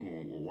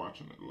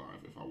watching it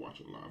live. If I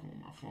watch it live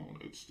on my phone,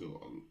 it's still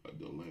a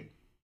delay.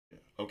 Yeah.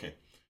 Okay.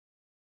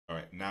 All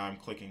right. Now I'm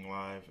clicking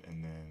live,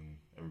 and then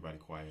everybody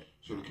quiet.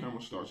 So the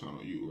camera starts on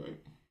you, right?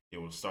 It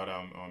will start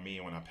on me,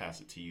 and when I pass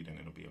it to you, then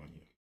it'll be on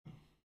you.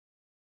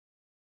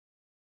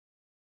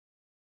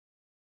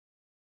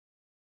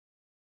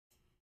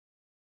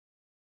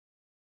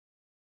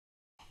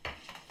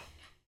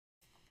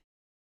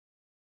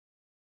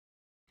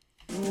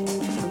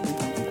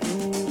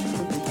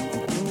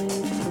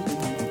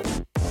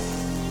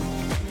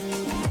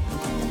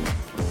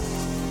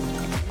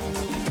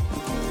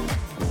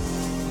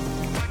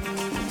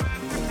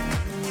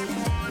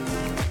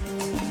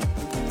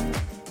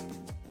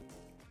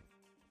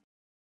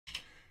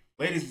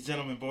 Ladies and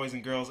gentlemen, boys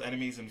and girls,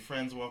 enemies and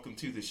friends, welcome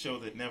to the show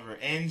that never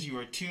ends. You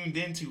are tuned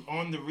in to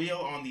On the Real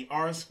on the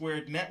R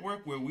Squared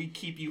Network, where we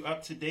keep you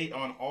up to date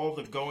on all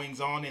the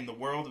goings on in the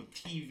world of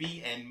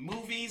TV and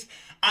movies.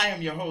 I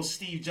am your host,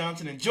 Steve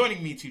Johnson, and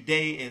joining me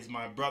today is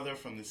my brother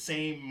from the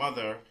same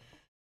mother,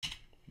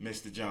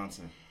 Mr.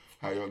 Johnson.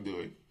 How y'all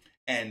doing?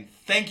 And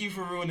thank you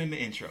for ruining the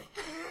intro.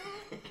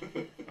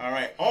 All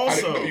right. I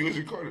didn't know you was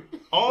recording.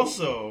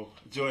 Also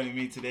joining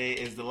me today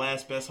is the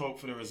last best hope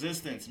for the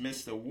resistance,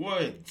 Mr.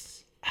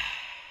 Woods.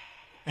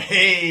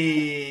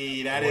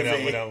 Hey, that's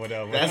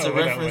a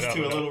reference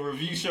to a little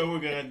review show we're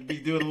going to be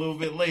doing a little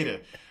bit later.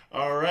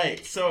 All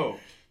right. So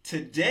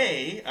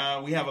today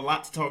we have a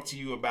lot to talk to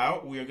you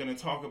about. We are going to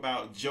talk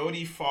about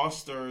Jody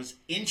Foster's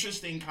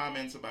interesting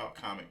comments about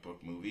comic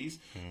book movies.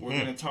 Mm-hmm. We're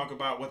going to talk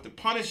about what the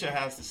Punisher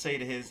has to say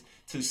to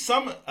a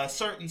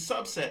certain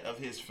subset of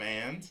his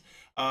fans.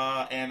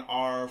 And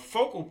our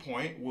focal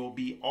point will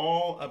be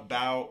all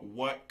about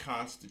what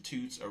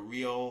constitutes a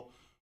real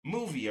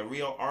movie, a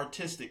real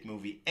artistic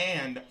movie.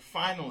 And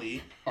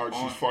finally...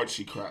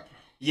 Artsy-fartsy crap.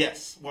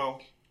 Yes.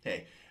 Well,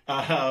 hey.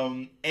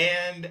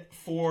 And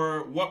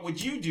for What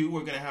Would You Do,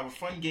 we're going to have a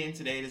fun game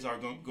today. It is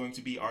going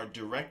to be our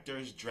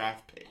director's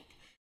draft pick.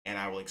 And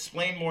I will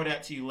explain more of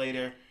that to you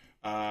later.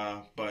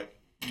 But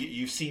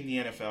you've seen the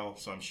NFL,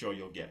 so I'm sure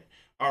you'll get it.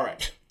 All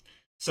right.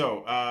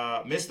 So,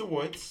 Mr.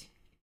 Woods...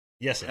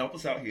 Yes, sir. Help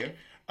us out here.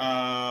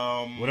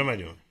 What am I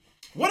doing?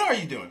 What are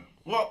you doing?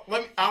 Well,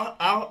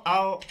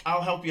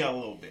 I'll help you out a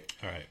little bit.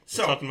 All right.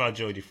 We're talking about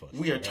Jody Foster.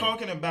 We are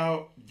talking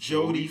about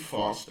Jody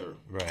Foster.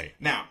 Right.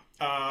 Now,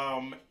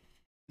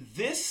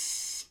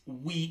 this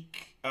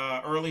week,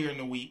 earlier in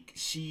the week,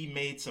 she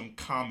made some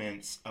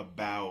comments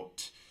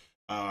about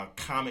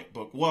comic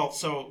book. Well,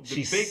 so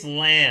she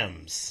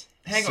slams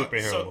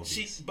superhero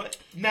movies.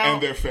 And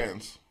their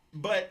fans.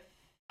 But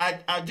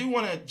I do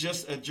want to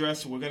just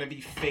address, we're going to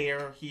be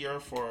fair here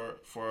for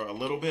a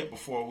little bit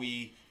before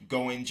we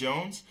go in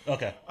Jones.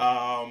 Okay.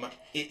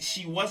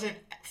 She wasn't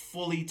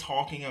fully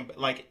talking about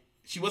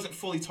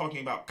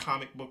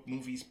comic book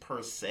movies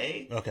per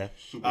se. Okay.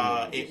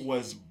 It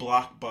was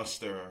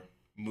blockbuster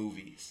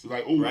movies.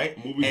 Like, right?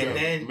 Movies and that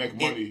then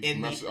make money,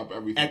 mess up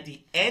everything. At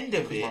the end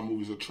of it, my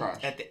movies are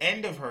trash. At the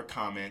end of her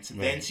comments,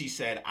 then she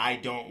said, I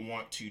don't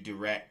want to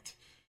direct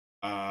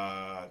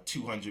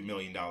 $200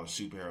 million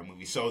superhero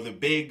movie. So the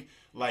big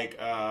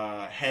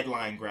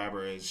headline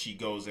grabber is she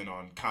goes in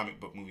on comic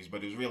book movies,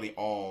 but it's really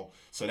all.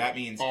 So that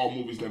means all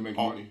movies that make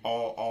money,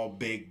 all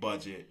big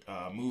budget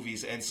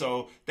movies, and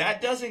so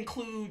that does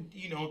include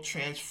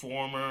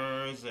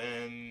Transformers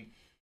and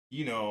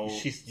you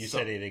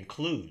said it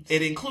includes.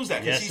 It includes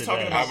that because she's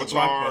talking about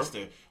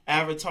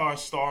Avatar,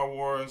 Star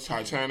Wars,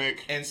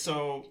 Titanic, and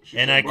so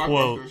I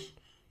quote,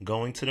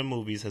 "Going to the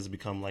movies has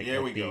become like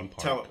a theme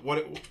park."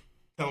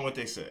 Tell them what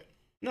they said.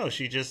 No,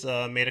 she just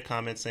made a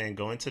comment saying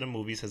going to the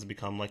movies has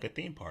become like a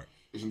theme park.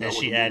 Isn't that what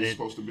the movie's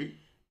supposed to be?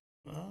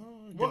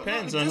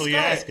 Depends on who you're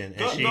asking.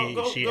 And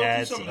she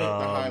adds some of the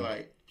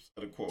highlights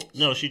of the quotes.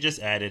 No, she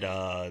just added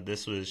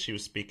she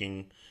was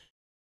speaking.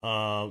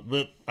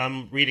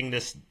 I'm reading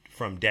this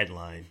from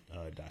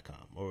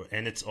Deadline.com,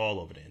 and it's all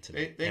over the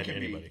internet. They can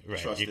be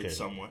trusted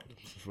somewhat.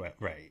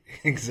 Right,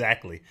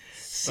 exactly.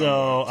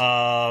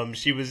 So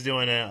she was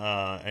doing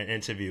an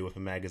interview with a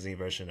magazine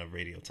version of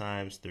Radio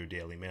Times through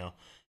Daily Mail,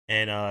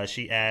 and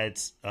she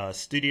adds,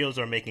 studios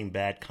are making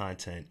bad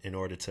content in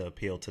order to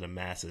appeal to the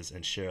masses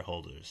and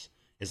shareholders.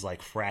 It's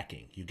like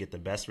fracking. You get the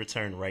best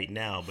return right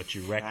now, but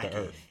you wreck the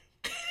earth.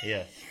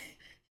 Yeah.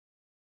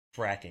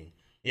 Fracking.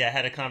 Yeah, I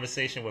had a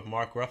conversation with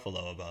Mark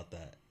Ruffalo about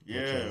that.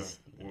 Yeah,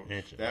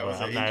 that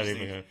was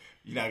interesting.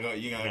 You're not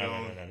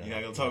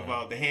gonna talk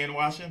about the hand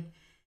washing.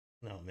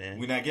 No, man.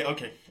 We not get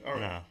okay. All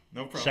right,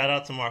 no problem. Shout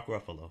out to Mark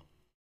Ruffalo.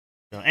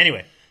 No,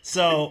 anyway,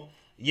 so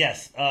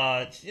yes,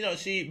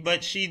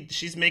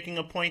 she's making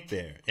a point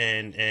there,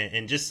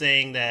 and just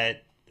saying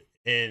that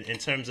in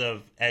terms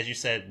of, as you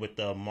said, with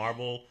the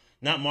Marvel,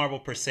 not Marvel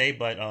per se,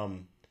 but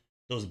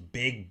those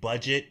big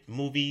budget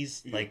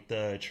movies like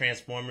the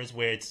Transformers,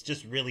 where it's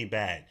just really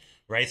bad,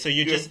 right? So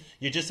you're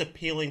just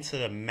appealing to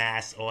the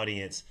mass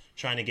audience,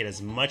 trying to get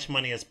as much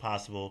money as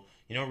possible.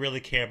 You don't really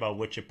care about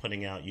what you're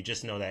putting out. You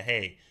just know that,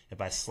 hey, if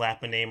I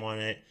slap a name on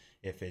it,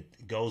 if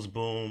it goes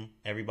boom,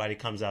 everybody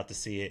comes out to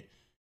see it.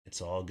 It's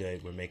all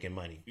good. We're making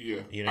money.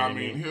 Yeah. You know what I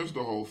mean, here's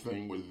the whole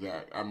thing with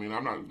that. I mean,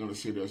 I'm not going to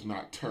say there's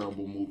not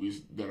terrible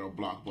movies that are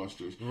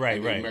blockbusters.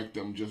 Right, They make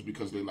them just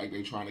because they're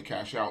trying to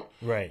cash out.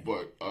 Right.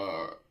 But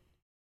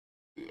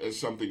as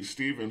something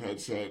Steven had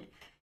said,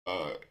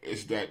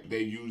 is that they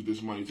use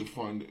this money to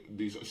fund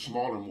these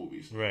smaller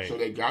movies. Right. So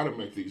they got to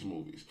make these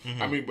movies.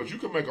 I mean, but you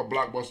can make a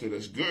blockbuster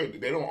that's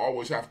good. They don't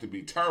always have to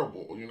be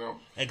terrible, you know?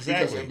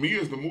 Exactly. Because if me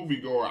as the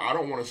moviegoer, I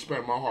don't want to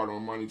spend my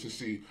hard-earned money to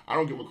see. I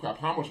don't give a crap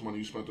how much money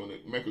you spent on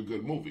it. Make a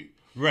good movie.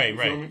 Right, you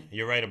right. feel me?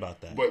 You're right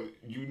about that. But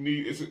you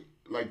need it's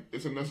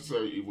a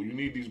necessary evil. You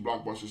need these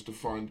blockbusters to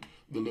fund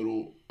the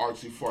little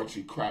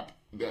artsy-fartsy crap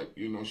that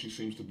she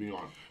seems to be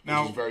on.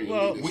 Now, which is very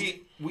well, elitist.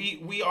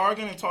 we are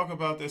going to talk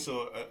about this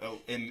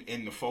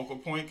in the focal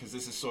point, because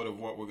this is sort of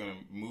what we're going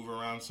to move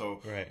around. So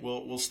right.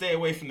 we'll stay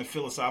away from the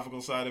philosophical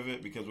side of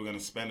it, because we're going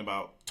to spend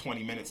about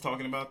 20 minutes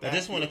talking about that. I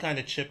just want to kind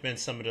of chip in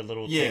some of the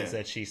little things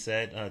that she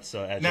said.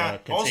 So as I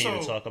continue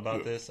also, to talk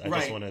about this, I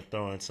just want to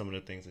throw in some of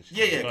the things that she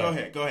Yeah,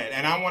 said. go ahead.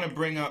 And I want to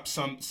bring up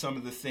some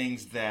of the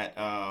things that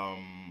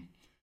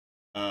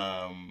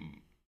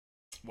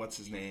what's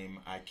his name?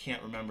 I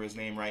can't remember his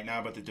name right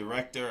now, but the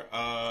director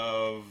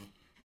of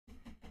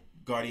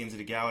Guardians of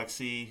the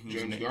Galaxy, who's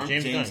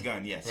James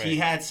Gunn. Yes, right. He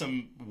had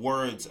some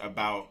words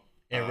about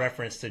in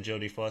reference to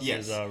Jody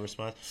Foster's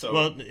response. So,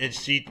 well,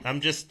 I'm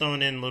just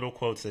throwing in little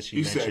quotes that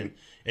she mentioned. Said,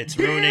 it's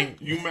ruining.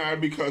 You mad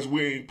because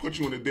we ain't put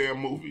you in the damn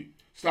movie?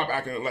 Stop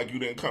acting like you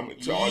didn't come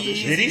to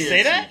audition. Did he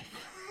say that?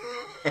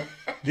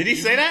 Did he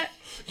say that?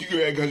 You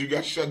mad because you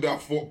got shut down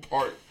for a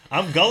part.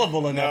 I'm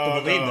gullible enough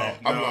to believe that.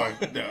 I'm lying.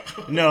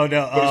 No. But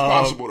it's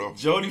possible, though.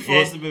 Jody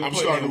Foster been I'm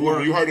putting starting in to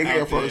work. You heard it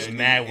here first.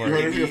 Mad work. You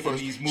heard it here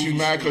first. She's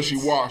mad because she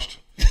washed.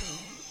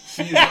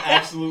 She is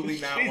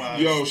absolutely not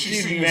washed. Yo,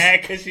 she's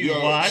mad because she's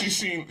washed.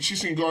 She's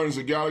seen Guardians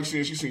of the Galaxy,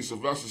 and she's seen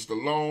Sylvester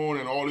Stallone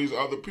and all these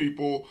other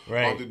people.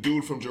 Right. The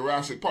dude from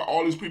Jurassic Park.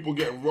 All these people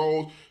getting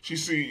roles. She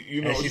see,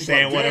 and she's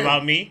saying, like, "What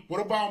about me?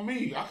 What about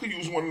me? I could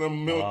use one of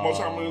them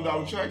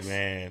multi-million-dollar checks."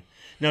 Man.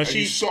 No,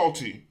 she's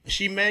salty.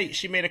 She made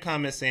a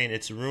comment saying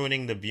it's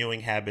ruining the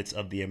viewing habits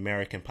of the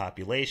American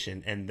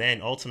population and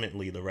then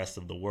ultimately the rest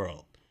of the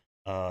world.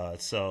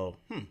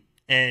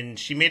 And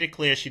she made it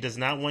clear she does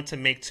not want to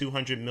make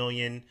 200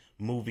 million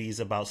movies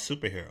about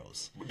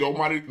superheroes.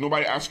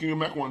 Nobody asking you to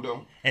make one,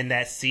 though. And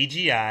that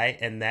CGI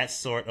and that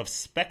sort of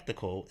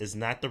spectacle is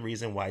not the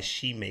reason why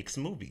she makes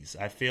movies.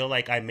 I feel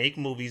like I make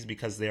movies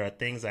because there are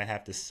things I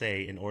have to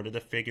say in order to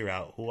figure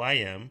out who I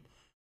am,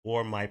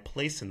 or my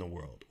place in the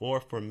world, or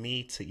for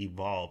me to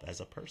evolve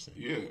as a person.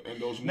 Yeah, and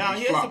those movies now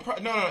here's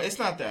flop. No, it's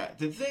not that.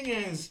 The thing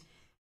is,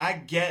 I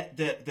get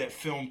that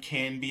film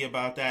can be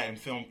about that, and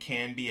film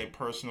can be a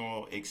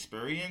personal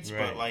experience,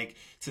 right. But like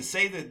to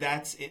say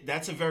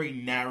that's a very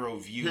narrow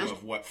view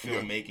of what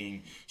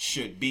filmmaking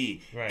should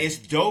be. Right. It's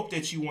dope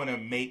that you want to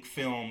make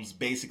films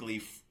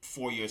basically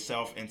for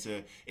yourself and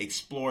to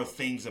explore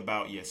things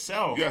about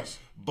yourself. Yes,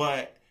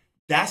 but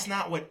that's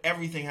not what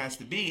everything has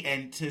to be.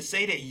 And to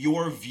say that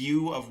your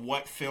view of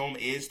what film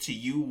is to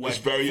you, what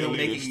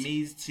filmmaking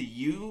means to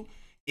you,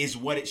 is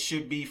what it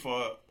should be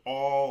for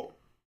all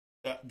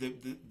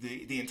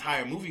the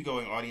entire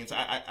movie-going audience,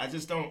 I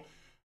just don't.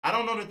 I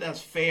don't know that that's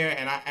fair,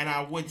 and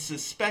I would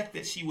suspect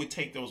that she would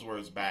take those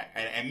words back,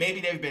 and maybe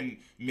they've been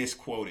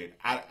misquoted.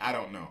 I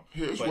don't know.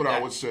 Here's what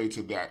I would say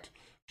to that.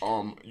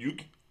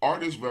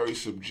 Art is very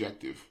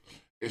subjective.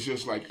 It's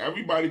just like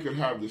everybody could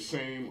have the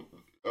same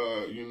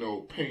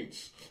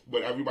paints,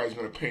 but everybody's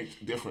going to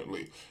paint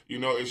differently.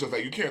 It's just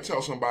like you can't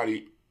tell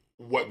somebody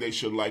what they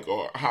should like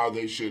or how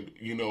they should,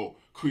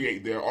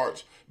 create their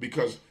art,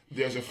 because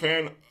there's a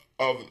fan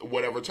of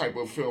whatever type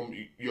of film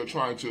you're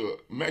trying to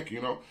make.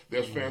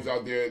 There's fans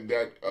out there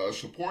that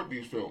support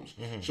these films.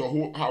 Mm-hmm. So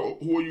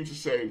who are you to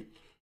say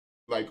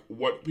like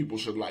what people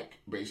should like,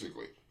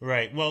 basically?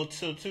 Right. Well,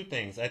 two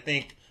things. I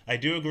think I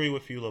do agree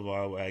with you,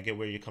 LeVar. I get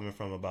where you're coming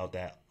from about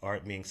that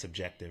art being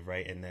subjective,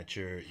 right? And that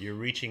you're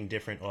reaching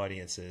different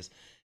audiences.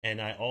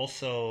 And I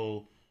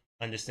also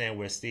understand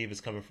where Steve is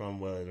coming from,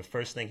 where the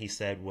first thing he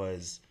said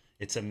was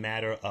it's a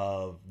matter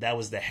of, that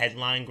was the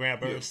headline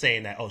grabber,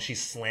 saying that,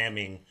 she's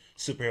slamming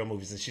superhero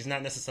movies, and she's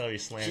not necessarily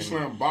slamming. She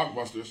slammed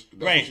blockbusters.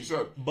 That's right. what she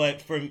said. But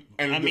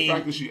the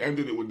fact that she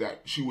ended it with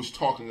that, she was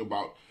talking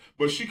about.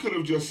 But she could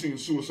have just seen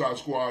Suicide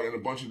Squad and a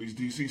bunch of these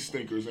DC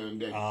stinkers,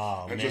 and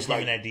just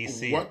like, at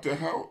DC. What the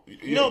hell?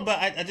 Yeah. No, but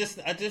I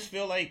just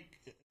feel like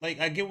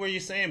I get what you're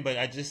saying, but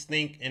I just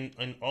think,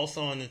 and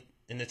also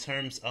in the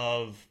terms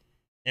of,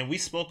 and we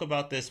spoke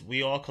about this,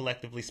 we all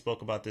collectively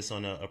spoke about this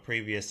on a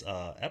previous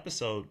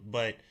episode,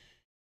 but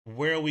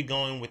where are we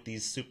going with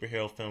these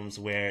superhero films?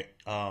 Where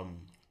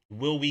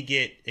will we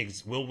get?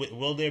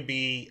 Will there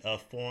be a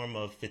form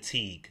of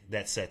fatigue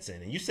that sets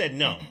in? And you said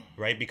no,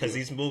 right? Because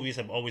these movies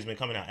have always been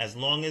coming out. As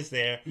long as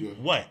they're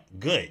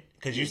good,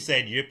 because you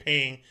said you're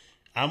paying.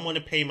 I want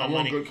to pay my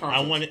money.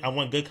 I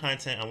want good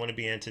content. I want to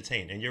be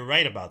entertained, and you're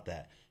right about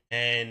that.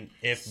 And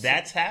if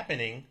that's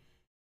happening,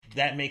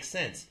 that makes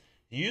sense.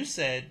 You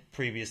said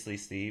previously,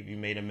 Steve, you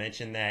made a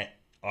mention that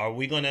are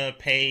we going to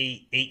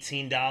pay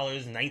 $18,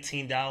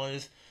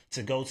 $19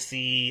 to go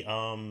see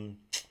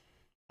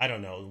I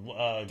don't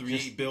know.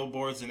 Three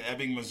Billboards in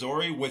Ebbing,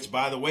 Missouri, which,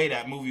 by the way,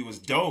 that movie was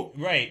dope.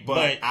 Right.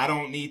 But I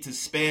don't need to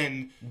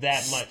spend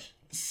that much.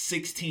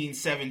 $16,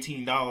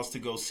 $17 to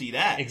go see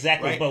that.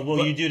 Exactly. Right? But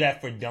will you do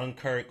that for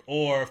Dunkirk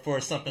or for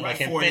something like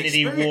for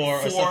Infinity War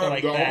or something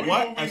like that?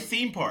 What? A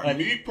theme park.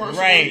 Me personally,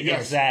 right,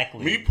 yes.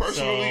 exactly. Me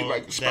personally, So,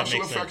 like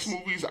special effects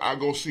movies, I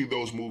go see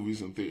those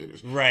movies in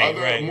theaters. Right,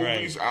 Other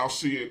movies, I'll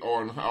see it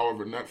on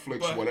however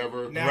Netflix,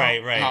 whatever. Now,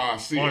 how I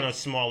see on it. a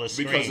smaller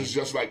screen. Because it's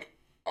just like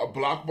a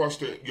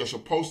blockbuster, you're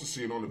supposed to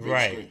see it on the big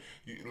screen.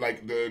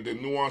 Like the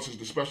nuances,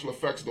 the special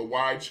effects, the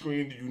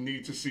widescreen, you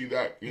need to see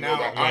that.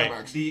 That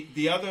IMAX.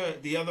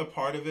 The other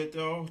part of it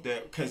though,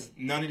 that because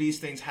none of these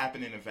things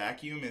happen in a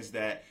vacuum, is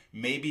that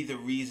maybe the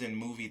reason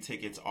movie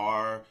tickets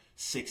are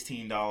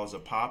 $16 a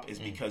pop is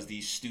because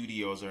these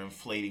studios are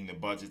inflating the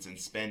budgets and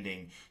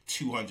spending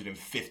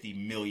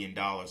 $250 million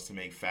to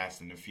make Fast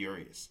and the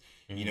Furious.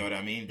 You know what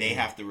I mean? They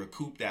have to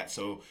recoup that,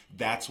 so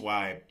that's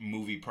why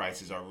movie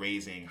prices are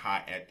raising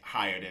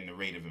higher than the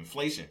rate of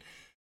inflation.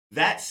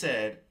 That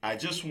said, I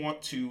just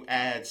want to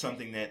add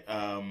something that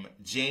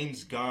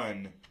James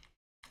Gunn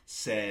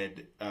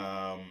said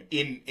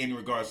in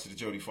regards to the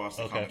Jody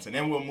Foster comments, and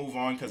then we'll move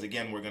on because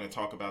again we're going to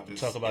talk about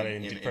this.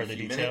 In further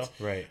detail, minutes.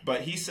 Right?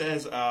 But he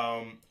says,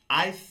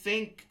 I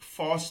think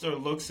Foster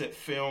looks at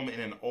film in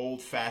an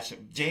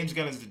old-fashioned. James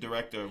Gunn is the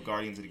director of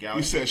Guardians of the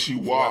Galaxy. He says she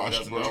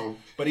washed, bro.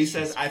 But he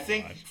says, I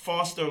think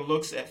Foster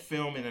looks at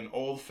film in an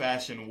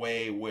old-fashioned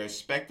way where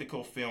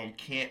spectacle film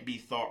can't be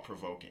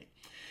thought-provoking.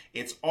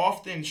 It's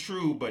often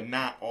true, but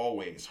not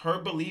always. Her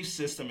belief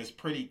system is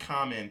pretty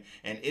common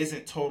and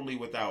isn't totally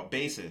without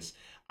basis.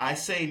 I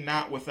say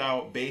not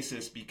without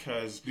basis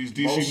because these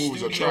DC most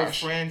movies studio are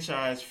trash.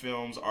 Franchise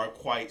films are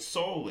quite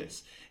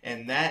soulless,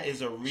 and that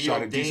is a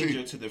real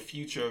danger to the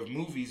future of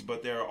movies,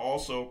 but there are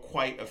also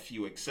quite a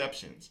few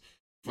exceptions.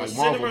 For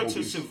cinema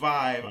to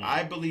survive,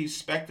 I believe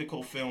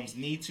spectacle films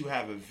need to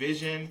have a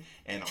vision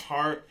and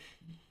heart.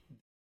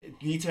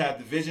 Need to have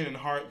the vision and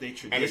heart they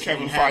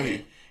traditionally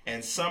have.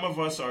 And some of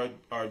us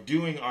are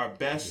doing our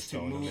best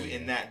to move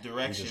in that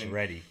direction,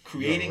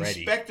 creating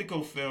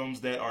spectacle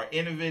films that are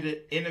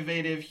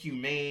innovative,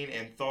 humane,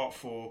 and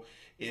thoughtful.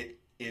 It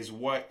is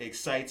what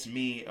excites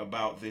me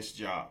about this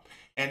job.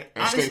 And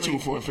honestly, stay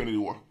tuned for Infinity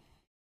War.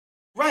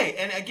 Right,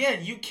 and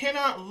again, you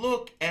cannot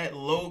look at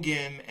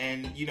Logan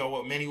and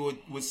what many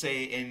would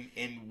say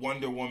in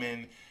Wonder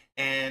Woman,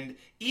 and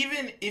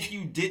even if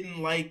you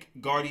didn't like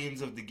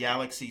Guardians of the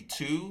Galaxy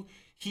 2,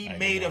 he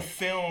made a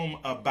film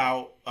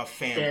about a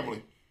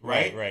family.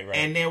 Right.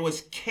 And there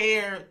was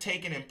care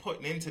taken and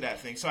put into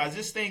that thing. So I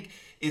just think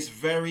it's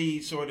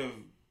very sort of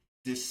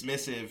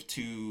dismissive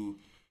to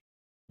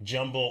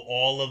jumble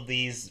all of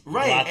these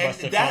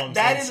blockbuster and films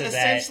that is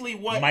essentially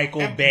what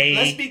Michael Bay.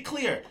 Let's be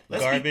clear.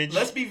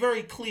 Let's be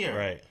very clear.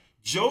 Right.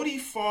 Jody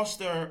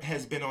Foster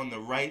has been on the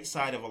right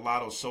side of a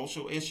lot of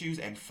social issues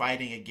and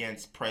fighting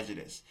against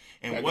prejudice.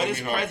 And what is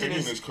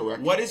prejudice?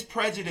 What is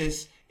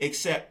prejudice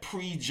except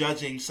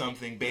prejudging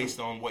something based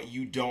on what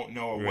you don't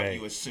know or what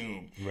you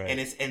assume?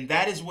 And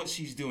that is what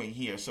she's doing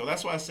here. So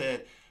that's why I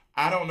said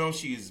I don't know if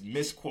she is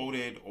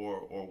misquoted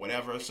or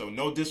whatever. So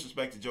no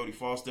disrespect to Jody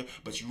Foster,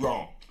 but you're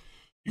wrong.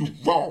 You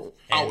wrong.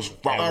 I was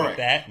wrong. All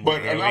right.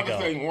 But another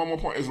thing, one more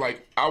point is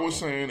like I was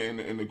saying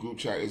in the group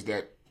chat is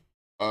that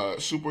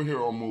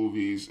superhero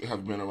movies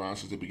have been around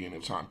since the beginning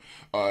of time.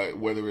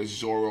 Whether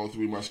it's Zorro,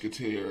 Three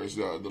Musketeers,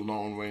 the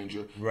Lone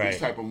Ranger, these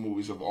type of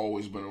movies have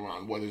always been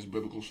around. Whether it's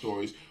biblical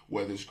stories,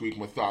 whether it's Greek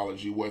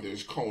mythology, whether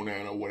it's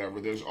Conan or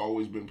whatever, there's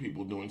always been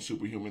people doing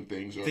superhuman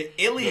things. Or the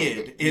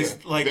Iliad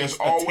is like there's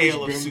a always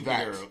tale been of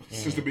superheroes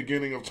since the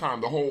beginning of time.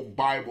 The whole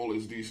Bible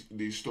is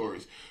these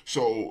stories.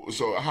 So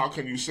how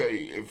can you say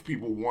if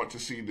people want to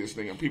see this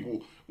thing and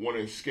people want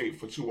to escape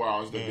for 2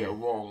 hours that they're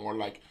wrong, or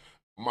like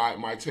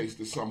my taste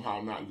is somehow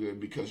not good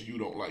because you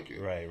don't like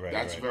it. Right.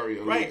 That's very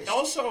elitist. Right.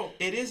 Also,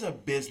 it is a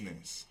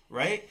business,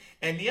 right?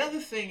 And the other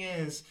thing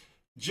is,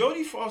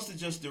 Jody Foster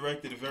just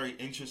directed a very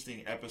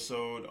interesting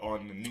episode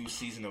on the new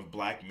season of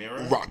Black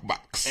Mirror.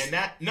 Rockbox. And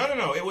that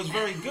no, it was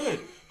very good.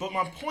 But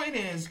my point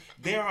is,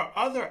 there are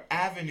other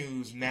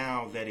avenues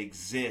now that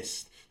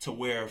exist to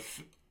where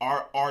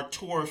our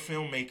tour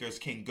filmmakers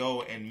can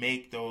go and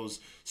make those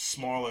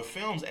smaller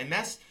films, and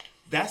that's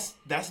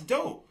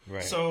dope.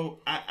 Right. So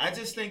I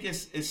just think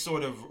it's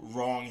sort of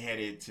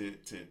wrong-headed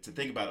to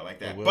think about it like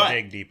that. We'll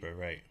dig deeper,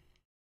 right?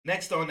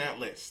 Next on that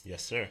list.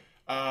 Yes, sir.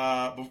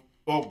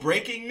 Well,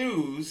 breaking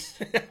news.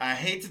 I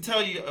hate to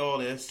tell you all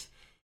this,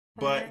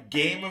 but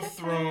Game of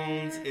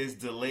Thrones is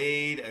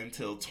delayed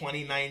until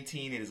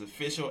 2019. It is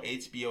official.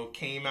 HBO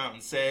came out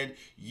and said,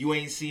 you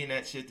ain't seeing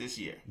that shit this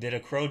year. Did a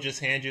crow just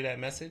hand you that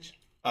message?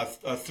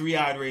 A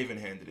three-eyed raven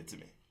handed it to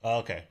me. Oh,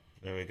 okay.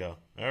 There we go.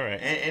 All right.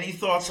 Any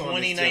thoughts on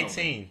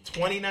 2019?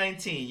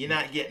 2019. You're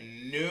not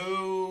getting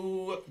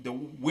the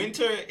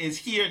winter is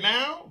here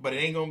now, but it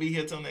ain't gonna be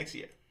here till next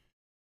year.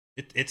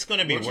 It's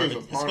gonna be worth.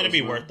 It's gonna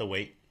be worth the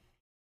wait.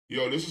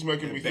 Yo, this is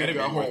making me think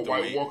that whole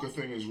White Walker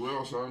thing is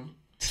real, son.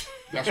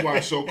 That's why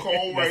it's so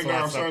cold right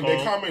now, son. Cold.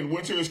 They coming.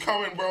 Winter is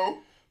coming, bro.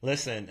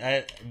 Listen,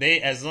 they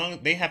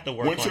have to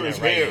work Winter on is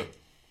that writing. here.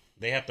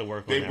 They have to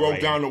work on They that broke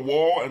writing. down the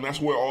wall, and that's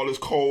where all this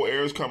cold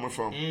air is coming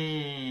from.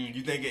 You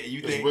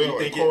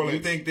Real.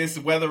 think this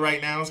weather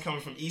right now is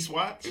coming from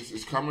Eastwatch?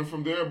 It's coming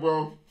from there,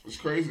 bro. It's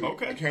crazy.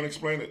 Okay. I can't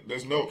explain it.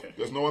 There's no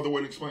other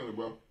way to explain it,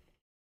 bro.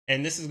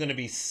 And this is going to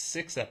be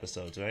 6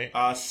 episodes, right?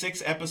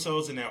 6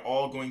 episodes, and they're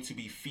all going to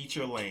be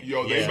feature length.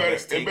 Yo,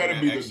 it better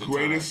be the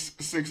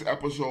greatest 6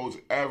 episodes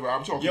ever.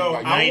 I'm talking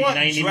like I want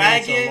 90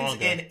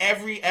 dragons in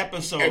every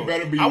episode. It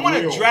better be I want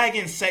real. a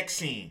dragon sex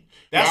scene.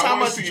 That's how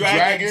much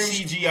dragon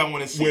CG I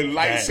want to see. With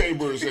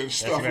lightsabers and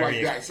stuff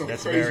like that.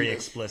 That's very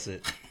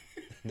explicit.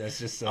 That's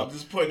just I'm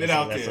just putting it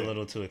out there. That's a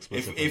little too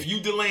explicit. If you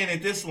delaying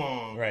it this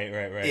long, right.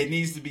 It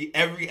needs to be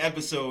every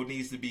episode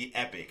needs to be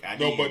epic.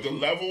 But the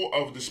level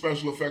of the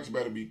special effects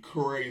better be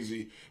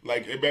crazy.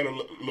 Like it better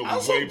look way better. I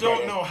also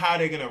don't know how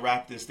they're gonna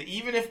wrap this.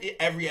 Even if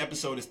every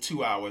episode is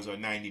 2 hours or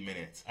 90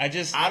 minutes, I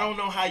don't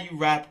know how you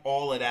wrap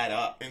all of that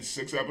up in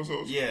 6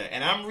 episodes. Yeah,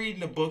 and I'm reading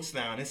the books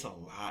now, and it's a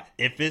lot.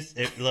 If it's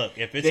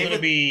gonna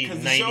be 90 minutes,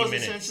 because the show's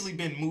essentially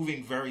been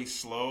moving very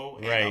slow,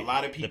 and right. a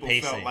lot of people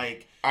felt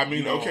like. I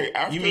mean,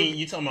 after...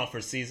 You talking about for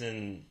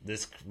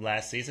this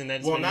last season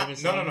that's been moving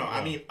slow? No.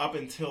 I mean, up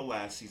until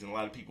last season, a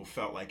lot of people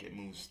felt like it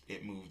moved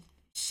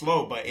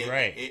slow, but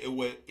it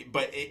was,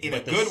 but in a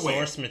good way.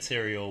 The source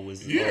material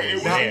was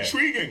it was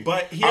intriguing.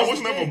 But I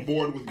was never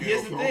bored with Gadot.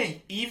 Here's the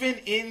thing: even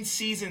in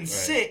season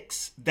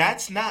 6,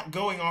 that's not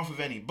going off of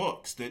any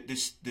books.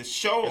 The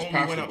show only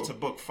went up to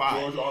book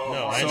 5.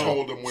 I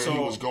told them where he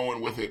was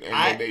going with it,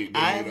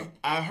 and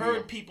I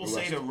heard people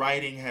say the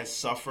writing has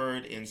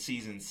suffered in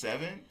season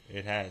 7.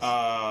 It has,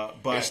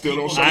 but it still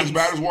don't sound as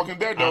bad as Walking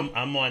Dead, though.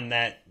 I'm on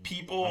that.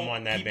 People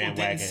bandwagon.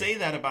 Didn't say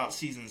that about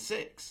season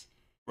 6,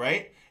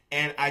 right?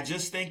 And I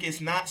just think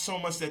it's not so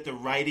much that the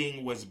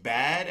writing was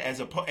bad,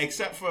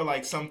 except for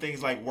like some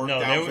things like worked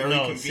out very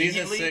conveniently.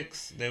 Season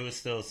 6, there was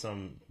still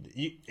some.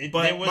 There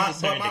was a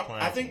certain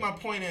decline. I think my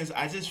point is,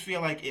 I just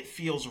feel like it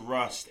feels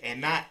rushed,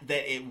 and not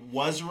that it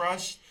was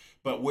rushed,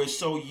 but we're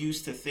so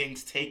used to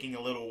things taking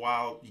a little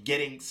while,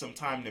 getting some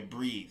time to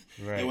breathe.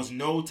 Right. There was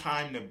no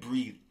time to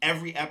breathe.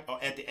 At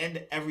the end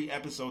of every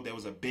episode, there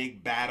was a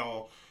big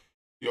battle.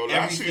 Yo,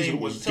 last season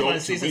was dope.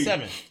 Season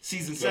 7.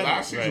 Season 7.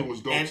 Last season was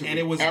dope and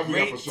it was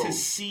great to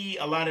see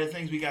a lot of the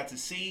things we got to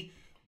see.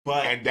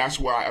 And that's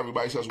why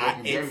everybody says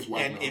Walking Dead is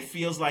whack. And it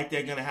feels like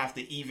they're going to have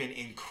to even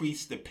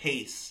increase the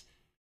pace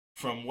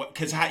from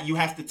because you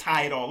have to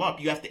tie it all up.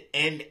 You have to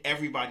end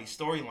everybody's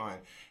storyline.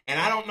 And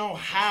I don't know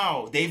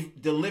how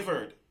they've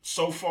delivered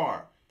so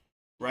far,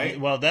 right?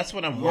 Well, that's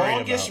what I'm worried about.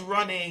 Longest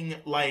running,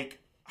 like,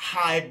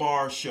 high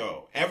bar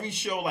show. Every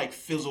show, like,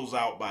 fizzles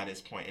out by this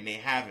point, and they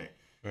haven't.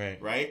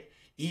 Right?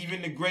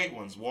 Even the great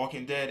ones,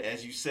 Walking Dead,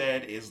 as you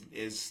said,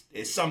 is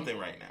something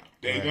right now.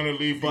 They're gonna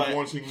leave you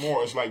wanting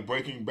more. It's like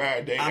Breaking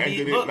Bad. They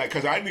ended it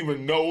because I didn't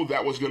even know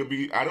that was gonna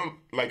be. I don't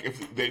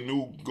if they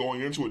knew going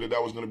into it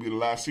that was gonna be the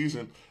last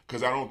season,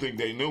 because I don't think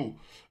they knew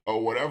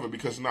or whatever,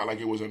 because it's not like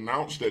it was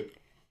announced that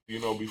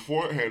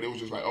beforehand. It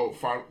was just like, oh,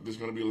 fine, this is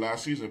gonna be the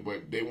last season,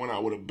 but they went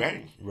out with a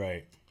bang.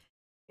 Right.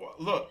 Well,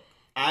 look,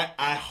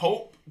 I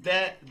hope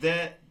that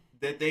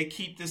they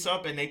keep this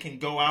up and they can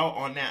go out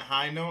on that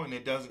high note, and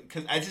it doesn't,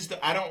 because I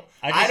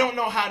don't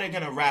know how they're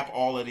gonna wrap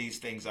all of these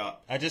things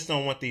up. I just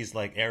don't want these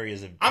like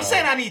areas of. I'm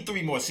saying I need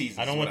 3 more seasons.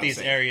 I don't want these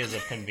areas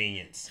of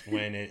convenience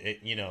when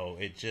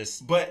it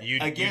just. But you've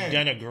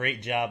done a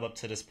great job up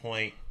to this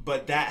point.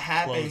 But that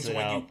happens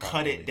when you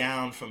cut it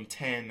down from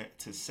 10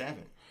 to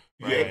 7.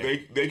 Right? Yeah,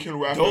 they can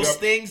wrap those it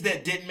up. Things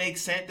that didn't make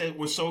sense, that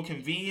were so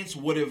convenient,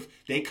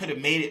 they could have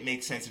made it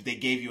make sense if they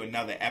gave you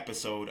another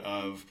episode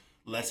of.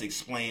 Let's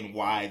explain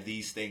why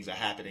these things are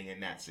happening in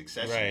that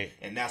succession. Right.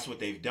 And that's what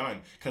they've done.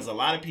 Because a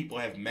lot of people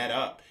have met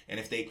up, and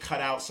if they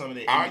cut out some of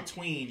the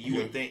in-between,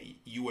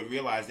 you would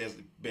realize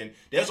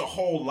there's a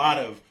whole lot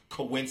of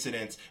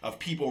coincidence of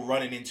people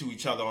running into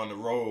each other on the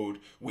road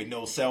with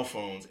no cell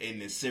phones in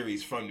this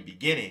series from the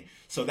beginning.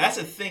 So that's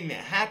a thing that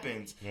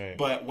happens,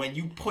 but when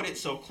you put it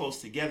so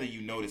close together,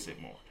 you notice it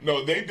more.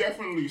 No, they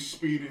definitely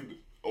speeded,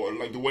 or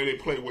like the way they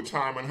play with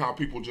time and how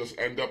people just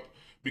end up,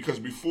 because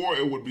before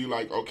it would be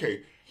like,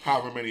 okay,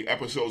 however many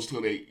episodes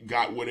till they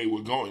got where they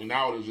were going.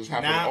 Now it just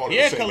happened all the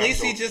same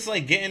Khaleesi just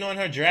like getting on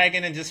her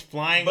dragon and just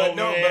flying over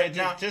there, heading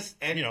down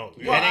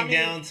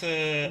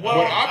to.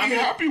 Well, I'd be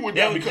happy with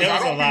that, because I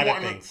don't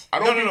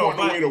want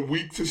to wait a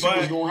week to see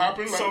what's going to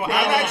happen. So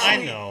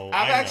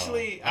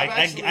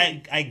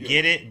I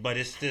get it, but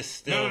it's just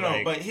still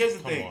no. But here's the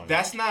thing: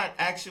 that's not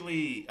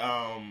actually.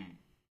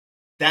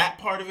 That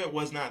part of it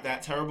was not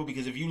that terrible,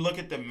 because if you look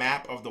at the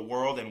map of the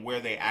world and where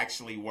they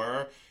actually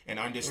were, and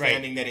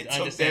understanding that it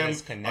took them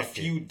a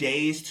few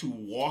days to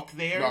walk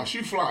there. No,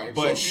 she's flying,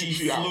 but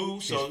she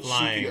flew, so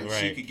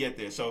she could get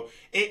there. So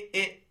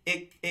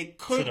it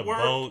could work.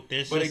 Boat.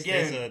 But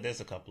again,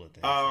 there's a couple of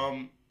things.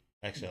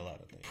 Actually, a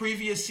lot of things.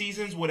 Previous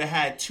seasons would have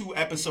had 2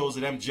 episodes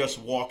of them just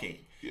walking.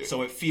 Yeah.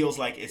 So it feels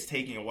like it's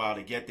taking a while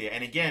to get there.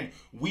 And again,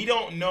 we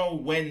don't know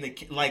when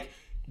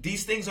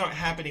these things aren't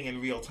happening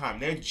in real time.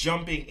 They're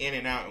jumping in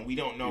and out, and we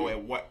don't know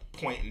at what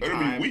point in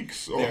time be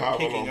weeks or they're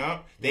picking long.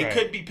 up. They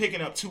could be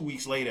picking up 2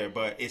 weeks later,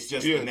 but it's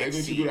just the next they need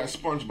scene. to do that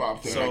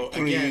SpongeBob thing. So like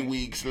 3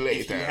 weeks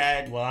later.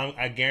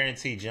 I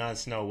guarantee Jon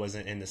Snow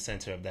wasn't in the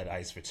center of that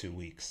ice for 2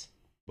 weeks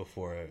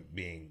before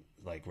being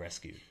like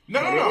rescued.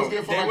 No.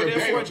 They were there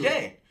for a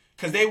day.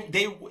 Because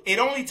it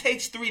only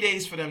takes 3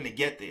 days for them to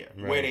get there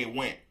where they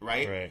went,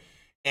 right?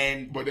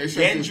 And but they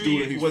said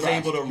Gendry was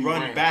able to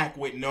run back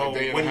with what do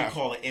you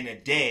call it, in a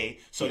day.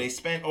 So they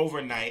spent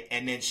overnight,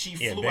 and then she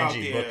flew out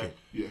there.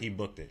 He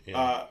booked it. They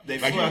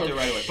flew out there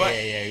right away.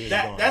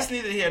 But that's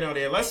neither here nor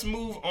there. Let's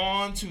move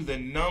on to the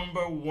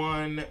number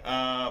one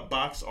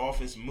box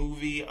office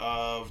movie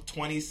of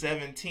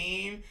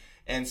 2017.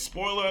 And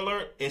spoiler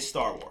alert, it's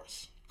Star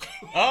Wars.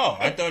 Oh,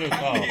 I thought it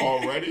was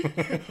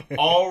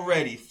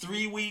already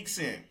 3 weeks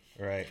in.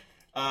 Right.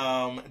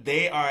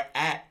 They are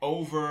at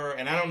over,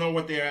 and I don't know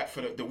what they're at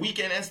for the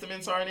weekend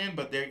estimates aren't in,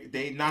 but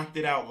they knocked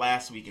it out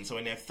last weekend. So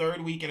in their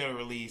third weekend of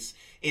release,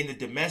 in the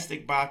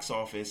domestic box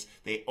office,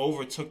 they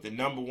overtook the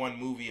number one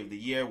movie of the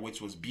year,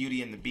 which was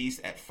Beauty and the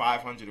Beast at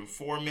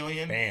 $504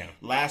 million. Bam.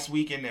 Last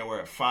weekend they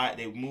were at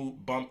they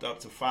bumped up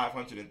to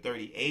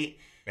 538.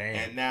 Bam.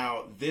 And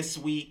now this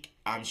week,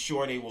 I'm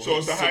sure they will. So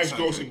it's the highest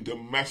grossing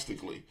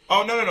domestically.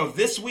 Oh no!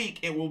 This week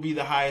it will be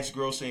the highest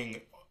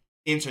grossing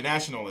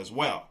international as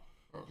well.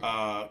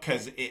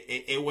 Because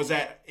it was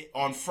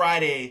on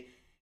Friday,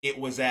 it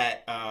was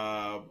at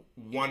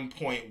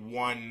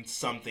 1.1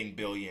 something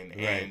billion,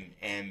 right.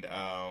 and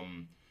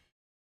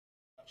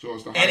so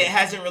it's the highest. And it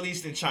hasn't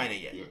released in China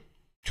yet. Yeah.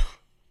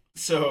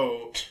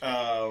 So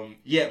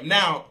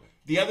now.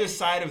 The other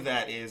side of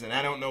that is, and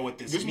I don't know what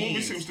this means. This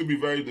movie seems to be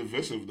very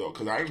divisive, though,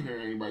 because I didn't hear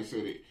anybody say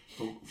it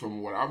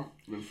from what I've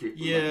been feeling.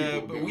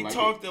 Yeah, but we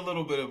talked a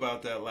little bit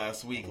about that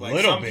last week.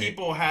 Like some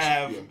people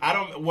have,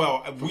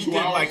 we did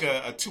like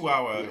a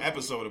 2-hour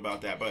episode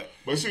about that, but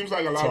it seems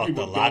like a lot of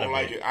people don't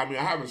like it. I mean,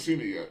 I haven't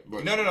seen it yet,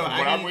 but no.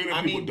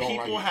 I mean,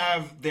 people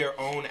have their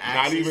own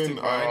access to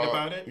grind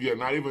about it. Yeah,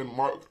 not even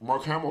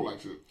Mark Hamill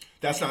likes it.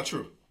 That's not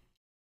true.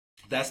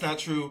 That's not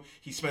true.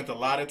 He spent a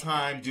lot of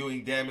time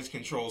doing damage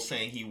control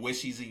saying he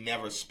wishes he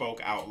never spoke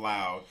out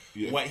loud.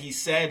 Yeah. What he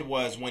said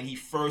was when he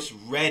first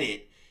read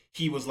it,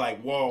 he was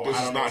like, whoa,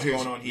 I don't know what's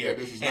going on here.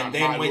 And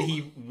then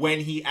when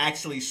he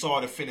actually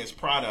saw the finished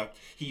product,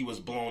 he was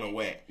blown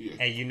away. Yeah.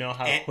 And you know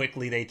how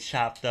quickly they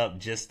chopped up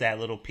just that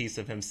little piece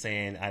of him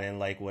saying, I didn't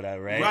like what I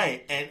read?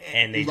 Right.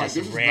 And they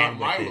just ran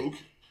with it. Luke.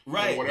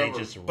 Right.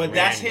 But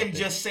that's him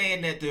just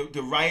saying that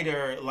the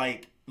writer,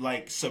 like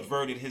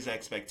subverted his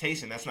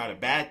expectation. That's not a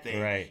bad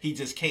thing. Right. He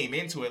just came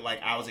into it like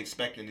I was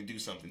expecting to do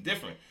something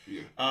different.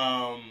 Yeah.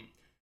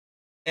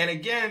 And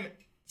again,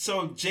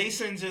 so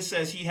Jason just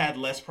says he had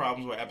less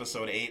problems with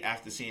episode 8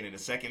 after seeing it a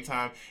second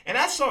time. And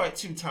I saw it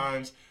 2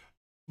 times.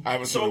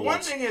 So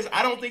one thing is,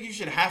 I don't think you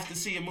should have to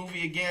see a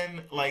movie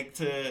again, like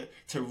to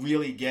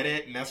really get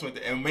it, and that's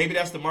and maybe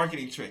that's the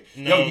marketing trick.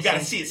 No, you got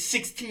to see it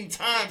 16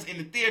 times in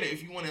the theater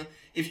if you want to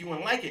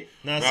like it.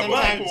 No,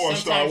 sometimes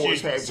Star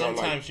Wars heads are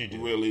like you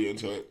do. Really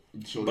into it.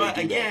 So but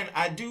again,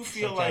 I do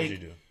feel like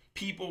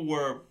people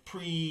were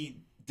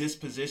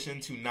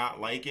predispositioned to not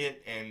like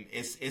it, and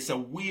it's a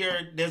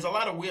weird. There's a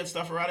lot of weird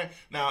stuff around it.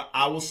 Now,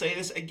 I will say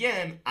this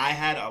again: I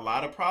had a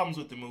lot of problems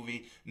with the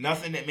movie.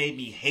 Nothing that made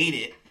me hate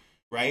it,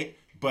 right?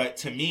 But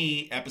to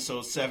me,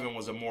 Episode 7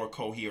 was a more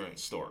coherent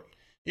story.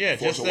 Yeah,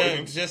 Force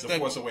Awakens. The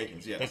Force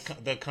Awakens, yes.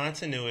 The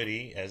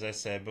continuity, as I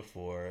said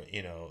before,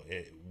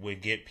 it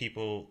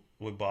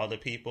would bother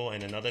people.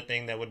 And another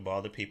thing that would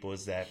bother people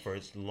is that for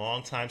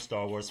longtime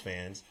Star Wars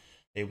fans,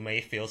 they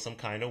may feel some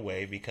kind of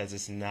way because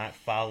it's not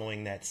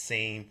following that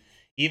same,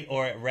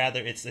 or rather,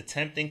 it's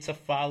attempting to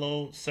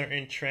follow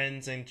certain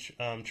trends and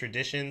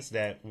traditions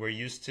that we're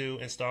used to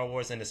in Star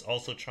Wars, and it's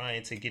also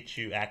trying to get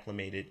you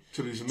acclimated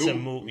to these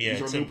new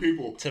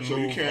people. To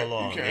move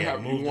along.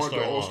 You want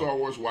the old Star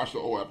Wars, watch the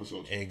old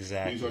episodes.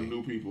 Exactly. These are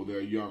new people. They're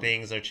young.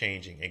 Things are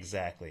changing.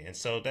 Exactly. And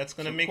so that's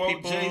going to make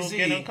people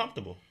get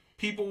uncomfortable.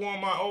 People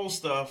want my old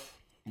stuff.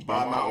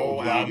 Buy my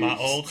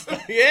old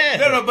stuff. Yeah.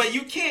 No, but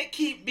you can't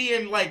keep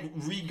being like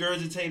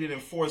regurgitated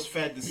and force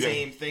fed the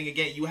same thing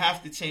again. You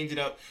have to change it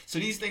up. So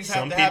these things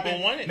have to happen. Some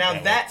people want it. Now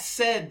that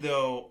said,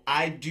 though,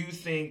 I do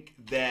think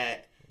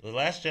that The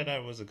Last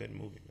Jedi was a good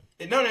movie.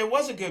 No, it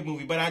was a good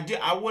movie, but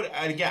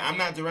I'm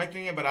not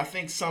directing it, but I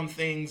think some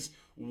things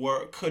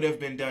could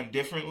have been done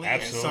differently.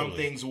 Absolutely. And some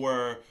things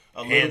were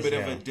a little bit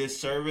of a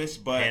disservice.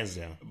 But hands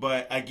down.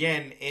 But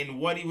again, in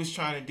what he was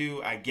trying to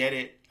do, I get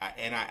it.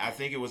 And I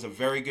think it was a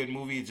very good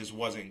movie. It just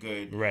wasn't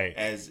good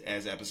as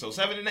Episode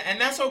 7.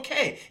 And that's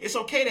okay. It's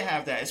okay to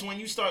have that. It's when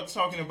you start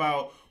talking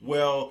about,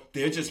 well,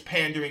 they're just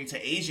pandering to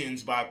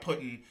Asians by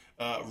putting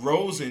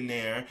Rose in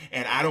there,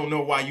 and I don't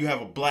know why you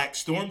have a black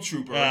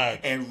stormtrooper,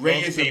 and Rey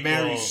is a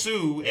Mary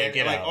Sue, and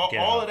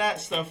all of that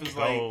stuff is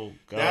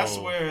that's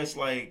where it's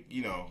like,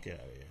 get out of here.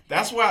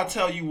 That's why I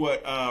tell you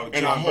what Jon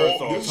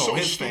Bernthal told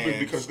his fans.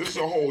 Because this is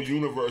a whole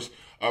universe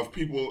of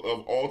people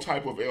of all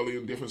type of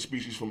alien, different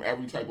species from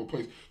every type of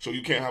place. So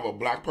you can't have a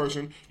black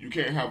person, you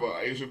can't have an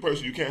Asian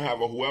person, you can't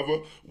have a whoever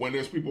when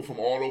there's people from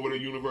all over the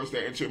universe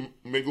that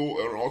intermingle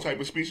and all type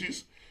of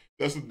species.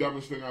 That's the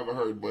dumbest thing I ever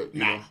heard. But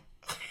you know,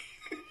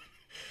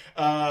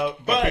 but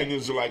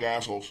opinions are like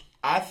assholes.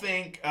 I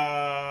think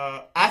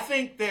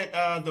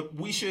that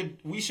we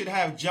should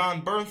have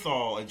Jon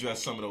Bernthal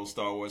address some of those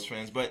Star Wars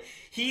fans, but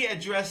he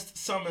addressed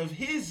some of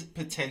his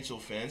potential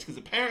fans because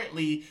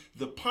apparently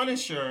the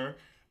Punisher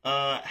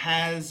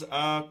has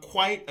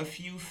quite a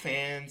few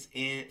fans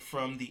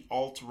from the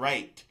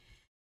alt-right.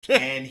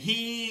 And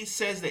he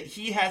says that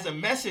he has a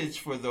message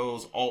for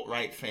those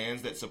alt-right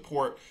fans that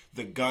support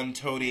the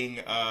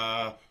gun-toting,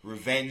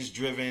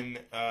 revenge-driven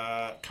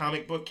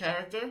comic book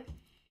character.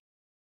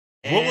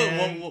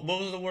 What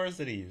was the words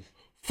that he used?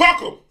 Fuck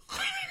him!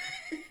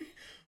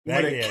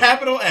 With a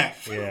capital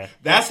F. Yeah.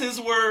 That's his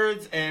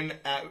words, and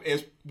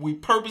we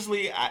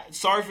purposely,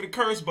 sorry for the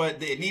curse,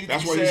 but it needed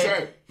That's to what be said.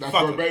 he said. That's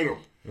verbatim.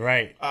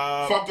 Right.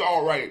 Fuck the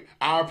alt-right.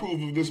 I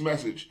approve of this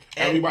message.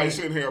 Everybody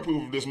sitting here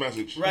approve of this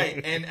message.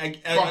 Right. And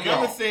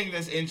another thing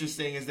that's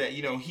interesting is that,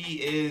 you know, he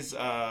is in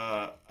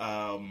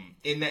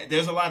that.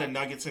 There's a lot of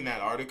nuggets in that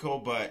article,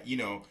 but, you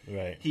know,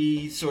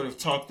 he sort of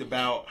talked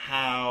about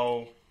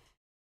how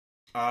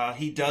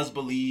he does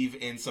believe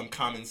in some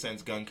common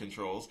sense gun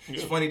controls. Yeah.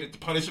 It's funny that the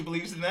Punisher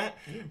believes in that.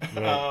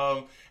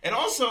 Yeah. And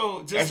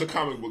also, just as a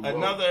comic book,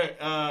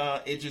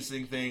 another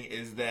interesting thing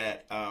is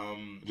that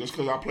just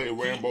because I play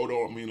Rambo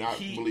don't mean I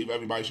believe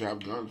everybody should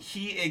have guns.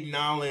 He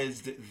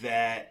acknowledged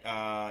that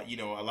you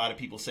know, a lot of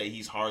people say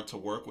he's hard to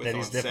work with. That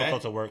he's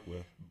difficult to work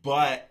with,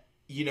 but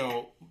you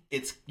know,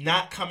 it's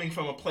not coming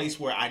from a place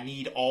where I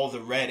need all the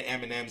red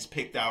M&Ms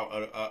picked out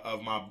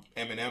of my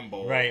M&M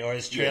bowl. Right, or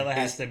his trailer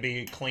has to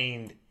be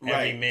cleaned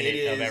every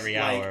minute of every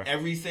hour. Like,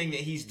 everything that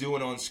he's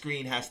doing on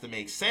screen has to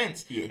make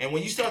sense. Yeah. And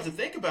when you start to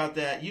think about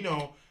that, you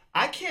know,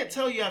 I can't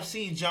tell you I've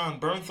seen Jon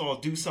Bernthal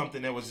do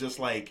something that was just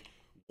like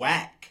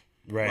whack.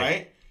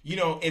 Right? You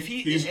know, if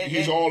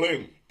he's all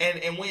in.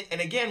 And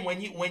again,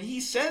 when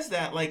he says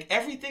that, like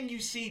everything you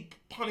see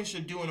Punisher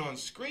doing on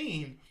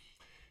screen,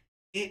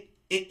 it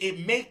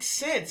makes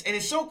sense. And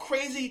it's so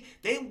crazy.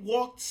 They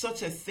walked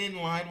such a thin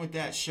line with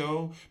that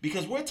show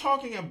because we're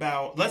talking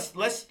about, let's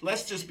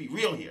just be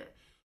real here.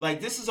 Like,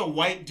 this is a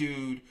white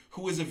dude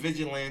who is a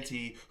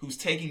vigilante who's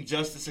taking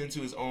justice into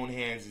his own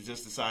hands and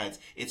just decides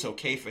it's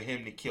okay for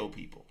him to kill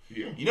people.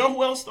 Yeah. You know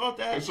who else thought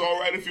that? It's all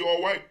right if you're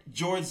all white.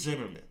 George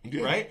Zimmerman,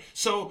 right?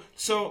 So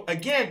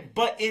again,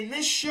 but in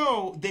this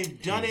show,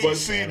 they've done it. But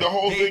see, the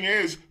whole thing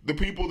is, the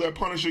people that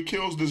Punisher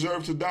kills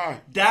deserve to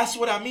die. That's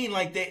what I mean.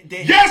 Like they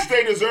yes,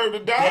 they deserve to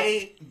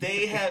die.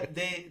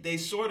 They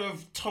sort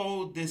of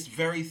towed this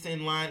very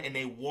thin line, and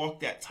they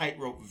walked that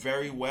tightrope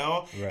very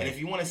well. Right. And if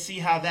you want to see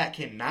how that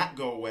cannot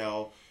go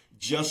well,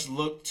 just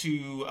look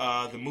to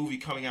the movie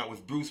coming out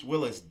with Bruce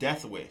Willis,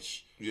 Death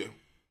Wish. Yeah.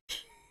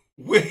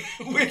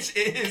 Which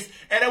is,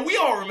 and we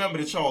all remember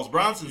the Charles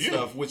Bronson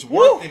stuff, which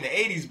worked in the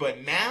 80s,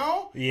 but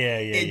now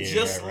it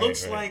just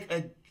looks like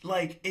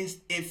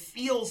it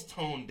feels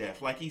tone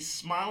deaf. Like he's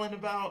smiling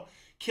about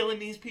killing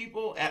these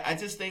people. I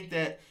just think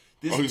that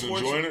this. Oh, he's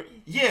enjoying it.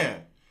 Yeah.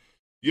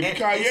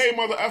 Yippee-ki-yay,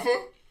 mother effer.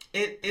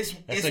 It's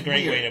a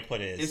great weird. way to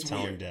put it. It's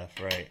tone deaf,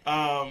 right?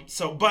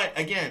 But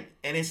again,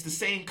 and it's the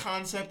same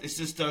concept. It's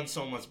just done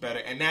so much better,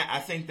 and that I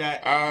think that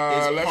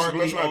is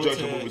partly let's not judge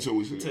the movie till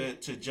we see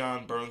it. To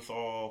Jon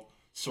Bernthal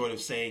sort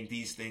of saying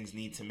these things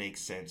need to make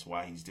sense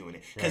why he's doing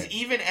it. Because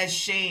even as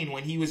Shane,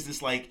 when he was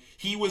this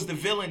he was the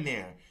villain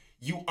there,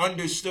 you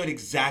understood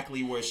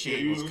exactly where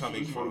Shane was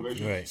coming from.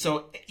 Right.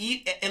 So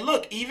and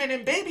look, even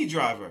in Baby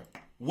Driver,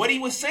 what he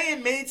was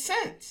saying made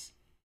sense.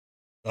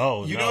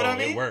 Oh, you know what I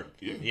mean? It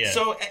worked. Yeah.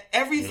 So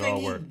everything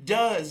he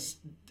does,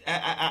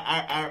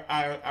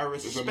 I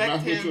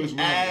respect him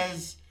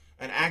as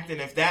an actor.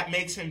 And if that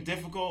makes him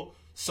difficult,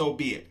 so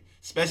be it.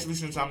 Especially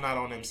since I'm not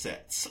on them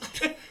sets.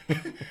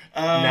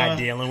 Not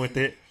dealing with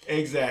it.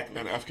 Exactly.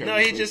 No,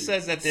 he just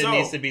says that there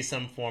needs to be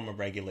some form of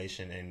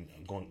regulation and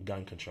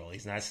gun control.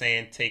 He's not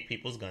saying take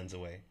people's guns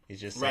away.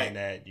 He's just saying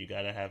that you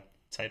got to have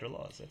tighter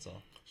laws. That's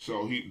all.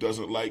 So he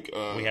doesn't like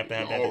we have to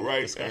have that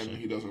discussion. And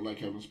he doesn't like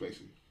Kevin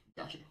Spacey.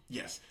 Gotcha.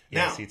 Yes.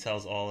 Yes, he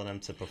tells all of them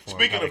to perform.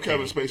 Speaking of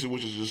Kevin Spacey,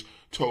 which is just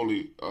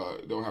totally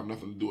don't have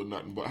nothing to do with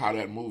nothing, but how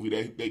that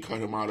movie they cut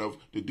him out of,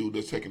 the dude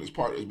that's taking his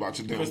part is about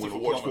to then win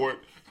awards for it.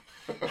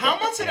 How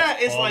much of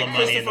that is like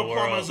Christopher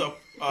Plummer's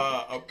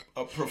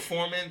a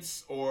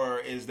performance, or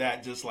is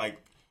that just like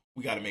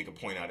we got to make a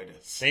point out of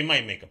this? They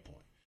might make a point.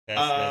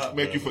 That's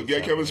make you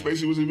forget Kevin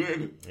Spacey was even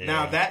in it. Yeah.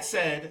 Now that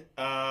said,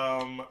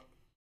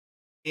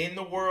 in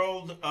the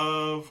world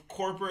of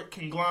corporate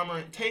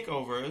conglomerate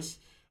takeovers.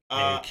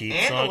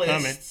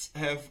 Analysts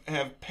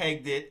have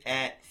pegged it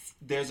at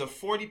there's a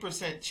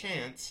 40%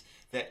 chance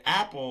that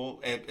Apple,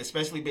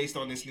 especially based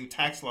on this new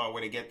tax law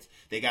where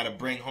they got to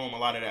bring home a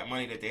lot of that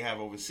money that they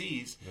have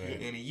overseas, they're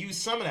going to use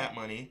some of that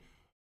money,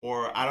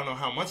 or I don't know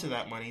how much of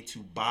that money, to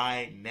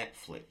buy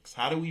Netflix.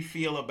 How do we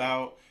feel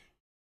about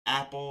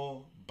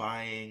Apple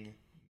buying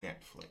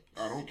Netflix?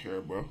 I don't care,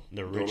 bro.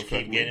 The rich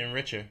keep getting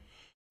richer.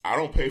 I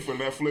don't pay for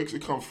Netflix.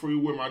 It comes free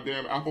with my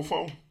damn Apple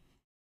phone.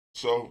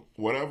 So,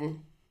 whatever.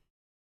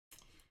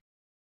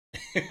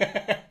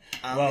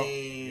 I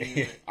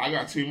mean, I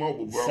got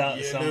T-Mobile, bro.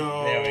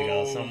 There we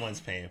go. Someone's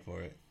paying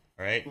for it,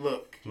 right?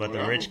 Look. But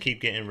the rich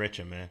keep getting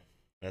richer, man.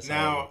 That's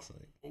how it looks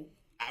like.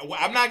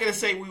 I'm not going to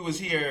say we was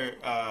here.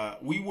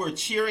 We were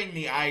cheering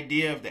the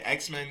idea of the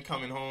X-Men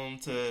coming home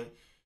to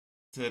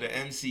the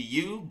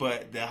MCU,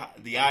 but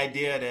the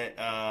idea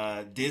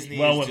that Disney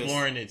with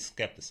warranted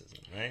skepticism,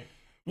 right?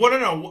 Well,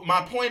 no.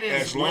 My point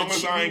is, as long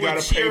as I ain't got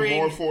to pay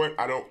more for it,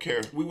 I don't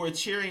care. We were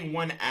cheering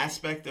one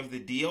aspect of the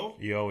deal.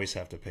 You always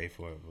have to pay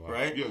for it, bro.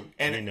 Right? Yeah.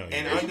 And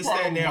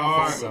understand there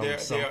are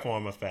some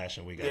form of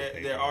fashion we got to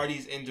pay for. There are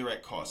these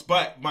indirect costs.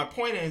 But my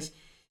point is,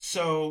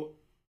 so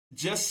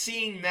just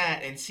seeing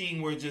that and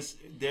seeing where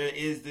there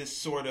is this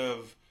sort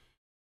of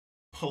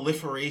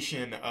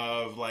proliferation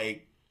of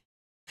like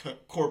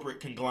corporate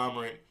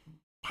conglomerate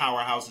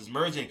powerhouses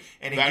merging,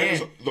 and that again,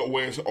 is the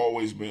way it's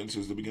always been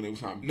since the beginning of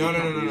time.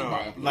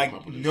 No.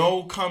 Like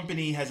no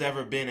company has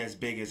ever been as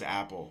big as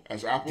Apple.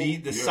 As Apple,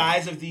 the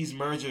size of these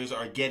mergers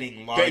are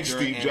getting larger. Thanks,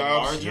 Steve and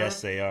Jobs. larger.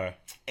 Yes, they are.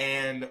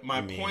 And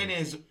my point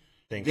is,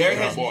 you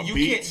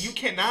you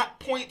cannot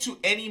point to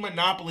any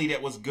monopoly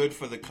that was good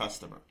for the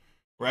customer,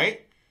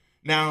 right?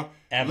 Now,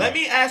 let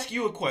me ask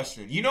you a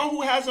question. You know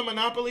who has a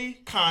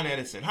monopoly? Con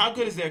Edison. How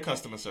good is their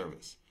customer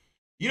service?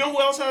 You know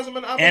who else has a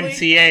monopoly?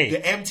 MTA. The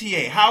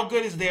MTA. How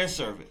good is their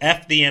service?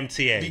 F the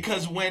MTA.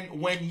 Because when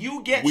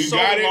you get we so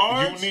got it,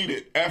 large, you need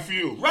it. F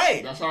you.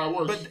 Right. That's how it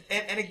works. But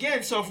and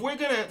again, so if we're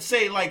gonna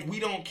say like we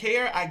don't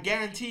care, I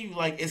guarantee you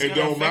like it's it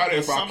gonna don't affect matter us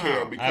if somehow. I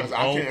care because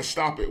I can't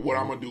stop it. What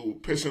I'm gonna do?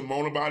 Piss and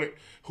moan about it.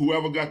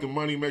 Whoever got the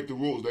money make the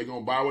rules. They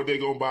gonna buy what they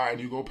gonna buy,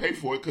 and you gonna pay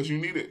for it because you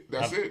need it.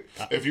 That's it.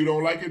 If you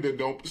don't like it, then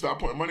don't stop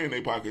putting money in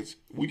their pockets.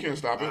 We can't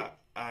stop it.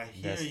 I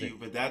hear you,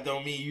 but that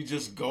don't mean you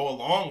just go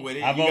along with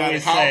it. I've you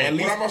always said, at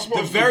least what am I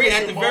supposed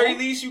at to the very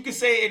least, you could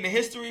say in the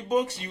history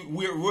books,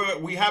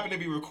 we happen to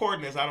be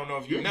recording this. I don't know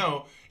if you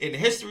know. In the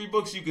history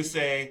books, you could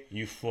say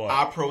you fought.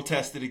 I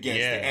protested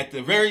against it at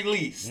the very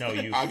least. No,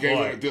 you. I gave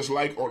it a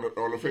dislike on the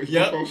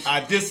Facebook post.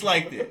 I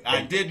disliked it.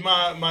 I did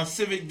my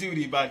civic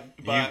duty by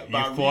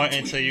you fought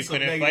until you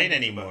couldn't fight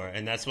anymore,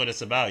 and that's what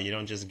it's about. You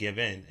don't just give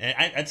in. And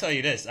I tell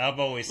you this,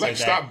 I've always said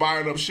stop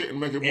buying up shit and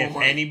making more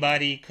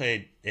money.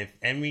 If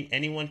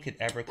anyone could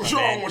ever come What's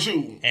wrong with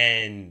you?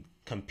 and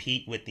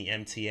compete with the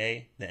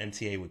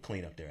MTA would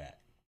clean up their act.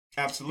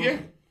 Absolutely. Yeah.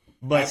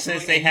 But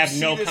since they have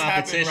no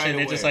competition, right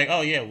they're just like,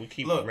 oh yeah, we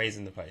keep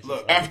raising the price.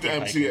 After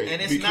MTA.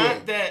 And it's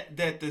not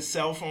that the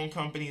cell phone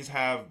companies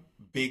have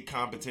big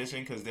competition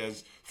because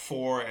there's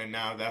 4 and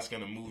now that's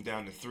going to move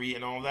down to 3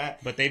 and all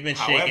that. But they've been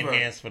shaking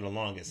hands for the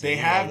longest. They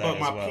have, but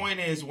my point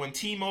is when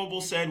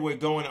T-Mobile said we're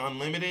going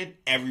unlimited,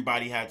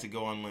 everybody had to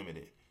go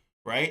unlimited,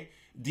 right?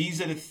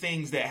 These are the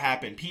things that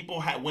happen.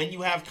 When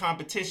you have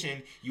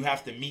competition, you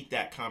have to meet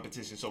that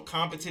competition. So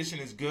competition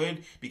is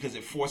good because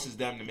it forces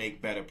them to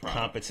make better products.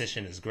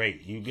 Competition is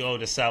great. You go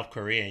to South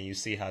Korea and you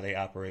see how they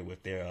operate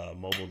with their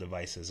mobile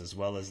devices as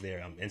well as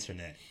their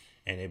internet,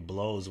 and it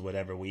blows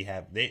whatever we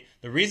have. The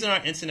reason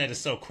our internet is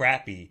so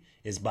crappy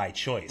is by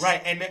choice.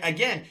 Right, and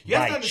again, you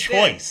have to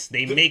understand. By choice.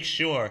 They make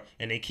sure,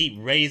 and they keep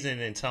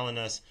raising and telling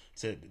us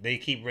to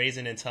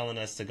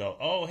go,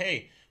 oh,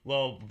 hey,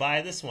 well,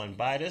 buy this one,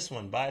 buy this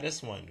one, buy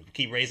this one.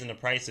 Keep raising the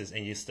prices,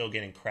 and you're still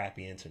getting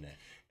crappy internet.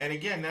 And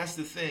again, that's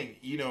the thing.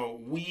 You know,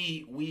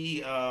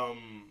 we're a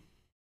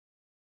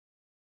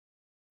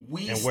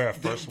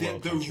first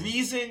world country. The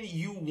reason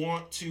you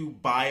want to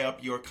buy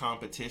up your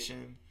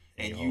competition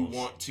and you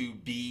want to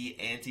be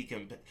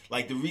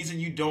like the reason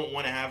you don't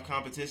want to have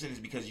competition is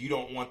because you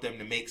don't want them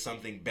to make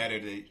something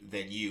better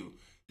than you,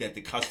 that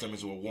the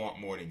customers will want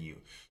more than you.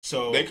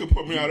 So they could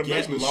put me out of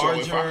business. So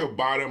if I could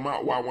buy them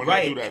out, why wouldn't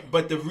I do that?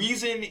 But the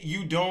reason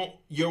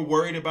you're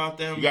worried about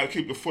them. You got to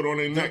keep the foot on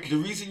their neck. The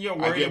reason you're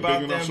worried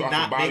about them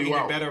not making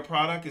a better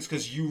product is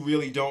because you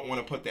really don't want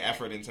to put the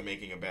effort into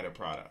making a better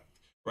product.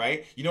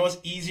 Right? You know what's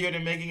easier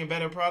than making a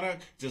better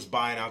product? Just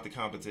buying out the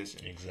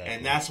competition. Exactly.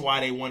 And that's why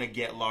they want to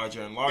get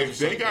larger and larger. If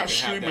they got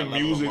streaming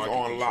music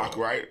on lock,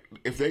 right?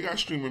 If they got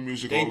streaming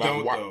music on lock, they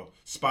don't though.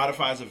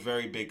 Spotify's a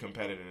very big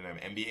competitor to them.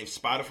 And if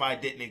Spotify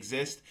didn't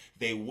exist,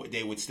 they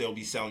would still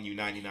be selling you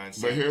 99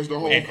 cents. But here's the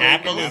whole thing. And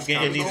Apple is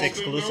getting these the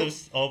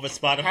exclusives over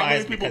Spotify. How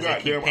many people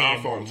got damn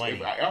iPhones? If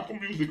Apple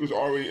Music was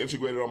already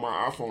integrated on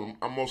my iPhone,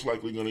 I'm most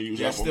likely going to use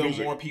Apple Music. There's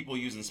still more people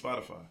using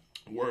Spotify.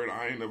 Word,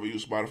 I ain't never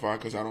used Spotify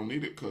because I don't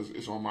need it because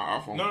it's on my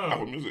iPhone. No.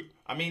 Apple Music.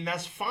 I mean,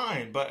 that's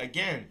fine, but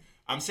again,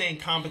 I'm saying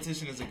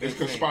competition is a good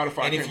thing. It's because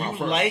Spotify came out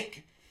first.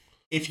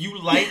 If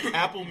you like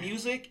Apple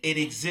Music, it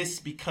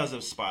exists because of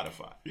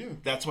Spotify. Yeah,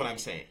 that's what I'm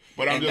saying.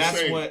 But I'm just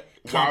saying,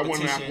 why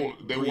wouldn't Apple?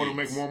 They breeds. want to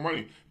make more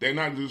money. They're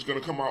not just going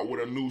to come out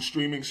with a new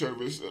streaming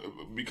service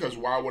because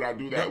why would I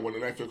do that when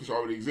Netflix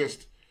already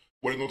exists?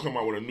 What, are they gonna come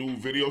out with a new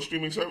video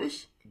streaming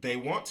service? They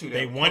want to.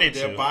 They're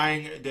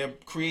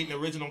creating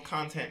original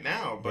content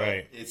now,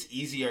 but it's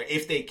easier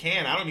if they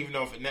can. I don't even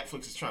know if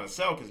Netflix is trying to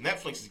sell, because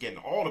Netflix is getting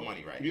all the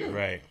money right now.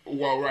 Right.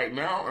 Well, right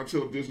now,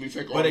 until Disney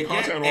take all the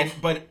content off.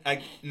 But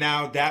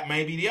now that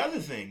may be the other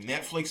thing.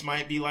 Netflix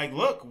might be like,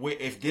 look,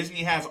 if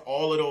Disney has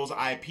all of those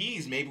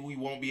IPs, maybe we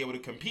won't be able to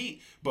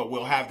compete, but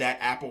we'll have that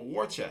Apple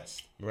war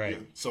chest. Right. Yeah.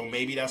 So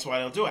maybe that's why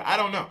they'll do it. I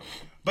don't know.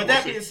 But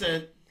that being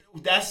said,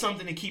 that's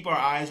something to keep our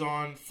eyes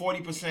on.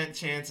 40%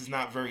 chance is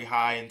not very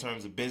high in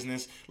terms of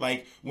business.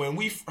 Like, when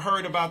we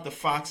heard about the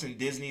Fox and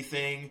Disney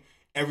thing,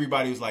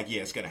 everybody was like,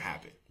 yeah, it's going to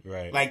happen.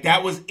 Right. Like,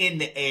 that was in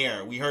the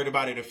air. We heard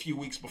about it a few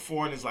weeks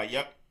before, and it's like,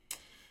 yep,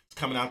 it's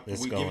coming out. We're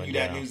giving you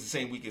that news the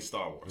same week as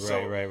Star Wars.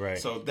 Right.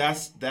 So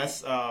that's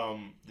the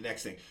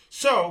next thing.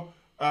 So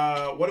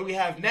what do we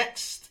have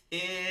next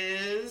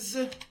is...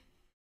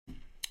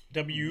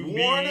 WB.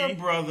 Warner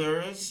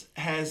Brothers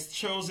has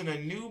chosen a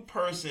new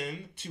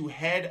person to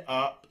head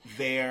up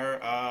their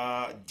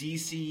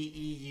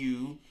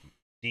DCEU.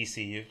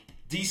 DCU.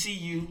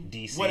 DCU.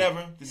 DC.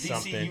 Whatever. The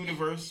Something. DC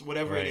universe,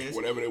 whatever it is.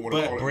 Whatever they want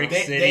to call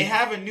it. They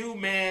have a new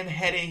man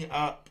heading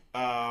up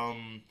they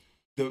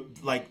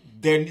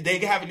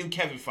have a new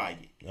Kevin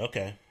Feige.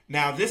 Okay.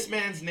 Now, this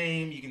man's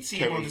name, you can see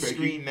him on the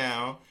screen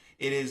now.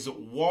 It is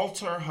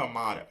Walter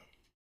Hamada.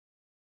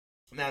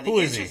 Now, who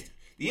is he?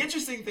 The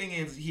interesting thing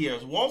is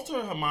Walter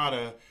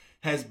Hamada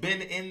has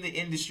been in the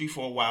industry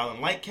for a while,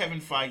 and like Kevin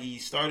Feige, he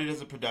started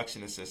as a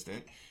production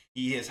assistant.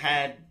 He has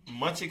had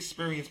much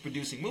experience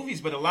producing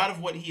movies, but a lot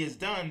of what he has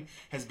done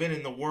has been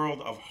in the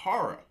world of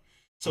horror.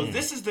 So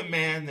this is the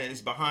man that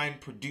is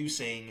behind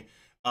producing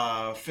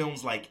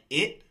films like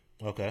It,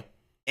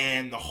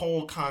 and the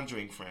whole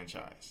Conjuring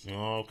franchise.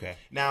 Okay.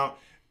 Now,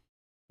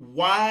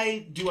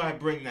 why do I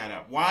bring that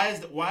up? Why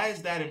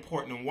is that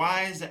important? And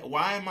why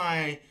am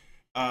I?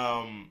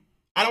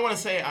 I don't want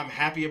to say I'm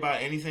happy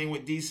about anything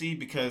with DC,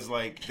 because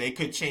like they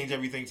could change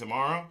everything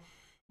tomorrow,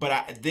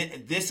 but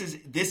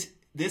this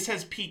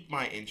has piqued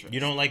my interest. You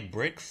don't like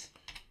bricks?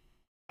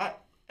 And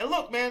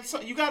look, man, so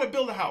you got to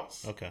build a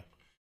house. Okay.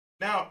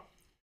 Now,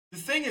 the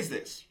thing is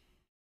this: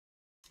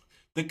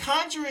 the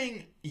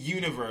Conjuring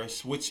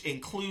universe, which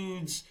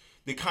includes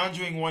the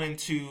Conjuring 1 and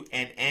 2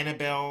 and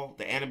Annabelle,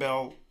 the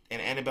Annabelle and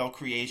Annabelle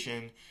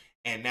creation,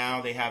 and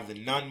now they have the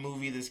Nun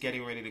movie that's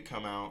getting ready to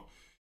come out.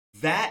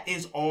 That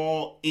is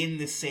all in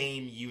the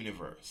same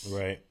universe.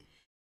 Right.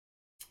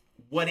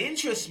 What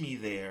interests me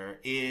there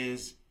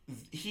is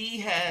he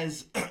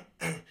has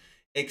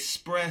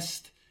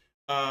expressed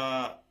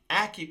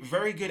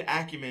very good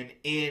acumen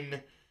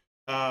in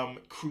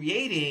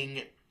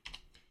creating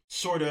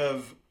sort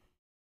of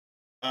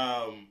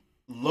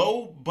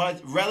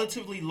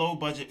relatively low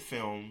budget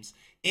films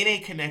in a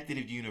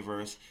connected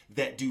universe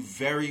that do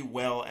very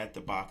well at the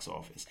box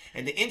office.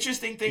 And the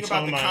interesting thing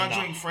about the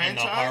Conjuring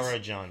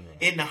franchise...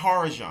 In the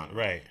horror genre.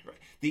 Right.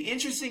 The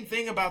interesting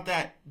thing about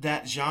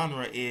that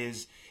genre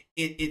is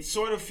it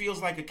sort of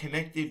feels like a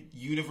connected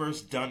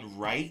universe done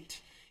right,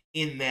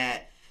 in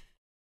that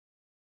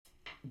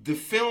the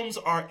films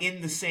are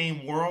in the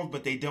same world,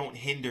 but they don't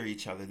hinder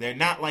each other. They're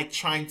not like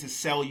trying to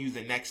sell you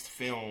the next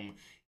film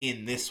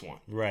in this one.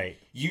 Right.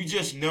 You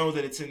just know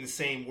that it's in the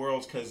same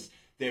world because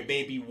there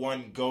may be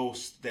one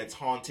ghost that's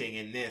haunting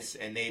in this,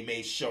 and they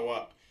may show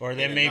up. Or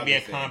there may be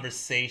a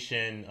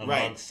conversation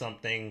amongst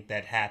something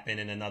that happened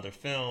in another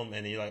film,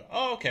 and you're like,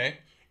 oh, okay.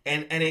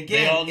 And again,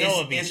 they all know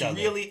of each other.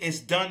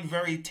 It's done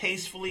very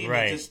tastefully.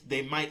 Right.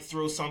 They might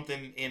throw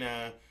something in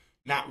a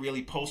not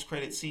really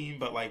post-credit scene,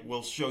 but like,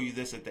 we'll show you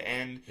this at the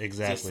end.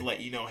 Exactly. Just to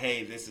let you know,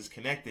 hey, this is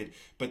connected.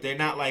 But they're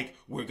not like,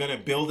 we're going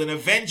to build an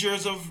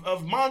Avengers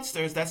of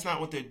monsters. That's not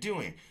what they're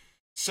doing.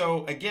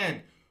 So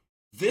again,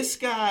 this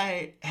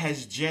guy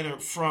has if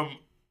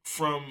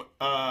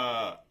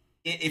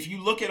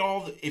you look at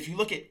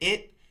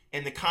It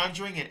and The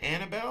Conjuring and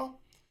Annabelle,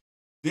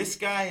 this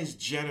guy has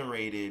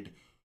generated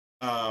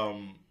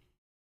over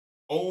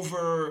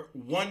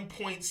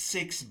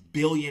 $1.6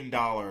 billion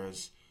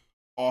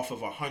off of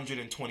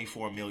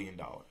 $124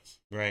 million.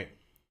 Right.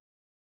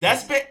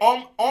 That's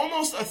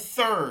almost a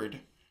third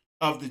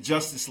of the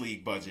Justice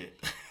League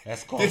budget.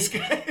 That's called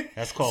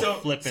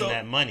flipping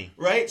that money.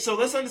 Right? So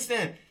let's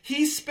understand.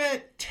 He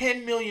spent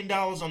 $10 million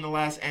on the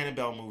last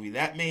Annabelle movie.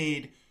 That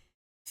made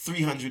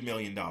 $300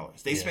 million.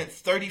 They spent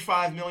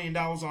 $35 million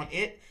on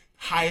It.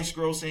 Highest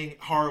grossing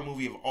horror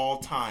movie of all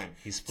time.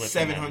 He's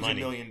flipping $700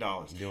 million.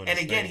 And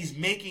again, he's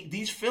making...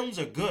 These films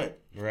are good.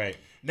 Right.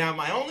 Now,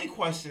 my only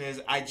question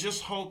is, I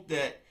just hope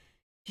that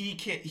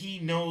he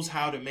knows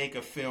how to make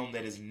a film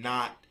that is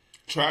not...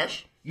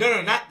 Trash?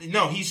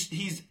 No,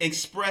 he's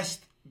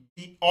expressed...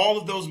 All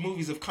of those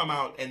movies have come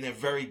out, and they're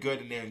very good,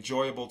 and they're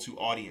enjoyable to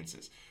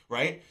audiences,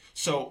 right?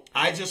 So,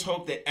 I just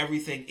hope that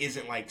everything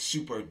isn't, like,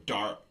 super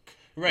dark.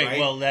 Right.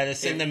 Well, that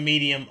is in the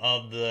medium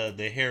of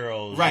the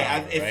hero right.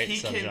 genre, If he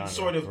can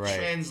sort of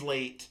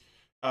translate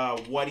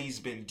what he's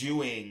been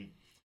doing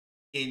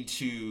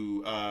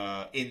into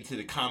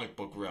the comic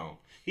book realm.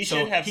 He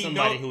should have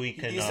somebody who he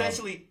can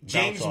essentially.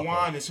 James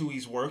Wan is who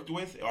he's worked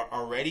with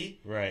already,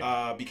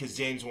 right? Because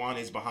James Wan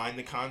is behind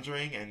The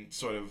Conjuring and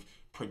sort of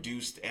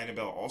produced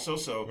Annabelle also.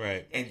 So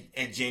right,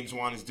 and James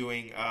Wan is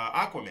doing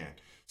Aquaman.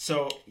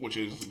 So which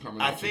is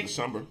coming out in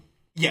December.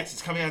 Yes,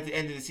 it's coming out at the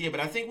end of this year. But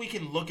I think we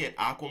can look at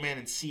Aquaman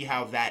and see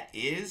how that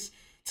is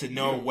to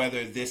know whether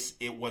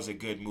it was a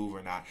good move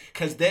or not.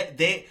 Because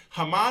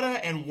Hamada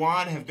and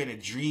Wan have been a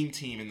dream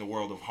team in the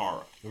world of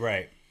horror.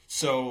 Right.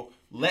 So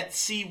let's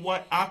see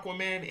what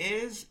Aquaman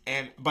is,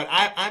 but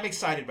I'm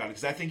excited about it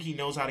because I think he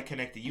knows how to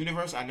connect the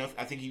universe. I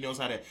think he knows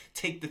how to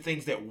take the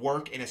things that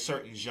work in a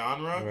certain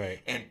genre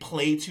and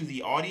play to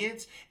the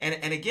audience.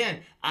 And again,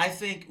 I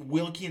think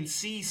we can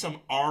see some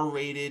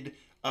R-rated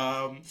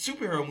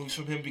superhero movies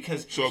from him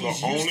because so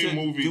he's the used only to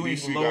movie doing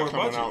DC lower got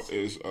coming budgets. out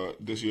is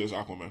this year's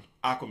Aquaman.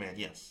 Aquaman,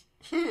 yes.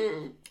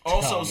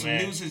 Also, some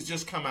man. news has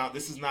just come out.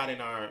 This is not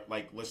in our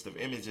list of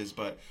images,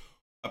 but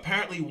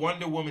apparently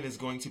Wonder Woman is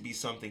going to be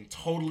something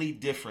totally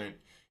different,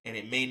 and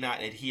it may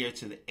not adhere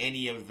to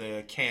any of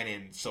the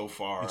canon so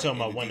far. You're talking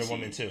about Wonder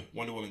Woman 2?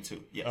 Wonder Woman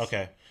 2, yes.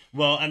 Okay.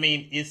 Well, I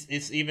mean,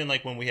 it's even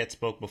like when we had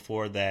spoke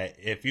before that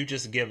if you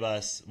just give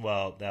us,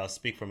 well, I'll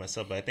speak for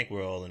myself, but I think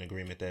we're all in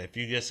agreement that if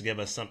you just give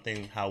us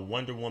something how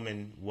Wonder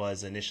Woman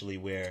was initially,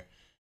 where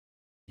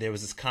there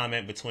was this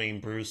comment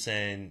between Bruce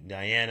and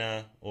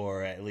Diana,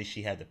 or at least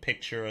she had the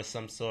picture of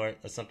some sort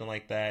or something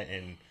like that,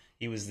 and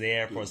he was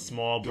there for a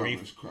small,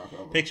 brief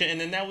picture, and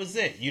then that was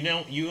it. You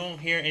don't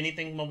hear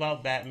anything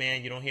about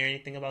Batman, you don't hear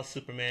anything about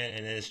Superman,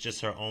 and then it's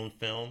just her own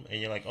film, and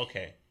you're like,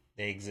 okay,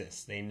 they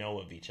exist, they know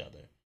of each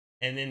other.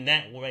 And in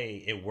that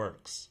way, it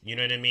works. You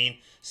know what I mean?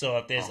 So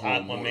if there's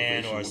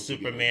Aquaman or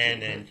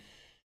Superman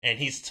and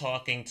he's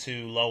talking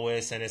to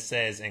Lois and it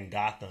says in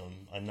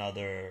Gotham,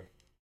 another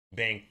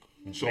bank.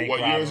 So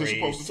what year is it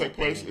supposed to take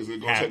place? Is it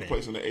going to take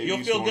place in the 80s?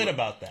 You'll feel good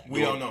about that.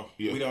 We don't know.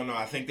 Yeah. We don't know.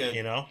 I think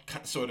they're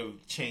sort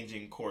of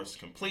changing course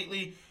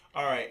completely.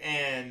 All right,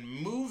 and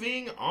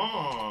moving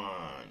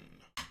on.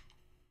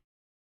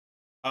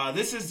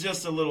 This is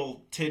just a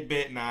little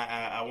tidbit, and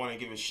I want to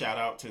give a shout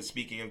out to,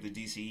 speaking of the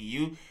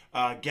DCEU,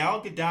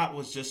 Gal Gadot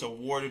was just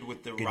awarded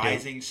with the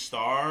Rising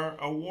Star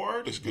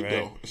Award. It's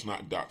Gadot. It's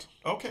not Dot.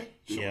 Okay.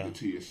 The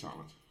T is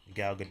silent.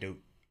 Gal Gadot.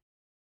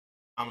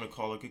 I'm going to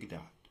call her Gadot.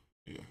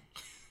 Yeah.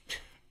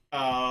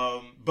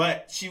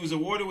 But she was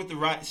awarded with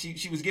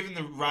she was given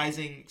the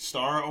Rising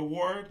Star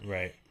Award.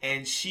 Right.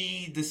 And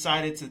she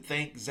decided to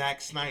thank Zack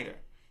Synder.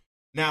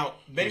 Now,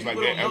 many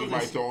people don't know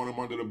everybody this. throwing him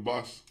under the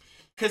bus.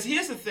 Because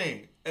here's the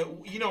thing.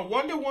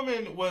 Wonder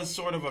Woman was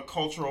sort of a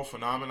cultural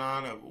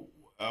phenomenon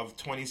of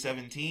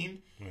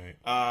 2017. Right.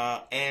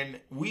 And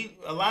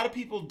a lot of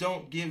people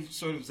don't give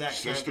sort of Zack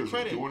Synder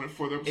credit. Doing it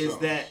for themselves. Is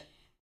that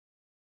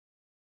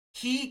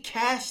he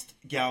cast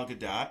Gal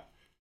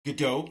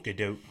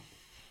Gadot.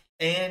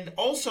 And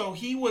also,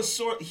 he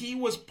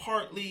was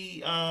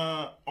partly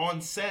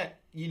on set,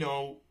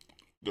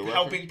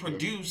 helping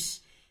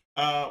produce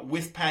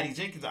with Patty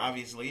Jenkins,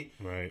 obviously,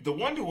 the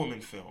Wonder Woman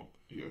film,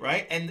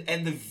 right?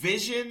 And the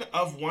vision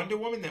of Wonder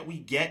Woman that we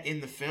get in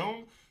the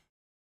film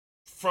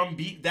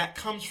that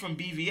comes from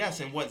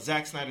BVS and what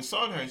Zack Synder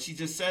saw in her. And she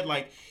just said,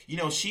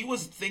 she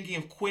was thinking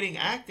of quitting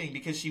acting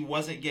because she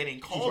wasn't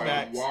getting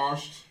callbacks.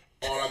 Washed.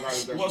 All I got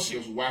is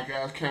this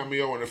whack-ass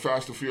cameo in the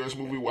Fast and Furious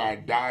movie where I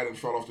died and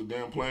fell off the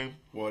damn plane.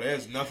 Well,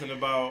 there's nothing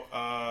about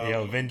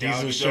Vin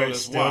Diesel's shirt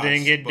still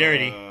didn't get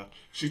dirty.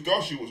 She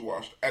thought she was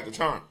washed at the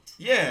time.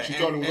 Yeah. She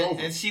thought it was over.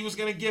 And she was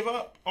going to give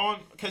up on...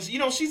 Because,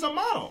 she's a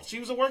model.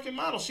 She was a working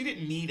model. She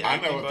didn't need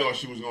acting. I never thought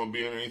she was going to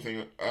be in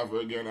anything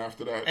ever again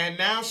after that. And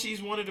now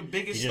she's one of the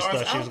biggest stars out there. You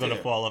just thought she was going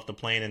to fall off the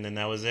plane and then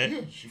that was it?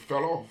 Yeah, she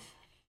fell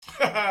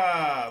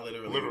off.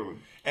 Literally.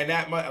 And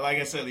that, like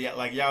I said,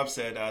 like Yob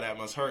said, that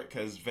must hurt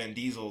because Vin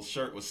Diesel's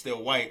shirt was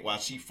still white while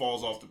she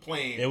falls off the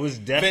plane. It was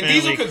definitely Vin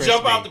Diesel could crispy.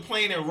 jump out the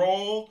plane and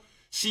roll.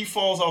 She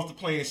falls off the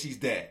plane and she's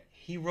dead.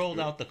 He rolled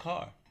out the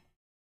car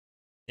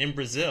in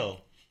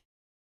Brazil.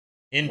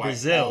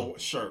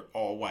 Shirt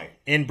all white.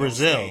 In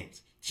Brazil,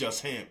 stains,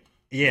 just him.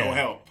 Yeah, no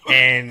help.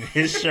 And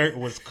his shirt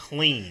was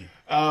clean.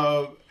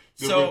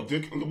 So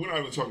we're not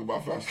even talking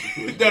about Fast and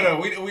Furious. No,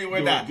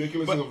 we're not. The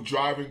ridiculousness of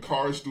driving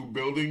cars through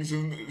buildings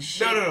and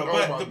shit. No.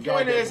 But the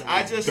point is,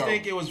 I just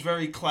think it was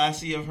very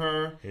classy of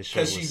her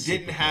because she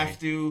didn't have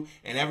to,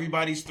 and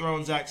everybody's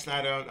throwing Zack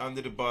Synder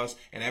under the bus,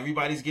 and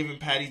everybody's giving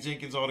Patty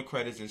Jenkins all the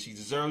credits, and she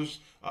deserves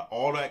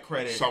all that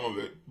credit. Some of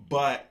it.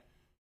 But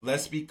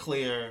let's be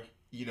clear,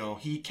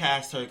 he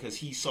cast her because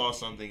he saw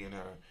something in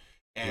her.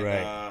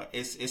 And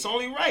it's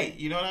only right,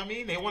 you know what I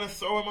mean? They want to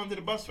throw him under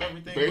the bus for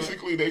everything.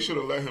 Basically, they should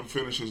have let him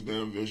finish his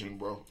damn vision,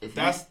 bro.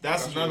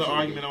 That's another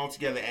argument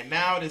altogether. And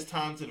now it is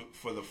time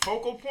for the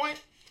focal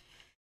point.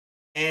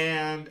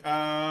 And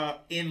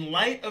in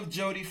light of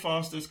Jody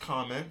Foster's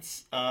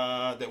comments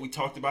that we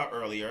talked about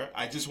earlier,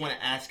 I just want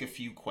to ask a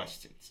few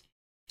questions.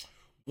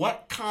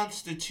 What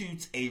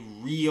constitutes a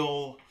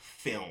real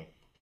film?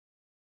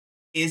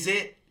 Is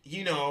it,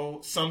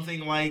 something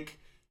like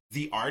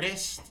the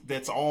artist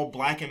that's all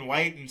black and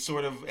white and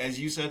sort of, as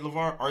you said,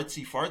 LeVar,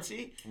 artsy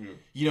fartsy?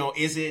 Yeah.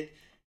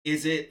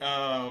 Is it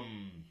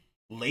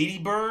Lady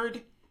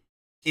Bird?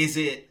 Is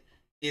it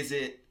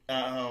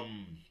the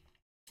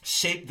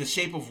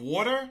Shape of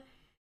Water?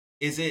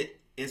 Is it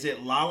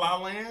La La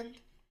Land?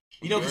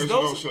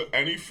 So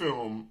any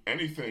film,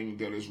 anything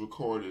that is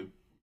recorded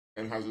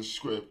and has a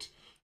script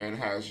and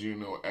has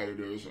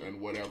editors and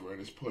whatever,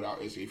 and it's put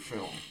out as a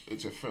film.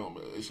 It's a film.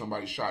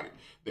 Somebody shot it.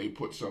 They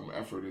put some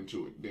effort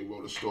into it. They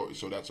wrote a story,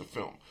 so that's a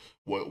film.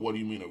 What do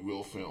you mean a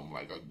real film?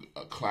 Like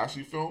a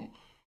classy film?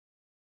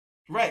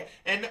 Right,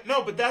 and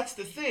no, but that's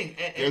the thing.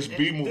 There's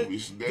B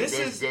movies.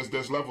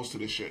 There's levels to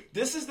this shit.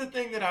 This is the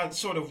thing that I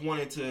sort of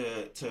wanted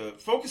to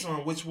focus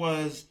on, which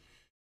was,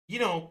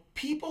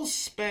 people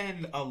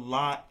spend a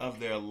lot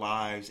of their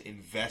lives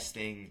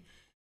investing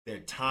their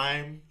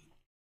time,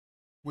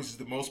 which is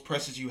the most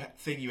precious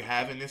thing you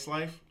have in this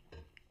life.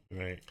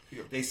 Right.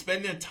 Yeah. They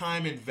spend their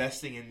time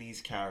investing in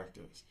these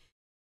characters.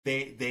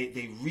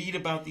 They read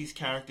about these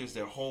characters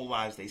their whole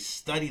lives. They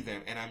study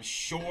them, and I'm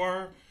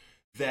sure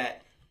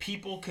that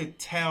people could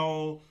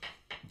tell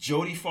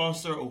Jody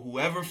Foster or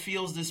whoever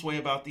feels this way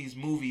about these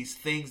movies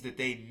things that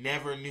they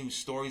never knew,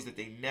 stories that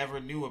they never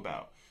knew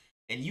about.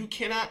 And you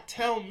cannot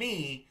tell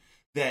me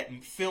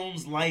that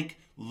films like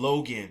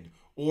Logan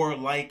or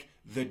like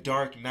The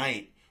Dark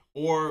Knight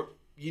or,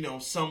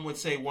 some would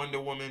say Wonder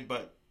Woman,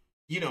 but,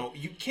 you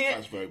can't...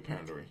 That's very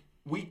pandering.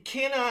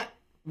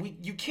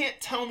 You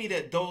can't tell me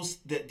that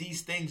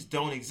these things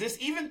don't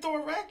exist. Even Thor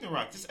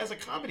Ragnarok, just as a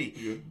comedy.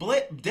 Yeah.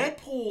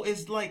 Deadpool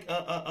is like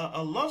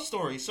a love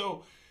story.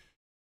 So,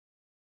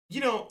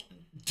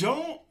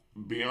 don't...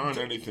 Beyond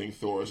anything,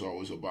 Thor is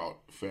always about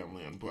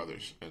family and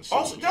brothers. And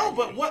also, no,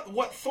 but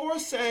what Thor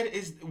said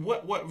is...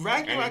 What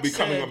Ragnarok and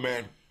becoming said, a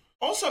man.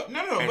 Also,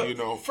 no, and,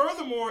 but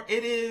furthermore,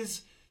 it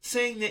is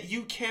saying that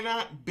you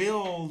cannot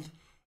build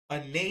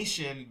a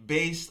nation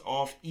based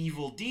off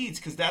evil deeds,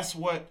 because that's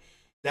what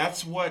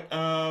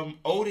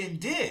Odin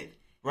did,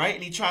 right?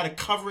 And he tried to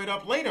cover it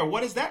up later.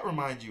 What does that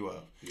remind you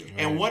of? Yeah, right.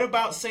 And what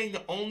about saying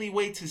the only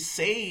way to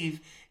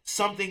save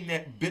something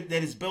that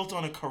is built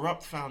on a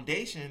corrupt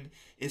foundation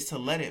is to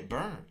let it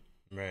burn?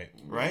 Right.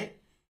 Right?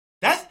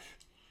 That's...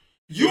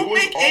 You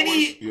make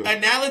any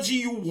analogy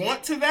you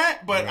want to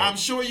that, but right. I'm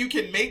sure you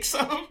can make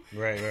some.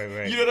 Right.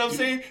 You know what I'm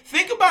saying?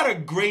 Think about a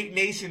great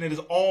nation that is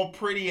all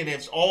pretty and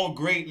it's all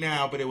great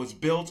now, but it was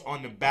built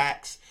on the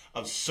backs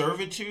of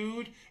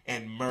servitude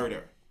and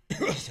murder.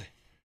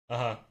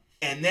 Uh-huh.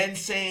 And then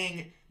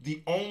saying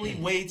the only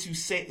way to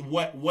say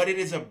what it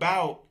is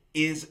about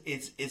is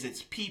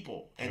its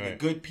people and the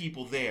good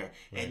people there.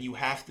 Right. And you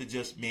have to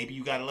maybe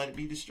you got to let it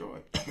be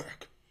destroyed.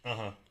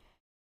 Uh-huh.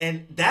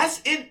 And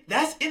that's in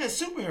a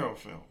superhero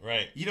film.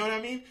 Right. You know what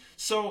I mean?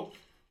 So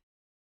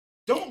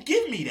don't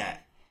give me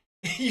that.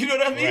 You know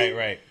what I mean?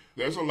 Right.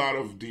 There's a lot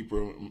of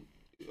deeper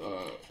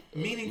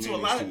meaning to a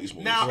lot of these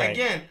movies. Now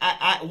again,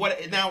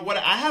 what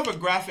I have a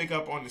graphic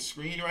up on the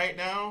screen right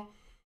now,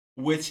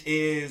 which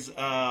is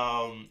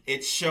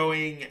it's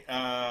showing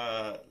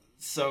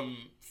some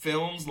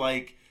films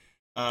like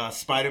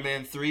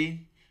Spider-Man 3,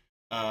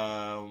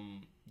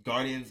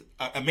 Guardians,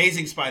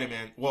 Amazing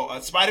Spider-Man. Well,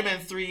 Spider-Man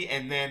 3,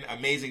 and then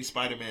Amazing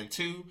Spider-Man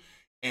 2,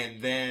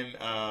 and then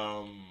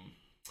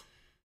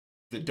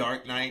The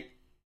Dark Knight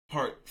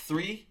Part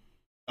 3,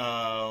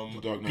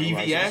 BVS,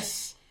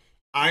 Rises.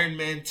 Iron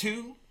Man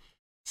 2,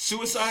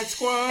 Suicide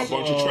Squad. A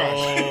bunch of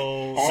trash.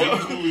 All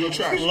these movies are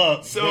trash.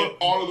 Look,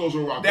 all of those are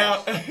rock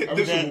now,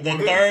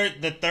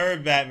 the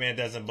third Batman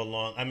doesn't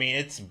belong. I mean,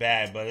 it's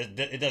bad, but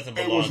it doesn't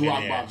belong. It was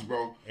rock in box,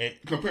 bro.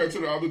 Compared to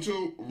the other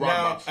two,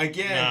 rock box.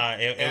 Again,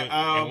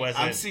 it wasn't.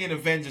 I'm seeing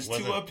Avengers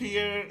 2 up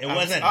here. It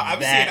wasn't. I'm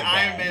that seeing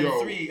bad. Iron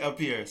Man 3 up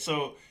here.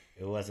 So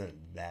it wasn't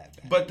that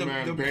bad. But the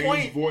Bane's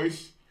point.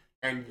 voice.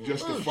 And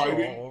just the fighting.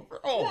 No.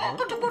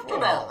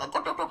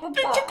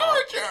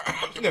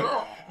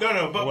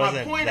 But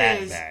my point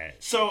is, bad.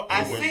 So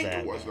I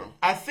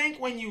think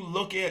when you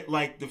look at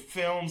like the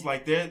films,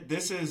 like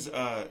this is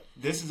a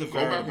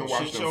very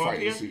shit show up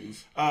here.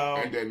 Scenes,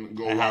 and then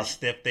go watch how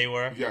stiff they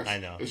were. Yes, I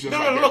know. It's just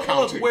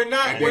look. We're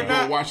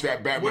not watch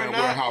that Batman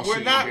warehouse. We're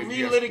not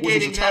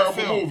relitigating that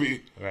film.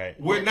 Movie. Right.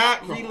 We're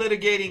not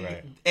relitigating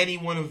any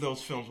one of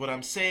those films. What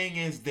I'm saying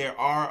is there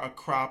are a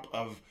crop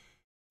of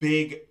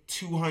big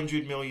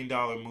 $200 million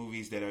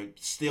movies that are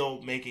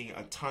still making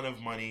a ton of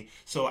money.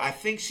 So I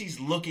think she's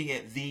looking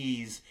at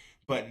these,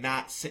 but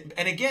not.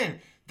 And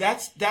again,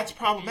 that's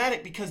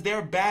problematic because there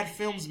are bad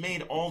films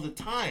made all the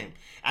time.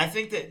 I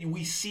think that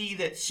we see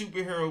that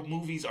superhero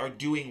movies are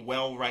doing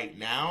well right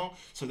now,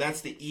 so that's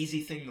the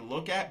easy thing to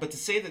look at. But to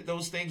say that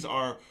those things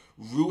are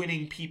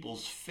ruining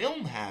people's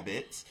film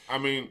habits, I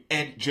mean,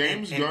 and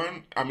James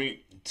Gunn, I mean.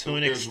 To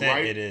an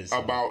extent, it is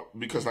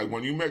because like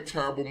when you make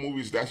terrible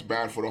movies, that's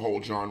bad for the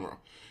whole genre.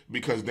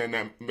 Because then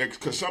that makes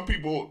some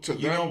people to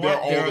them they're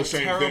all the same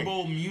thing. There are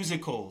terrible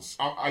musicals,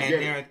 and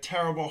there are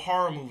terrible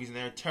horror movies, and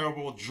there are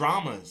terrible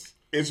dramas.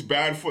 it's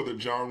bad for the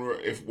genre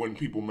when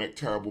people make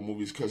terrible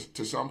movies, because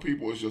to some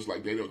people it's just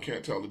like they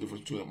can't tell the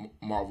difference between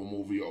a Marvel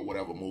movie or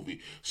whatever movie,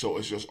 so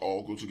it's just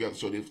all go together.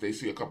 So if they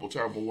see a couple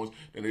terrible ones,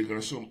 then they're gonna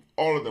assume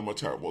all of them are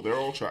terrible. They're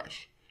all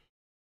trash.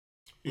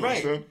 You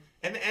understand?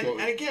 And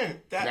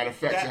again, that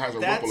affects. It has a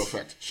ripple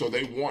effect. So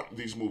they want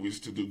these movies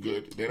to do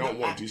good. They don't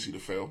want DC to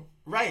fail.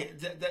 Right.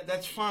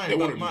 That's fine. They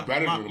want to do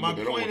better than them, but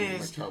they don't want to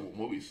is, make terrible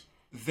movies.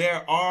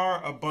 There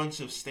are a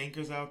bunch of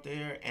stinkers out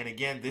there, and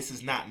again, this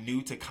is not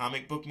new to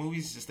comic book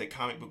movies. It's just that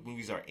comic book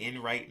movies are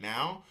in right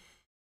now.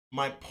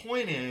 My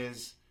point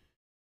is,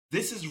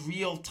 this is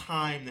real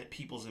time that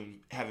people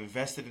have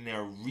invested in.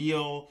 Their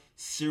real,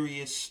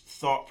 serious,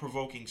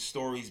 thought-provoking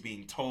stories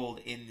being told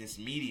in this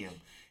medium.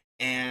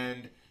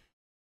 And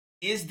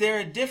is there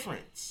a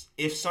difference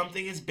if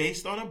something is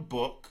based on a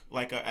book,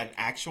 like an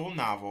actual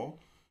novel,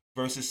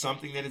 versus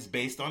something that is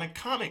based on a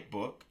comic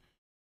book?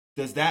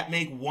 Does that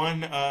make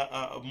one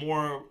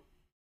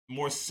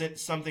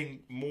something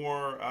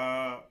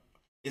more?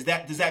 Does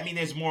that mean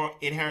there's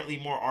inherently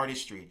more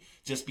artistry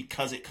just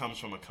because it comes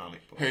from a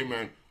comic book? Hey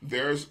man,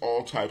 there's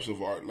all types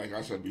of art. Like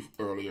I said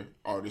earlier,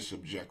 art is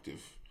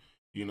subjective.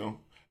 You know,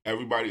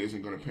 everybody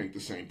isn't going to paint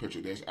the same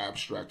picture. There's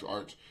abstract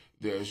art.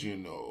 There's,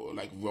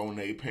 like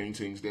Monet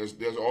paintings. There's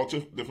all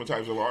different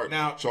types of art.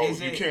 Now, so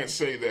you can't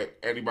say that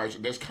anybody.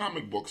 There's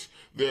comic books.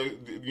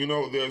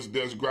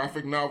 There's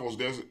graphic novels.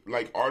 There's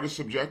like art is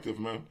subjective,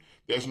 man.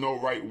 There's no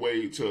right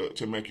way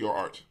to make your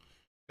art.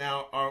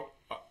 Now,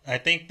 I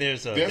think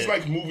there's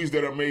like movies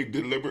that are made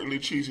deliberately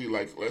cheesy,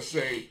 like let's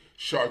say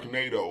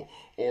Sharknado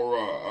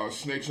or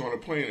Snakes on a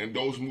Plane, and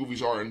those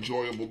movies are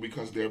enjoyable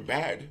because they're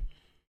bad.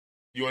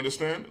 You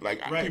understand?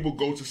 Like, right. People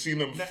go to see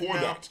them for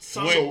that.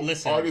 So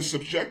listen, art is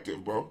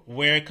subjective, bro.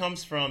 Where it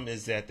comes from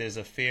is that there's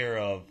a fear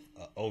of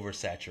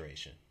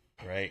oversaturation,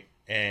 right?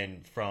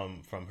 And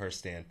from her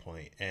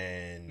standpoint,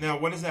 and now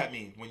what does that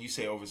mean when you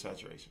say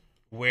oversaturation?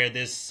 Where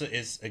let's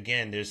backpedal.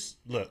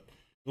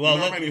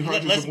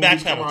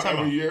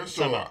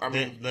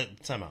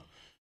 Time out.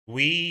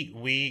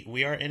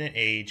 We are in an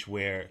age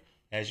where,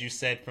 as you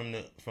said from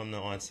the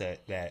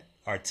onset, that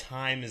our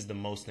time is the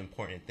most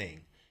important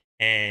thing.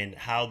 And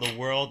how the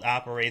world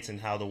operates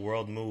and how the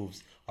world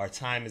moves, our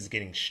time is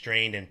getting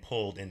strained and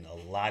pulled in a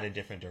lot of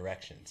different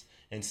directions.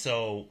 And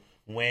so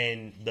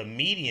when the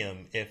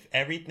medium, if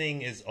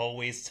everything is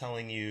always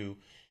telling you,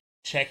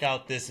 check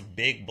out this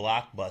big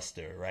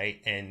blockbuster, right?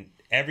 And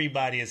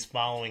everybody is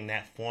following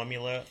that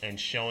formula and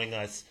showing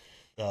us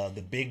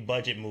the big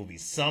budget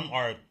movies. Some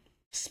are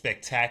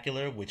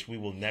spectacular, which we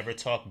will never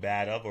talk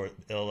bad of or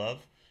ill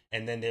of.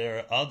 And then there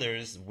are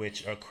others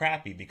which are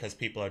crappy because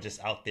people are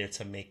just out there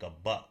to make a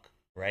buck.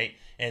 Right?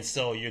 And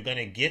so you're going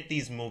to get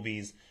these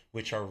movies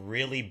which are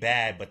really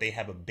bad, but they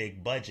have a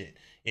big budget.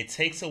 It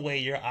takes away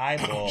your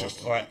eyeballs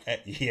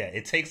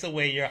it takes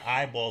away your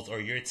eyeballs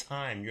or your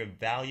time, your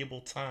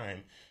valuable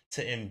time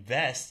to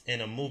invest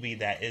in a movie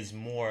that is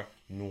more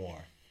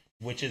noir,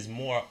 which is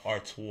more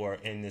auteur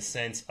in the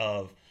sense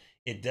of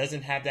it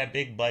doesn't have that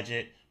big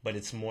budget, but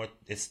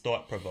it's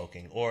thought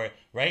provoking. Or,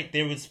 right?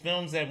 There was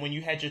films that when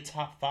you had your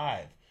top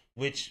 5,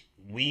 which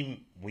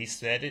we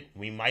said it,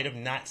 we might have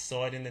not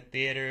saw it in the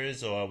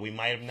theaters, or we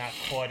might have not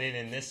caught it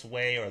in this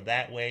way or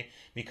that way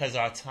because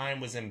our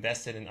time was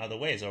invested in other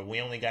ways, or we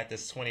only got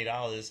this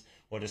 $20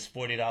 or this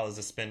 $40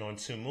 to spend on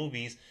 2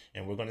 movies,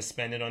 and we're going to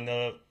spend it on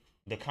the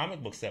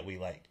comic books that we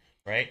like,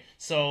 right?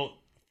 So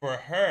for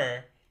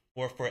her,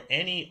 or for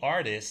any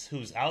artist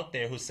who's out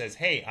there who says,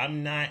 hey,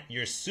 I'm not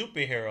your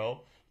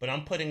superhero, but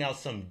I'm putting out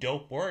some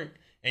dope work,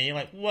 and you're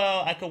like,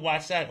 well, I could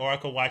watch that, or I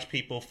could watch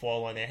people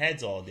fall on their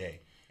heads all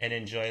day and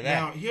enjoy that.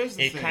 Now, here's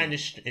the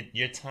thing.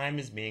 Your time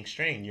is being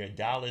strained, your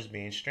dollar's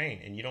being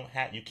strained, and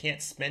you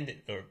can't spend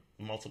it or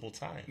multiple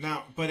times.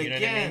 Now, but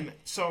again,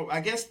 so I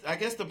guess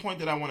the point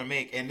that I want to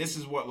make, and this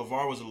is what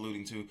LeVar was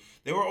alluding to,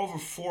 there were over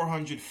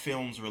 400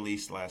 films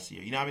released last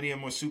year. You know how many of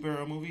them were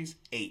superhero movies?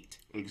 8.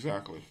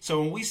 Exactly.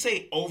 So when we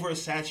say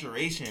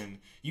oversaturation,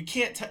 you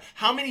can't tell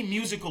how many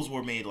musicals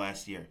were made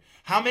last year.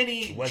 How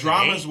many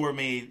dramas were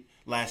made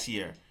last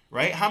year?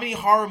 Right? How many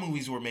horror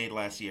movies were made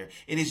last year?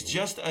 It is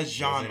just a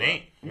genre,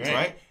 8,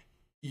 right?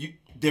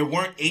 There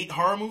weren't 8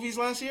 horror movies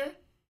last year?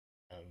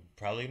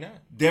 Probably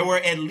not. There were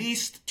at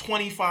least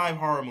 25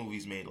 horror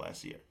movies made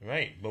last year.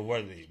 Right, but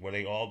were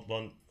they all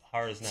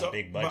horror's not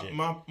big budget?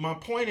 My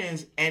point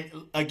is, and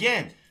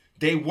again,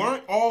 they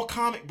weren't all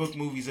comic book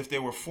movies if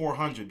there were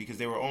 400 because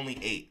there were only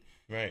 8.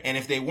 Right. And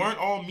if they weren't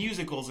all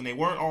musicals and they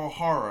weren't all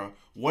horror,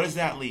 what does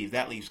that leave?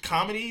 That leaves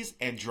comedies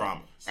and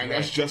dramas. And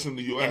that's just in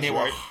the U.S., and there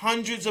were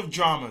hundreds of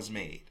dramas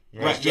made.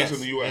 Right, just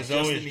in the U.S.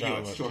 There's always in the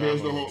drama, US. So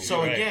here's the whole.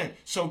 So again,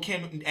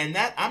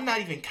 I'm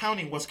not even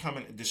counting what's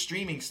coming, the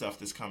streaming stuff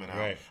that's coming out.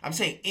 Right. I'm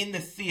saying in the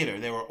theater,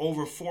 there were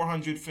over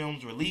 400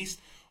 films released.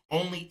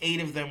 Only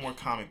 8 of them were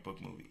comic book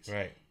movies.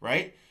 Right.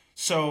 Right?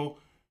 So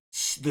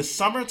the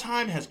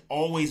summertime has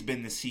always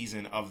been the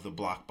season of the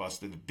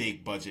blockbuster, the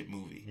big budget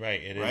movie.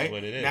 Right. It is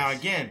what it is. Now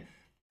again,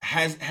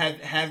 has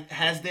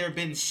there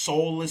been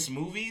soulless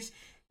movies?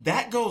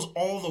 That goes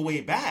all the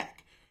way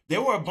back.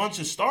 There were a bunch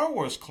of Star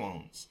Wars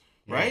clones.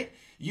 Right?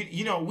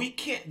 we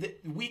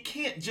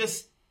can't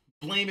just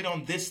blame it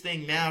on this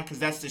thing now because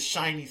that's the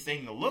shiny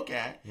thing to look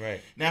at.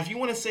 Right. Now, if you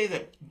want to say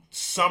that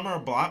summer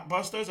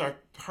blockbusters are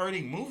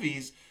hurting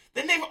movies,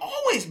 then they've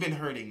always been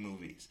hurting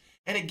movies.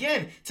 And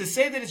again, to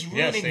say that it's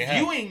ruining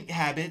viewing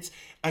habits,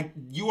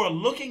 you are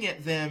looking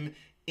at them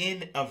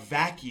in a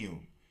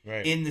vacuum.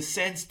 Right. In the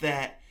sense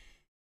that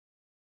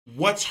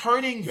what's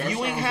hurting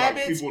viewing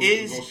habits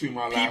is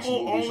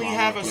people only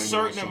have a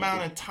certain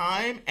amount of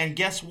time, and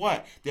guess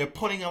what? They're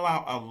putting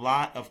out a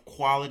lot of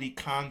quality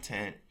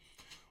content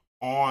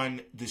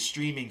on the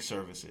streaming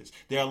services.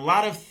 There are a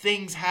lot of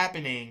things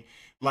happening.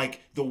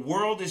 Like, the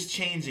world is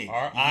changing.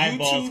 Our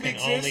eyeballs can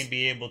only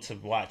be able to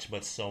watch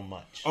but so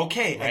much.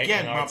 Okay, right?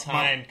 Again, and our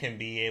time can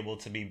be able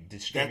to be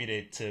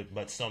distributed to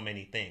but so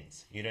many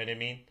things. You know what I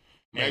mean?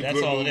 And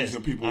that's all it is.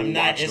 I'm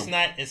not.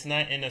 It's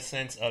not in a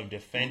sense of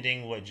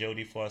defending what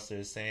Jody Foster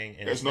is saying.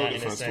 And there's no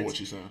defense to what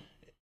she's saying.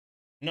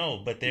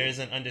 No, but there is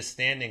an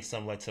understanding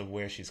somewhat to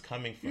where she's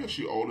coming from. Yeah,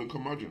 she old and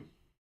curmudgeon.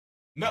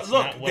 No,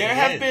 look, there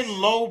have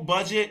been low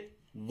budget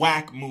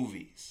whack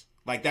movies.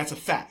 Like, that's a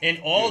fact. In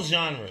all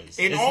genres.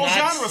 In all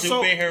genres.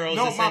 Superheroes,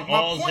 so, it's in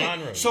all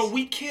genres. So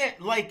we can't,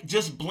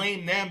 just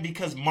blame them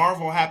because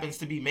Marvel happens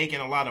to be making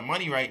a lot of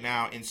money right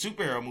now in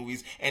superhero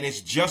movies, and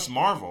it's just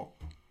Marvel.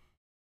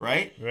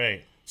 Right?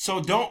 Right.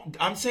 So don't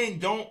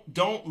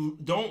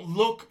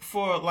look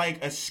for,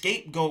 a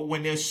scapegoat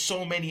when there's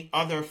so many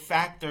other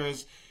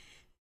factors.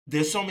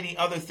 There's so many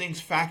other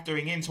things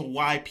factoring into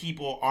why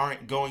people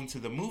aren't going to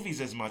the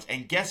movies as much.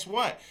 And guess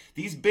what?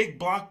 These big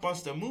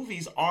blockbuster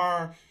movies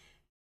are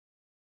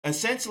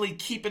essentially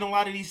keeping a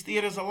lot of these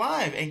theaters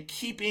alive and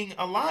keeping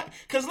alive.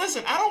 Because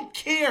listen, I don't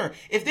care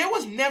if there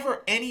was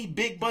never any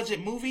big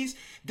budget movies.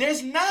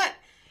 There's not.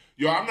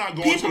 I'm not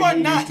going to the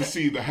movies to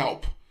see The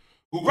Help.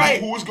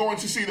 Who is going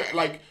to see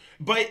that?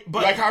 But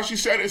like how she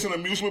said, it's an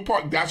amusement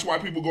park. That's why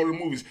people go to the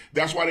movies.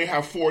 That's why they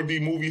have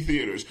 4D movie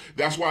theaters.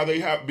 That's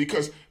why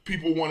because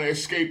people want to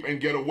escape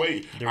and get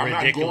away.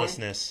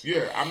 Ridiculousness.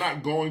 I'm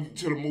not going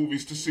to the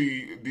movies to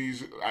see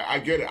these. I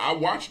get it. I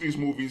watch these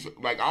movies.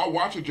 I'll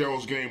watch a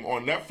Gerald's Game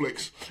on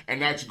Netflix,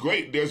 and that's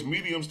great. There's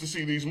mediums to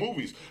see these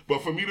movies.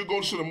 But for me to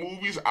go to the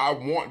movies, I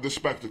want the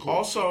spectacle.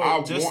 Also, I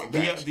want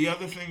that. The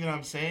other thing that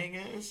I'm saying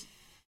is,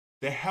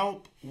 The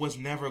Help was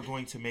never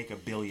going to make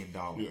 $1 billion.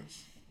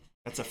 Yes.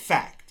 That's a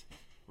fact.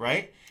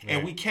 Right?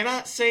 And we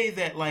cannot say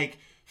that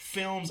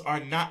films are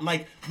not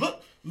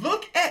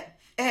look at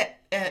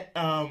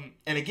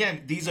and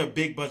again, these are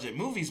big budget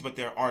movies, but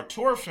there are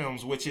auteur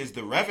films, which is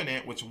The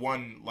Revenant, which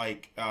won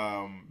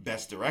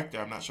Best Director.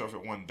 I'm not sure if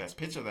it won Best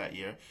Picture that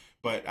year,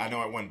 but I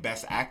know it won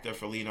Best Actor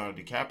for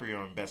Leonardo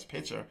DiCaprio and Best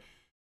Picture.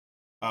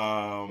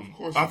 Of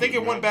course, I think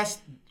it won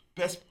Best.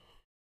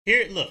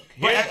 Here, look.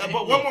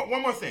 But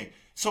one more thing.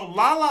 So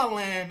La La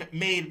Land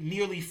made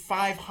nearly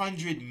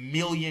 $500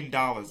 million.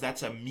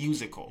 That's a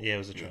musical. Yeah, it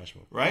was a trash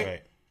movie.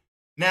 Right?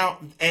 Now,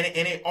 and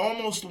it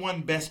almost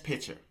won Best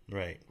Picture.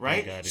 Right.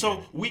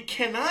 So we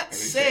cannot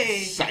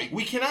say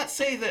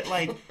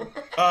that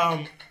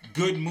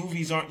good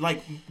movies aren't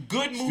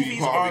good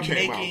movies are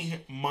making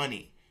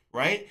money.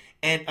 Right?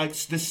 And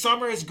the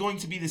summer is going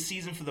to be the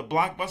season for the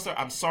blockbuster.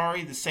 I'm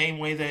sorry, the same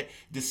way that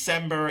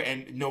December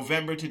and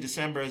November to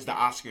December is the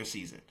Oscar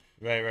season.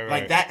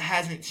 Right. That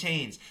hasn't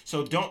changed.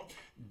 So don't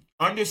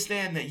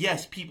understand that,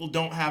 yes, people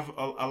don't have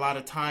a lot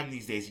of time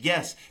these days.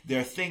 Yes,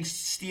 there are things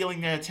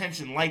stealing their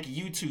attention like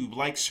YouTube,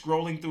 like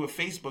scrolling through a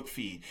Facebook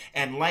feed,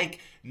 and like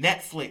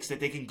Netflix that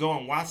they can go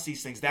and watch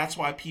these things. That's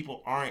why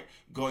people aren't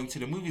going to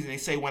the movies. And they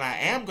say, when I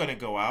am going to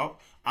go out,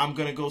 I'm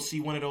going to go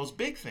see one of those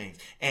big things.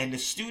 And the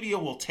studio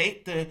will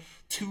take the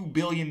 $2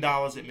 billion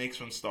it makes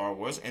from Star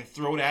Wars and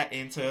throw that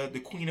into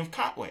the Queen of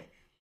Katwe.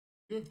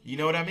 You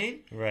know what I mean?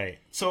 Right.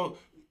 So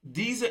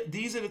these are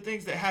the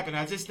things that happen.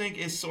 I just think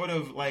it's sort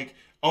of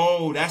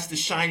that's the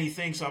shiny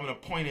thing, so I'm going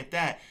to point at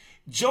that.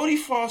 Jody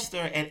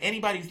Foster and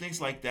anybody who thinks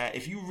like that,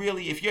 if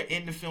you're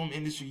in the film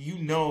industry, you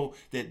know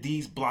that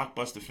these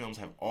blockbuster films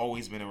have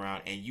always been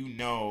around, and you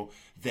know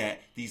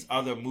that these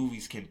other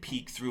movies can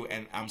peek through.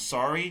 And I'm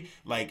sorry,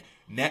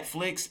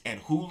 Netflix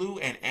and Hulu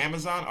and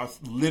Amazon are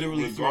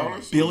literally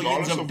throwing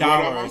billions of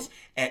dollars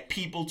at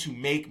people to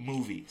make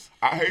movies.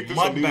 I hate this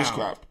Adidas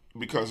crap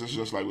because it's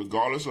just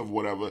regardless of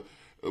whatever,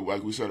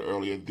 like we said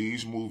earlier,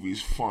 these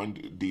movies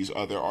fund these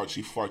other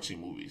artsy-fartsy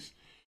movies.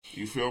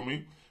 You feel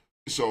me?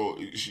 So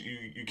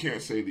you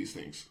can't say these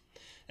things.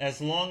 As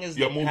long as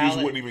your movies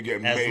wouldn't even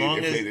get made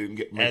if they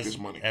didn't make this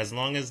money. As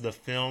long as the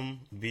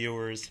film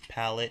viewer's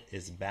palette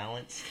is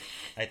balanced,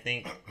 I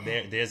think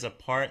there's a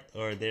part,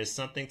 or there's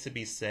something to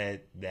be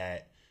said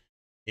that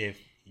if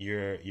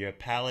your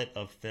palette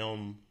of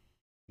film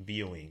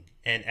viewing,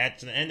 and at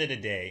the end of the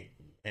day,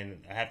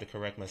 and I have to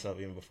correct myself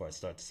even before I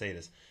start to say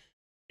this,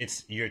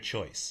 it's your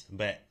choice,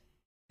 but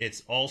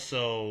it's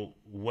also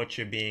what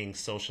you're being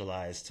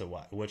socialized to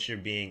watch, what you're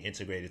being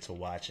integrated to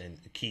watch and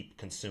keep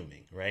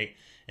consuming, right?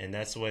 And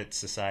that's what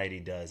society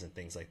does and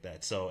things like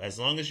that. So as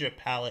long as your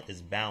palette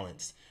is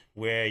balanced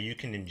where you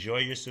can enjoy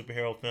your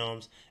superhero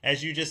films.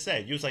 As you just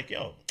said, you was like,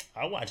 yo,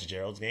 I watch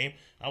Gerald's Game.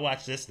 I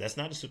watch this. That's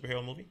not a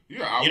superhero movie.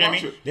 Yeah, I you know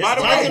watch what I mean? it. There's By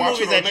the way, tons I of watch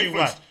movies it on that you Netflix.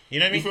 watch. You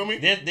know what I mean? You feel me?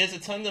 There's a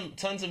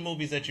tons of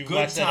movies that you've Good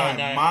watched Time,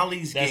 that are not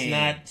Molly's that's Game.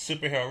 not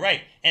superhero,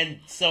 right? And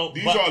so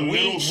These but are we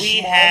little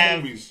small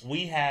have movies.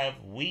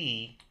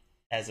 we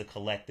as a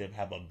collective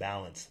have a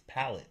balanced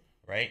palette.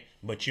 Right,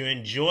 but you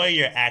enjoy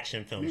your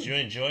action films. You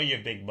enjoy your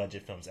big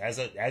budget films, as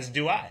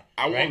do I.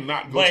 I will right?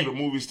 not go but to the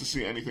movies to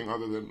see anything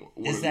other than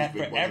one is of that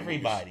these big for budget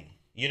everybody? movies.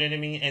 You know what I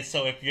mean? And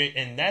so if you're,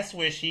 and that's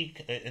where she,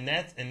 and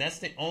that's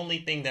the only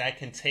thing that I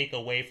can take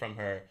away from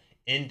her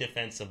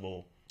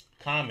indefensible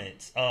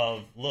comments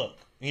of, look,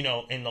 you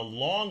know, in the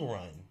long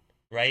run,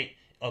 right,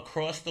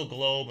 across the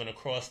globe and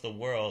across the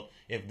world,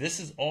 if this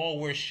is all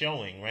we're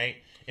showing, right,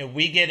 if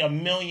we get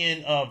 1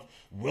 million of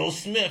Will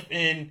Smith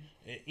in,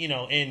 you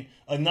know, in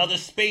another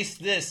space,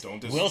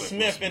 Will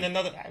Smith in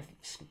another,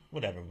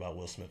 whatever about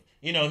Will Smith.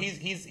 You know,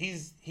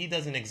 he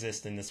doesn't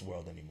exist in this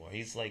world anymore.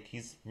 He's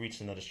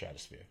reached another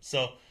stratosphere.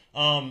 So,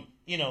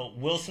 you know,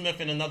 Will Smith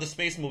in another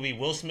space movie,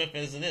 Will Smith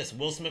as this,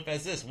 Will Smith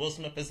as this, Will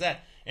Smith as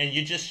that. And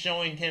you're just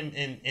showing him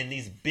in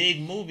these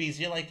big movies.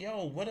 You're like,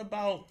 yo, what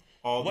about,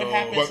 what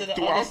happened to the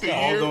other stuff?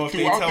 Although if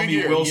they tell me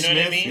Will you know what I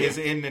Smith mean? is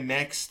in the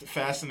next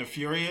Fast and the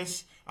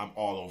Furious, I'm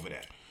all over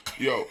that.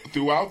 Yo,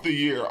 throughout the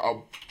year,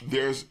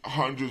 there's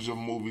hundreds of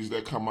movies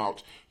that come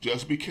out.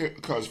 Just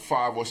because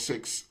 5 or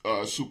 6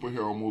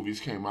 superhero movies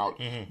came out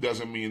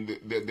doesn't mean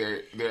that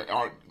there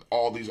aren't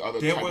all these other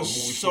there type of was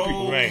movies so for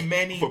people,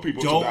 many for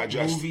people dope to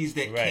digest. movies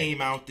that came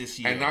out this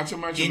year, And not to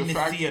mention in the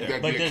fact theater.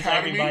 that But the does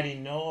Academy, everybody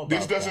know about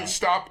this doesn't that?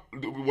 stop.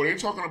 When they're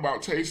talking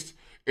about taste,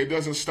 it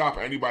doesn't stop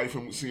anybody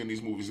from seeing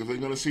these movies. If they're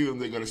going to see them,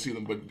 they're going to see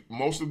them. But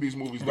most of these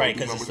movies don't Right, do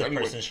 'cause numbers it's the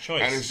anyway. person's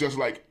choice. And it's just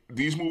like,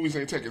 these movies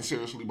ain't taken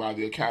seriously by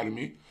the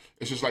Academy.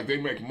 It's just like they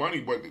make money,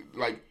 but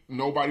like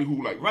nobody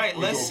who like Right, is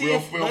let's a see real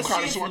if- film let's see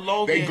if connoisseur,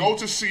 Logan- they go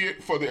to see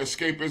it for the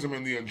escapism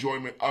and the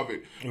enjoyment of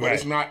it. But Right.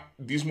 it's not,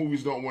 these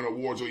movies don't win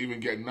awards or even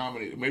get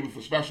nominated. Maybe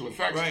for special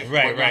effects,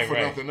 Right. but not for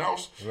nothing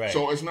else. Right.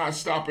 So it's not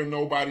stopping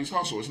nobody's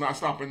hustle. It's not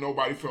stopping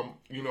nobody from,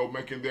 you know,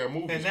 making their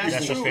movies. And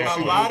that's People true. will go A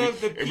see the lot movie.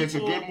 of the If it's a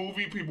people- good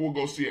movie, people will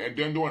go see it. And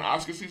then during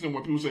Oscar season,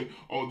 when people say,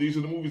 "Oh, these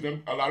are the movies,"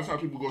 then a lot of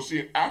times people go see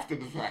it after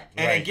the fact.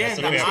 And Right, again,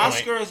 the that's a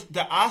fair point.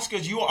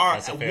 Oscars, you are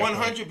That's a fair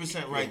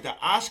 100% right. The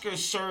Oscars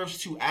serves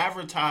to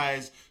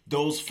advertise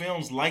those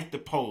films like The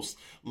Post,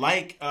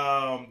 like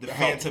The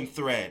Phantom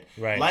Thread,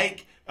 Right.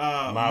 like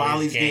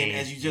Molly's Game,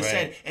 as you just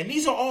right. said. And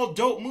these are all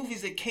dope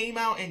movies that came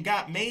out and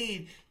got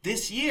made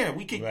this year.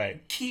 We could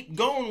Right. keep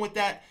going with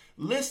that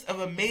list of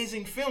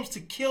amazing films. To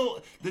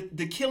kill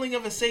the killing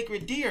of a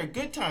sacred deer,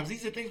 Good Times.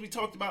 These are things we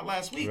talked about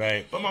last week.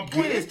 Right. But my point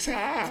Good is,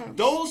 times.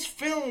 those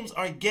films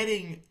are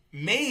getting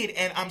made,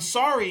 and I'm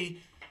sorry,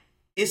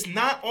 it's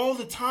not all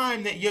the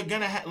time that you're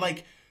gonna have,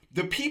 like,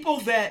 the people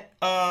that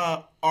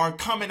are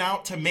coming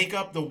out to make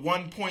up the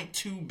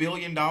 $1.2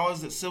 billion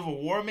that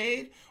Civil War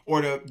made,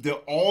 or the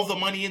all the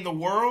money in the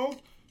world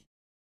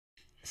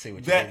See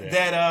what you did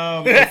there.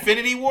 that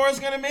Infinity War is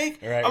gonna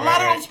make. Right, a lot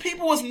right. of those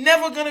people was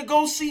never gonna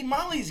go see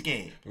Molly's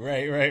Game.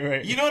 Right.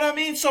 You know what I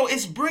mean? So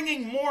it's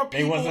bringing more They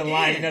people. wasn't in.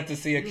 lining up to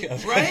see a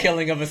Right?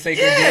 killing of a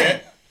sacred Yeah.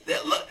 deer.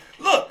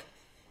 Look,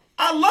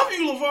 I love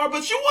you, LeVar,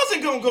 but you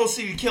wasn't gonna go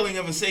see the killing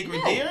of a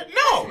sacred deer.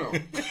 No.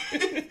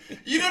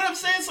 You know what I'm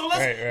saying? So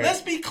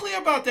let's be clear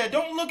about that.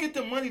 Don't look at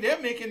the money they're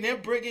making. They're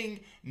bringing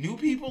new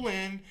people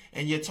in,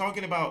 and you're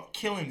talking about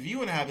killing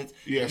viewing habits.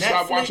 Yeah, Netflix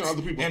stop watching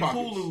other people's and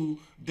pockets. Hulu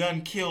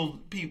done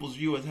killed people's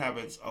viewing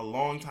habits a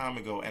long time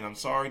ago, and I'm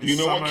sorry. You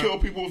know what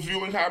killed people's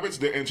viewing habits?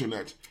 The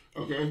internet.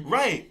 Okay?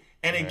 Right.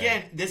 And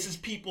again, this is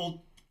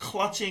people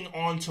clutching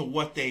onto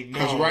what they know.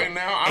 Because right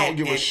now, I don't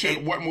give a shit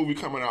and- what movie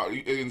coming out.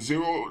 In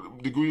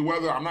 0-degree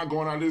weather, I'm not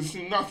going out there to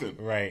see nothing.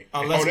 Right.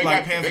 Unless they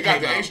Black got- Panther they got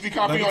came the out. HD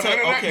copy Let me on the tell-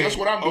 internet. okay, That's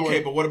what I'm doing. Okay,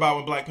 but what about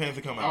when Black Panther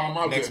come out? I'm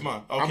out next there.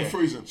 month. I'm Okay.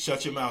 freezing.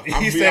 Shut your mouth.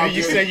 I'm You be out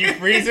said there. you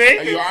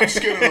freezing? Yo, I'm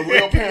skinning a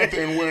real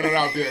panther and wearing it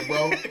out there,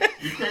 bro.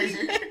 You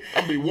crazy?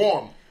 I'll be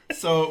warm.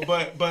 So,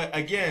 but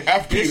again,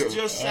 F. this Peter.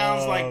 just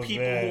sounds like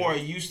people man. who are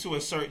used to a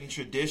certain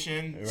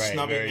tradition, Right,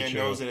 snubbing very their true.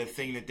 nose at a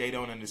thing that they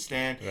don't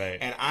understand. Right.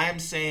 And I'm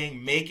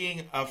saying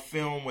making a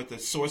film with the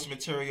source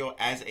material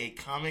as a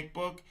comic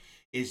book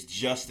is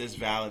just as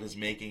valid as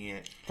making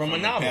it From a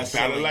novel.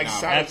 best-selling Valid like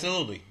novel.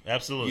 Silence.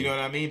 Absolutely. You know what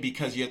I mean?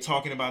 Because you're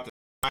talking about the.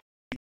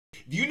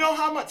 Do you know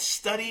how much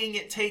studying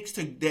it takes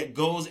that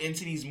goes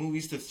into these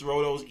movies to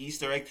throw those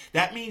Easter eggs?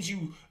 That means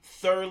you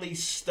thoroughly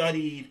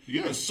studied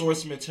the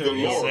source material,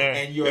 The lore.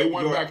 and They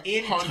went you're back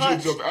in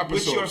hundreds touch of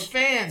episodes. with your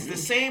fans the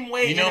same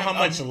way. You know in how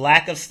much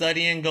lack of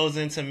studying goes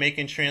into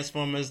making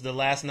Transformers The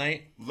Last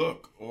Night?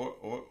 Look,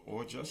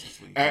 or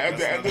Justice League. At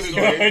the end of the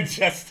story. day,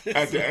 Justice.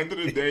 at the end of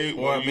the day,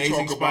 Or when you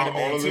Amazing talk about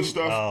Spider-Man all of this 2.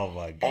 stuff, Oh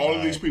my god. all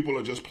of these people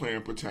are just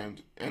playing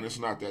pretend, and it's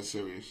not that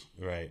serious.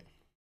 Right.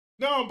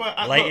 No, but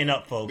Lighten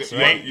up, folks.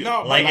 Yeah, Right. yeah.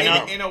 No, Lighten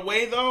but up. in a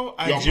way though,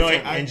 I Enjoy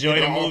pretending. the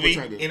They're all movie.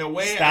 pretending. In a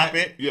way, Stop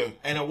it. Yeah.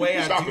 In a way,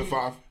 Stop it,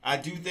 Five. I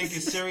do think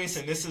it's serious,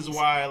 and this is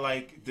why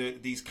like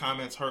these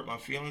comments hurt my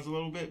feelings a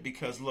little bit,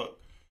 because look,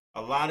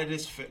 a lot of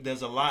this,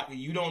 there's a lot,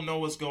 you don't know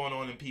what's going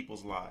on in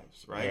people's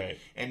lives, right?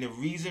 And the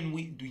reason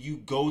you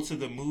go to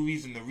the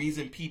movies and the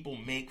reason people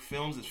make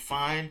films is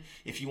fine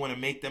if you want to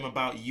make them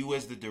about you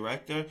as the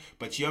director,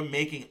 but you're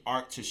making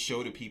art to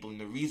show to people.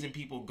 And the reason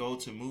people go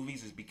to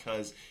movies is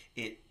because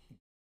it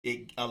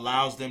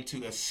allows them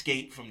to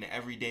escape from the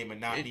everyday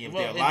monotony of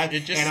their life.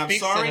 And I'm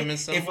sorry,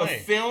 if a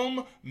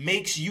film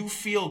makes you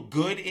feel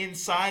good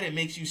inside, it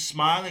makes you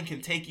smile and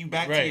can take you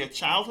back to your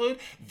childhood,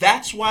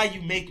 that's why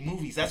you make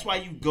movies. That's why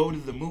you go to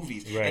the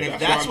movies. And if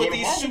that's what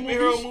these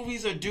superhero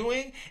movies are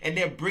doing, and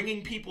they're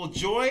bringing people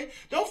joy,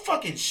 don't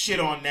fucking shit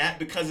on that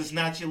because it's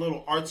not your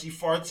little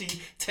artsy-fartsy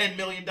 $10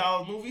 million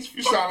movies.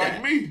 You sound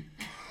like me.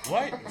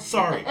 What?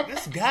 Sorry.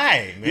 This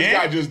guy, man. This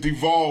guy just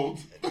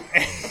devolved. No, man,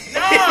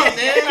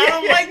 I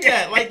don't like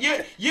that. Like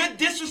you're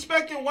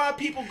disrespecting why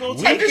people go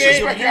to the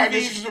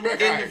movies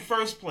in the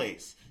first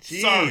place.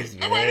 Jeez, sorry,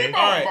 man.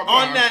 All right.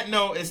 On that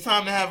note, it's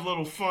time to have a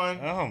little fun.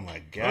 Oh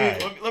my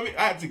god. Let me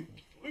I have to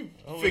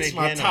fix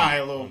my tie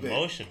a little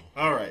emotional.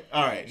 Bit.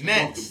 All right.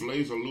 Next, the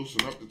blazer,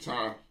 loosen up the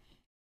tie.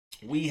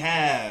 We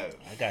have.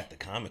 I got the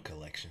comic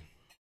collection.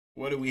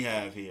 What do we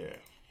have here?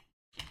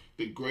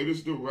 The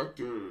greatest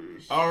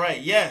directors. All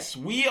right, yes,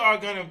 we are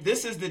gonna.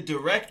 This is the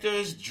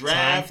director's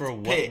draft. Time for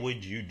pick. What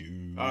would you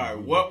do? All right,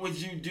 what would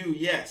you do?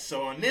 Yes.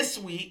 So on this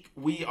week,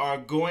 we are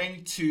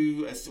going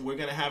to. We're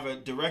gonna have a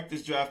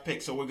director's draft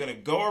pick. So we're gonna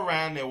go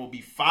around. There will be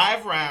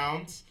 5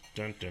 rounds.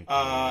 Dun, dun,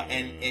 dun.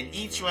 And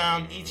each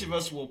round, each of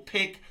us will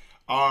pick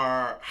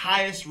our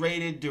highest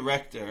rated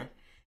director,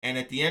 and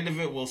at the end of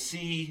it, we'll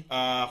see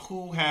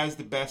who has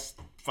the best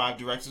 5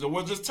 directors, or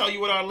we'll just tell you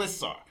what our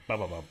lists are.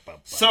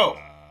 So.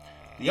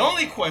 The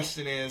only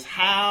question is,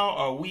 how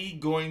are we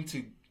going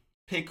to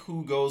pick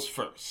who goes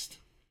first?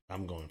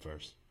 I'm going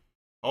first.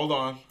 Hold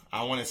on,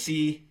 I want to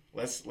see.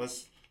 Let's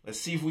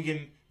see if we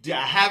can.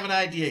 I have an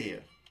idea here.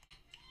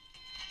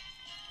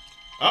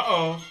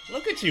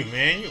 Look at you,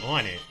 man. You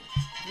on it.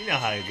 You know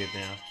how you get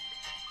down.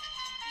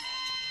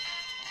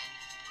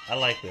 I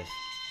like this.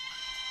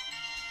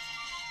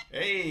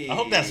 Hey. I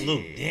hope that's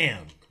Luke.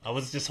 Damn. I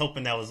was just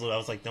hoping that was Luke. I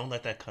was like, don't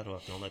let that cut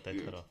off.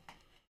 Cut off.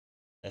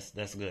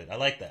 That's good. I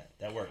like that.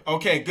 That worked.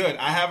 Okay, good.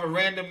 I have a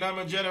random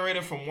number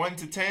generator from 1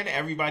 to 10.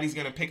 Everybody's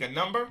gonna pick a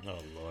number. Oh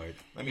Lord.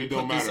 Let me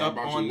put this up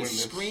on the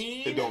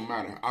screen. It don't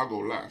matter. I'll go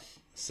last.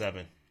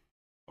 7.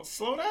 Well,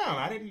 slow down.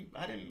 I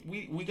didn't.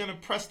 We're gonna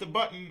press the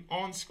button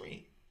on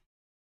screen.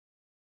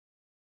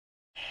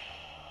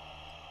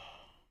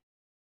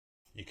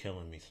 You're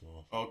killing me,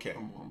 Small. Okay.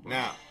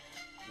 Now,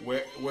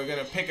 we're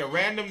gonna pick a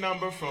random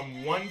number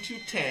from 1 to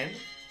 10,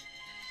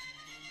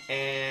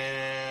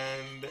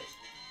 and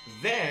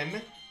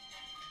then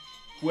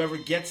whoever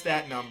gets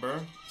that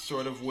number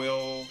sort of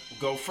will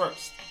go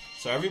first.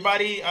 So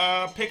everybody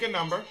pick a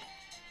number.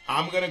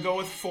 I'm going to go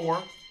with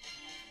 4.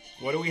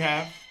 What do we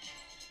have?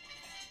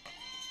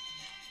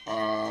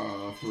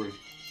 3.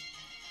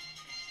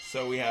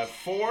 So we have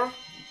 4.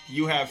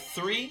 You have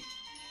 3.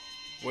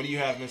 What do you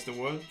have, Mr.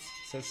 Woods?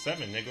 It says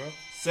 7, Negro.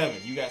 7.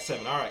 You got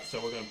 7. All right,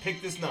 so we're going to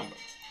pick this number.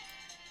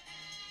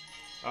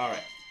 All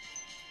right.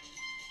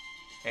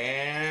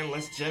 And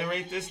let's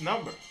generate this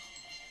number.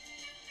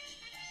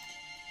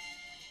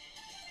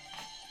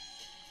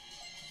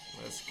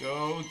 Let's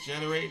go,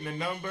 generating the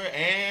number,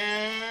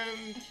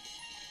 and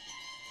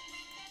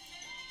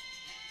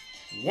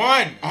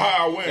 1.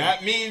 I win.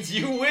 That means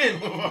you win.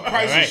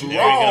 Price is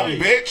wrong,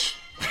 bitch.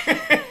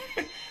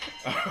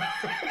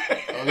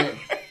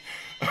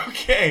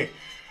 Okay.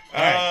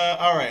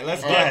 All right.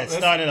 Let's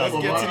start it off.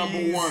 Let's get to number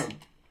these. 1. All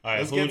right,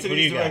 let's get to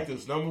these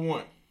directors. Number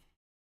 1.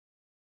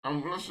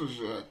 This is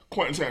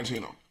Quentin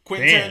Tarantino.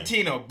 Quentin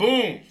Tarantino.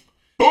 Boom.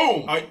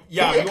 Boom.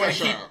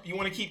 You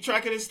want to keep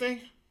track of this thing?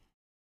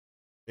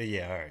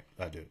 Yeah, all right,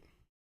 I do.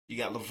 You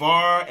got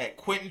LeVar at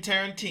Quentin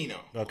Tarantino.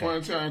 Okay.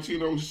 Quentin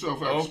Tarantino,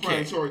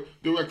 self-explanatory,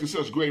 directed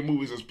such great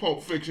movies as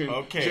Pulp Fiction,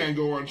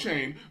 Django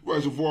Unchained,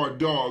 Reservoir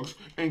Dogs,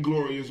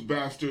 Inglourious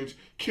Bastards,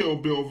 Kill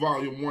Bill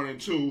Volume 1 and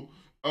 2.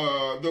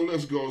 The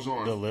list goes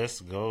on.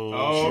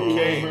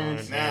 Okay.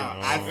 Now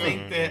I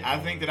think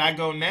that I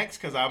go next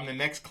because I'm the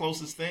next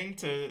closest thing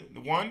to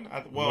 1.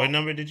 What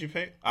number did you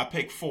pick? I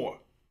picked 4.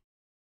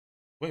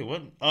 Wait,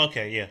 what?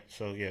 Okay, yeah.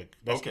 So yeah,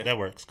 that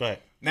works. Go ahead.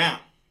 Now.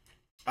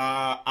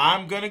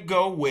 I'm gonna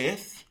go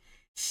with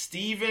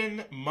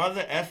Steven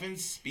Mother Effin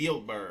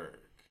Spielberg.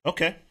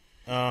 Okay.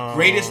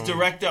 Greatest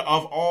director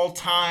of all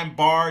time,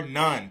 bar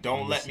none.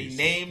 Don't let me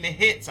name the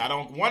hits. I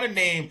don't want to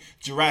name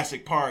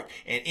Jurassic Park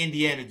and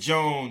Indiana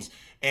Jones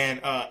and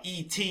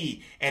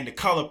E.T. and The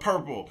Color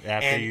Purple.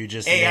 After you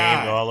just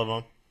named all of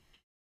them.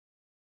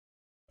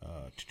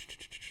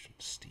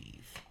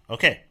 Steve.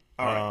 Okay.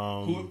 All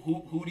right.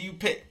 Who do you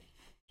pick?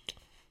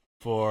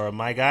 For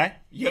my guy?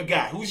 Your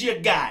guy. Who's your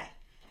guy?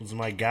 Who's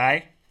my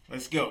guy?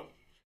 Let's go.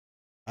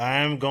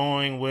 I'm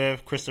going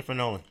with Christopher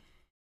Nolan.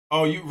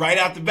 Oh, you right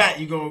out the bat,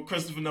 you go with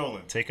Christopher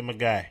Nolan. Taking my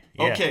guy.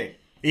 Yeah. Okay.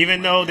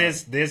 Even though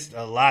there's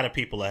a lot of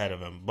people ahead of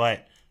him,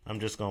 but I'm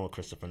just going with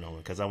Christopher Nolan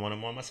because I want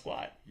him on my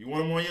squad. You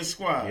want him on your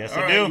squad? Yes, all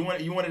I right.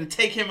 do. You wanted to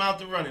take him out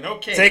the running.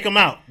 Okay. Take him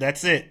out.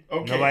 That's it.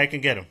 Okay. Nobody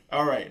can get him.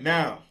 All right.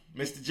 Now,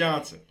 Mr.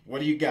 Johnson, what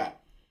do you got?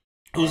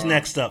 Who's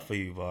next up for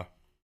you, Var?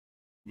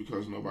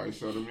 Because nobody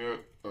said him yet,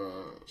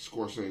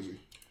 Scorsese.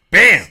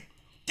 Bam!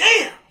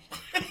 Damn!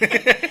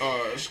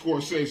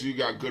 Scorsese, you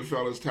got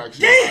Goodfellas,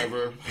 Taxi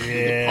Driver,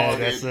 Yeah,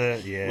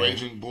 Departed, yeah.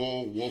 Raging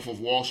Bull, Wolf of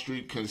Wall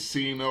Street,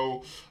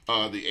 Casino,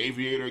 The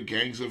Aviator,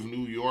 Gangs of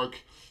New York.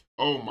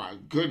 Oh my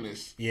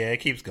goodness! Yeah, it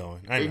keeps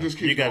going. I know. It just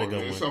keeps you got to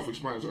going. go. It's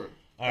self-explanatory.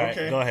 All right,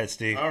 go ahead,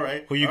 Steve. All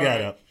right. Who you All got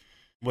right. up?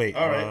 Wait.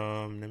 All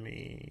right. Let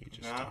me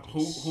just.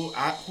 Who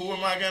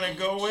am I gonna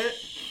go with?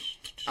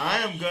 I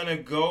am gonna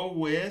go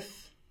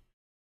with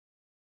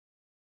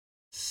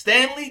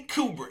Stanley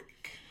Kubrick.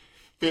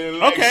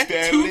 Okay.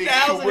 Stanley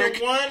 2001.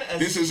 Kubrick.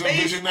 This is a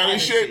visionary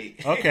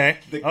shit. Okay.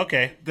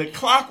 Okay. The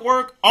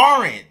Clockwork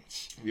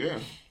Orange. Yeah.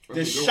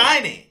 The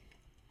Shining.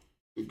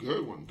 A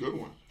good one. Good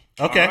one.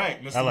 Okay. All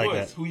right, Mr. I like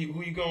Woods. that. Who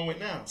you going with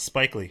now?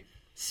 Spike Lee.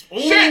 Shit!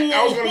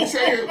 I was going to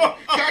say it. God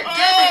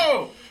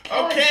damn it!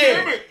 Okay.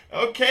 Damn it.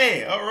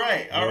 Okay. All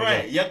right. All There we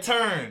right. go. Your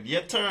turn.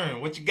 Your turn.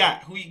 What you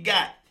got? Who you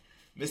got?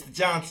 Mr.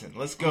 Johnson.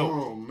 Let's go.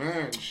 Oh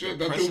man, shit!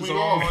 That Press threw is me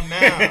on off.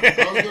 now.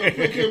 I was gonna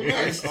pick him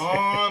next. It's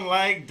on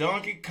like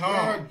Donkey Kong.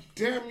 God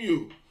damn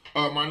you!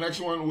 My next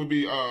one would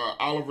be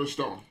Oliver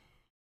Stone.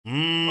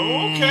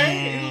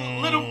 Okay.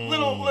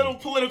 Little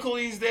political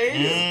these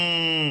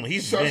days.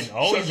 He's Always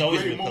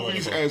always great been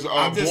movies political. as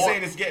I'm just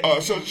saying it's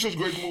getting such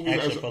great movies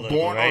Extra as political,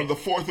 Born right? on the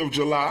 4th of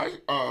July,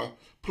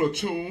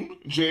 Platoon,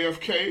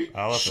 JFK,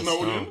 Oliver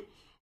Snowden, Stone.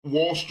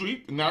 Wall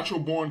Street, Natural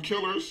Born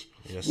Killers,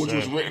 Yes, which sir.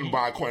 was written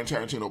by Quentin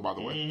Tarantino, by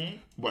the way,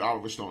 but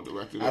Oliver Stone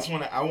directed it.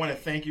 I want to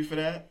thank you for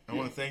that. I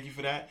want to thank you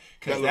for that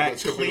because That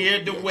that little bit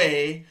cleared the typical,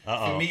 way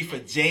Uh-oh. for me for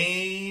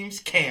James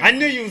Cameron. I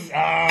knew you was.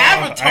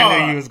 Avatar, I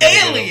knew you was gonna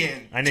Alien, get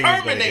him. I knew you was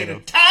gonna get Terminator,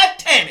 him.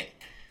 Titanic.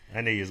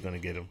 I knew you was gonna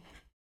get him.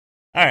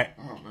 All right.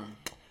 Oh man,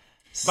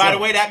 By the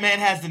way, that man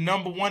has the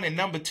 #1 and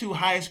 #2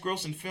 highest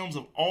grossing films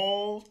of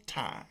all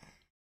time.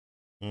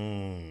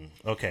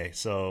 Okay,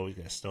 so we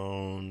got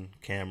Stone,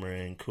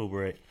 Cameron,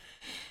 Kubrick.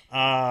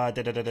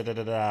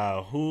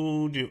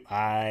 Who do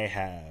I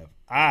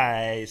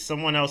have?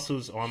 Someone else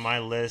who's on my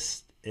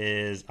list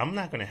is I'm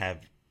not gonna have.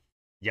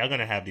 Y'all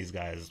gonna have these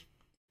guys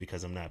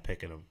because I'm not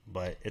picking them,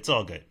 but it's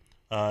all good.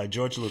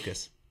 George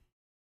Lucas.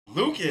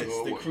 Lucas,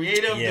 the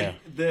creator of Yeah.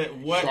 the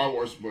what? Star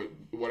Wars, but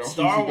what else?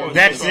 Star has he Wars. done?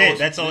 That's Star it. Wars.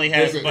 That's all he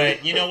has. Listen,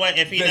 But you know what?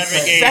 If he The never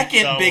gave second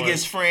Star biggest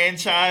Wars,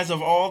 franchise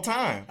of all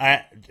time.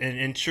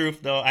 in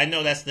truth, though, I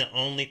know that's the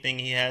only thing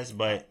he has.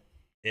 But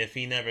if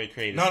he never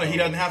created, No, Star he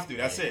doesn't Wars, have to.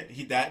 That's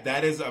it.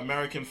 That is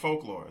American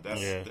folklore.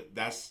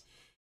 That's.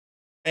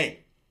 Hey,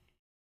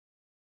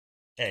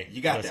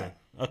 you got listen.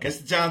 that. Okay.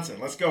 Mr. Johnson,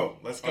 let's go.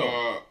 Let's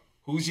go.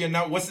 Who's your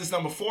number? What's this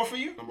 #4 for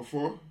you? Number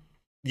 4.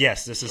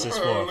 Yes, this is his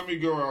fourth. Let me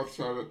go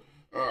outside.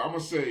 I'm gonna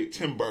say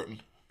Tim Burton.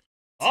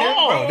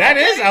 Oh, that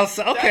is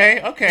outside.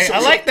 Okay. I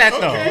like that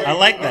though. okay. I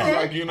like that.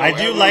 Like, you know, I do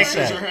Edward like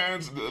that.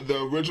 Scissorhands,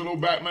 the original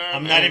Batman.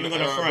 I'm not and, even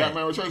gonna front.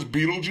 Batman Returns,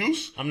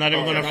 Beetlejuice. I'm not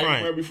even gonna front.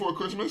 Nightmare Before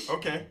Christmas.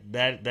 Okay.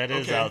 That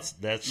is Okay. out.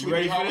 That's. You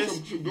ready for House, this?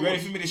 some good You ready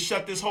ones. for me to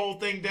shut this whole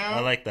thing down? I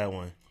like that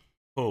one.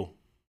 Who?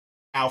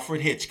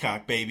 Alfred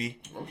Hitchcock, baby.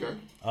 Okay.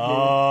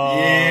 Oh,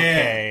 Yeah.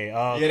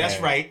 okay. Yeah, that's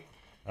right.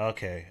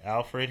 Okay,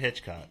 Alfred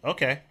Hitchcock.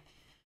 Okay,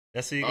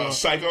 that's who you go.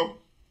 Psycho.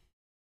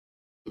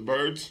 The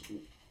Birds.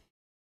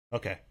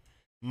 Okay,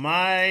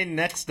 my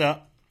next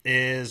up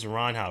is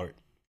Ron Howard.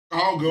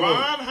 Oh, good.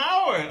 Ron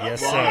Howard.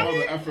 Yes, Okay. sir. Ron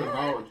Howard, effing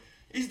Howard.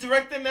 He's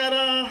directing that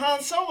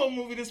Han Solo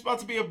movie that's about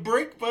to be a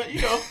brick, but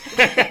you know.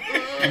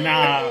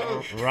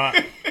 Nah,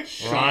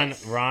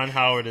 Ron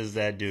Howard is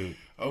that dude.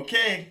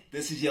 Okay,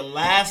 this is your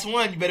last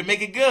one. You better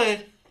make it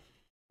good.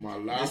 My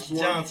last Mr.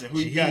 one. Johnson, who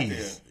you got there?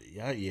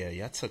 Jeez.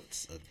 Y'all took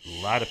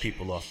a lot of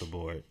people off the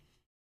board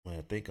when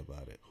I think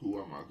about it. Who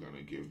am I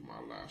gonna give my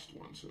last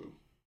one to?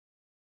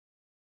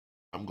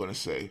 I'm gonna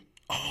say.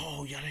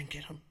 Oh, y'all didn't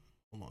get him.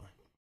 Come on.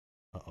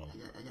 Uh-oh.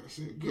 I gotta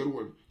say a good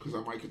one because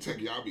I might protect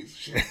Yabi's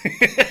shit.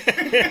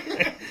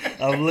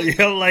 I'm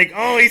like,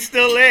 oh, he's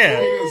still there.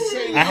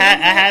 I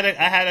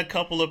had a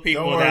couple of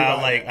people Don't worry that about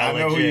are like, it. I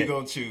know who legit. you're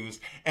gonna choose.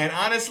 And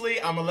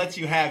honestly, I'm gonna let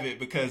you have it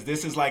because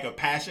this is like a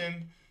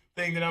passion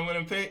thing that I'm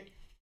gonna pick.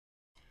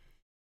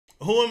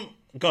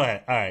 Go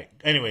ahead. All right.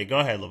 Anyway, go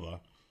ahead, LeVar.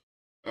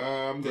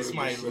 This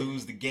might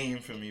lose the game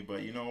for me,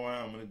 but you know what?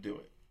 I'm gonna do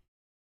it.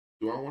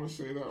 Do I want to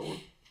say that one?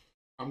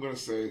 I'm gonna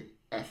say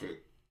F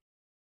it.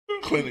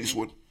 Clint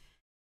Eastwood.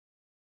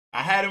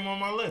 I had him on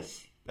my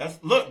list.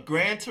 Look,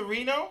 Gran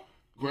Torino.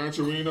 Gran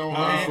Torino,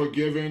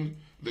 Unforgiven,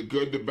 The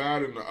Good, the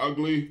Bad, and the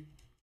Ugly.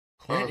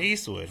 Clint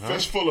Eastwood, huh?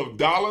 Fistful of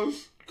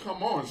Dollars.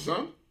 Come on,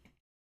 son.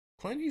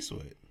 Clint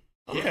Eastwood.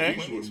 Okay.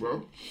 Eastwood,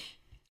 bro.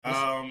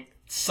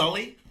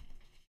 Sully.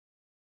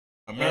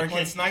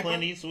 American Sniper.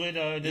 Clint Eastwood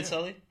did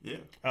Sully? Yeah.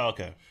 Oh,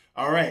 okay.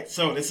 All right,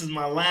 so this is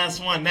my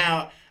last one.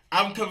 Now,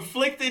 I'm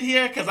conflicted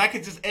here because I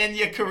could just end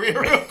your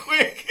career real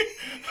quick.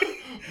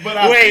 But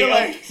I feel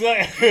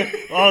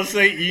like so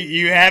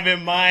you have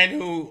in mind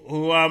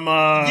who I'm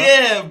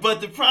Yeah,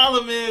 but the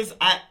problem is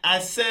I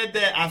said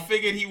that I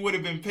figured he would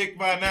have been picked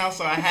by now,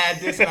 so I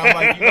had this and I'm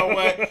like, you know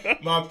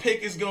what? My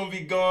pick is gonna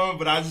be gone,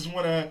 but I just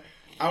wanna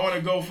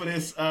go for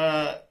this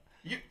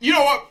you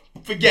know what?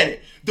 Forget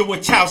it. The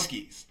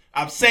Wachowskis.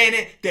 I'm saying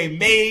it. They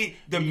made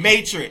The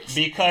Matrix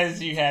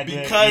because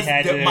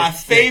my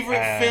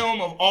favorite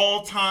film of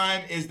all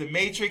time is The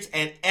Matrix,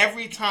 and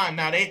every time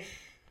now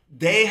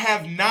they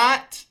have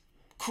not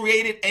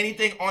created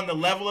anything on the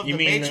level of The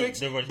Matrix.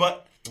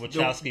 But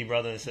Wachowski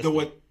brothers and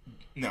sisters.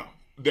 No,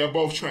 they're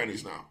both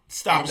trannies now.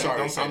 Stop. I'm sorry.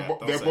 Don't say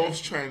that. They're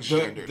both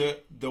transgendered.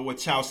 The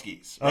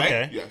Wachowskis, right?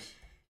 Okay. Yes.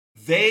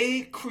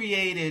 They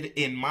created,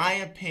 in my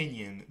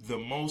opinion, the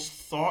most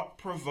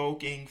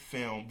thought-provoking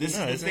film. This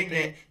is the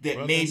thing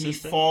that made me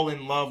fall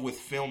in love with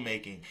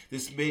filmmaking.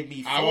 This made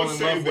me fall in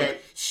love with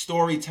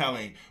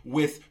storytelling,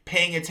 with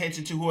paying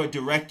attention to who a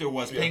director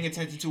was, paying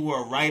attention to who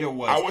a writer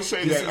was. I would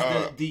say this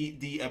that is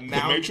the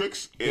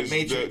Matrix is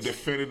the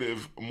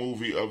definitive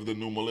movie of the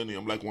new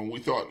millennium. Like when we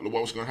thought what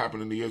was going to happen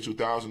in the year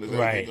 2000 is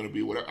everything going to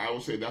be whatever. I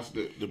would say that's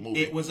the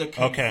movie. It was a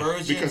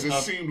convergence because it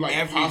of seemed like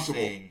everything.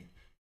 possible.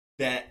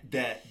 That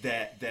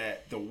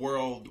the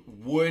world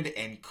would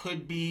and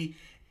could be,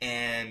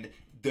 and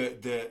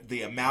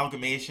the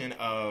amalgamation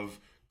of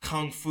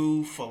kung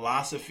fu,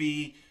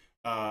 philosophy,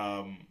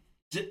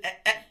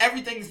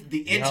 everything's the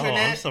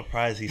internet. I'm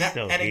surprised he's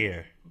still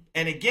here.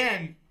 And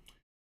again,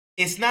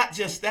 it's not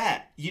just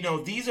that. You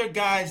know, these are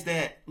guys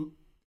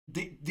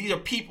these are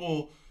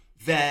people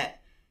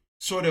that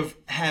sort of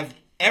have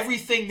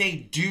everything they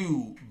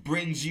do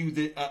brings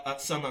you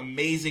some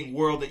amazing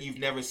world that you've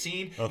never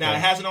seen. Okay. Now, it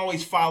hasn't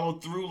always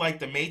followed through like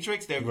The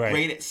Matrix. They're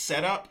great at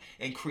setup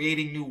and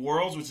creating new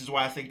worlds, which is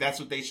why I think that's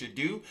what they should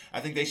do. I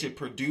think they should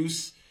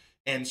produce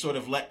and sort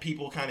of let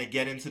people kind of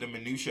get into the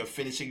minutia of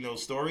finishing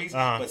those stories.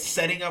 But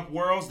setting up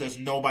worlds, there's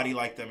nobody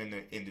like them in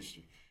the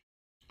industry.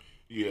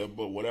 Yeah,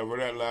 but whatever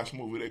that last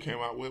movie they came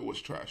out with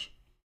was trash.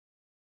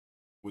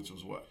 Which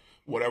was what?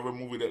 Whatever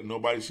movie that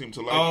nobody seemed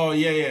to like. Oh,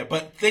 yeah.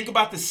 But think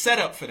about the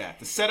setup for that.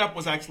 The setup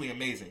was actually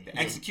amazing. The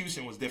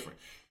execution was different.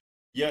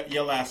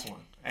 Your last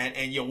one.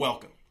 And you're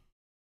welcome.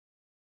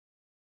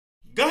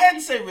 Go ahead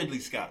and say Ridley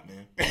Scott,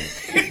 man.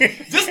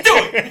 Just do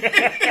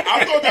it.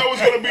 I thought that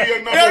was going to be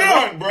your number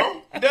one,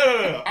 bro.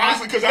 No.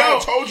 Honestly, because I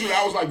had told you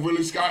that I was like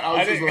Ridley Scott. I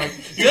was just like...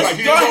 Just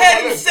go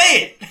ahead and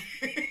say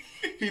it.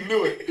 He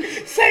knew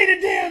it. Say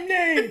the damn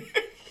name.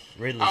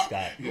 Ridley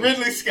Scott.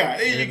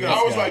 There you go.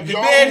 I was like, the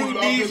man who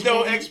needs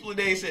no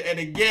explanation. And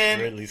again,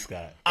 Ridley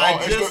Scott.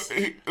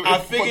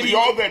 For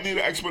y'all that need an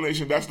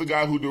explanation, that's the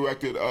guy who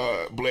directed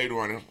Blade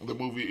Runner, the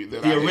movie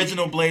that the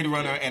original Blade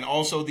Runner, and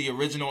also the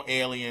original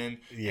Alien,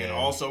 and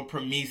also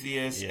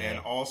Prometheus, and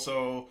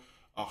also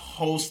a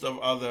host of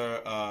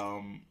other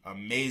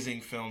amazing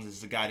films. This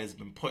is the guy that's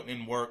been putting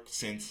in work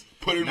since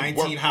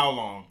how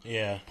long?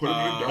 Yeah.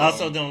 I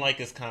also don't like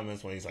his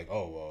comments when he's like,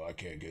 "Oh well, I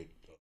can't get."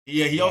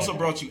 Yeah, he also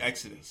brought you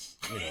Exodus,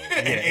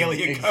 and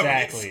Alien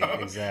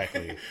Covenant.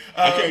 Exactly.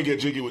 I can't get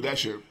jiggy with that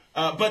shit.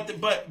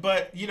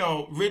 But you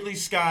know, Ridley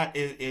Scott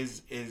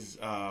is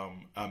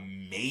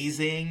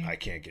amazing. I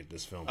can't get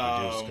this film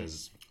produced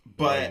because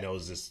nobody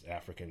knows this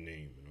African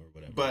name or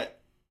whatever. But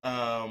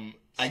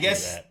I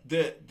guess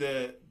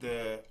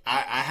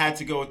I had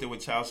to go with the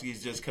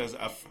Wachowskis just because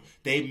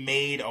they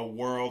made a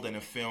world and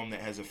a film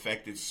that has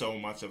affected so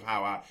much of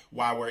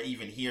why we're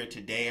even here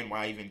today and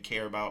why I even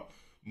care about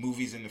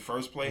movies in the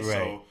first place. Right.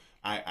 So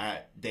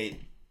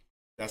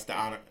that's the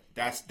honor.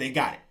 They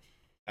got it.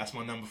 That's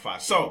my number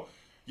 5. So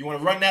you want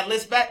to run that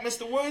list back,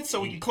 Mr. Woods,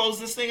 so we can close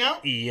this thing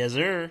out? Yes,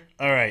 sir.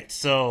 All right.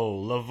 So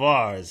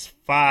LeVar's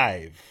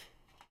 5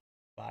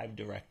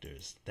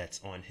 directors that's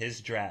on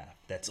his draft,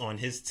 that's on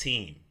his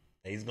team.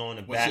 That he's going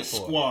to bat for. What's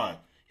his squad?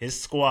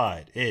 His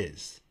squad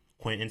is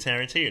Quentin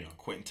Tarantino.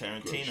 Good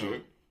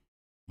shit.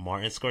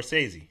 Martin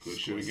Scorsese. Good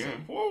shit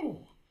again.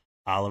 Whoa.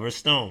 Oliver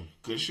Stone.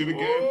 Good shit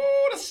again.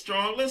 Oh, that's a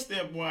strong list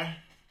there, boy.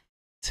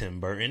 Tim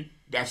Burton.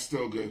 That's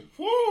still good.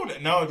 Woo!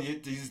 No,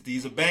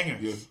 these are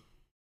bangers. Yeah.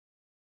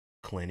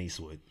 Clint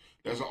Eastwood.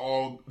 That's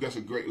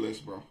a great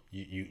list, bro.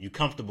 You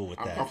comfortable with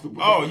that? I'm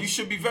comfortable. Oh, you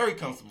should be very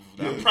comfortable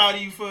with that. Yeah. I'm proud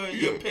of you for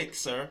your pick,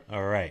 sir.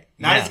 All right.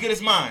 Not as good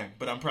as mine,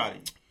 but I'm proud of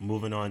you.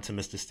 Moving on to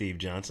Mr. Steve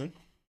Johnson.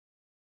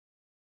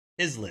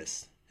 His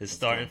list. His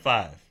starting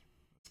 5.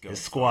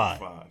 His squad.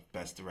 5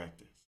 best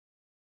directors.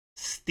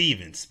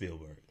 Steven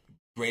Spielberg.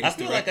 Greatest I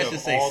feel like I should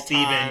say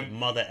Steven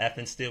Mother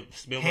effing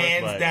Spielberg.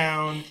 Hands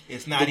down,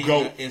 it's not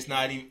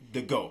even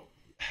the GOAT.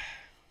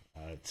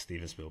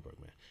 Steven Spielberg,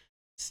 man.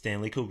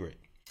 Stanley Kubrick.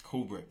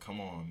 Come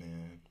on,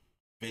 man.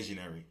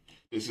 Visionary.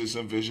 This is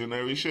some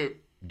visionary shit.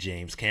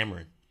 James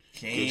Cameron.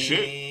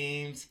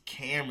 James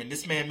Cameron.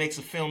 This man makes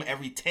a film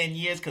every 10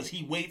 years because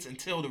he waits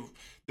until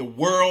the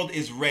world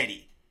is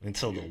ready.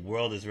 Until the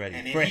world is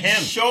ready for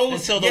him.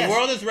 The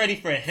world is ready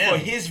for him. For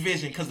his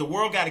vision, because the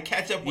world got to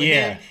catch up with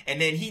him, and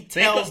then he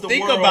tells the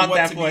world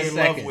what to be in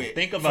love with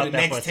for the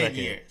next 10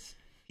 years.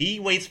 He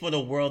waits for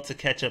the world to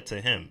catch up to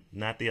him,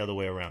 not the other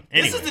way around.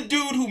 Anyway. This is the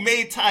dude who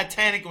made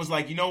Titanic and was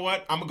like, you know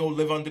what? I'm going to go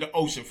live under the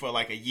ocean for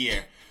like a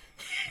year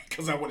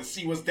because I want to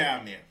see what's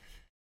down there.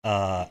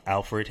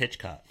 Alfred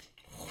Hitchcock.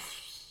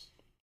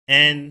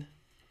 And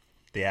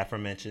the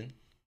aforementioned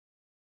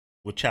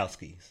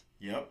Wachowskis.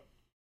 Yep.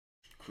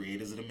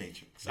 Creators of the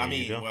Matrix. There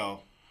you go.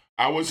 Well...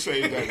 I would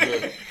say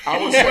that. I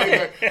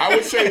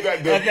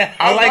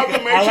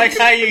like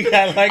how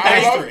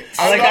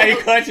you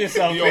caught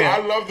yourself. Yo, I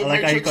love the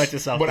Matrix. How you caught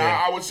yourself. But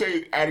I would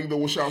say adding the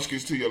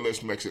Wachowskis to your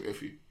list makes it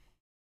iffy.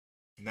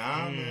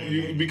 Nah,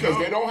 man. Because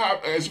they don't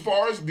have, as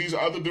far as these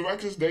other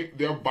directors,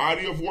 their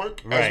body of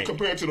work as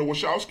compared to the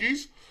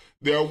Wachowskis,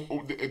 they're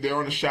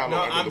on the shallow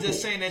end of the I'm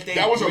just saying that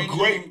that was a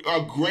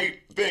great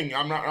thing.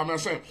 I'm not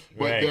saying,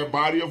 but their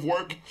body of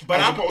work, but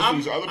as opposed to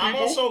these other people. I'm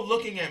also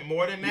looking at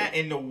more than that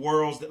in the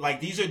worlds that, like,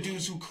 these are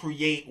dudes who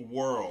create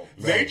worlds.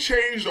 They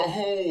changed the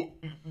whole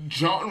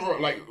genre,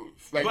 like.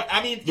 But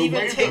I mean, the even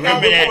way take out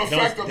the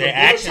effect of the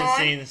action time,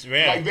 scenes,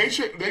 like they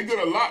did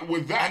a lot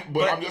with that.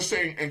 But I'm just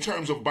saying, in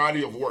terms of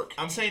body of work,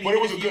 I'm saying, but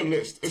it was a good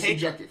list. It's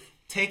subjective.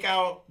 Take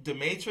out the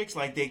Matrix,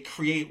 like they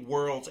create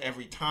worlds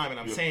every time, and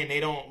I'm saying they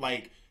don't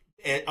like.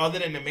 Other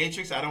than the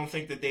Matrix, I don't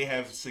think that they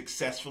have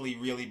successfully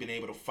really been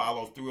able to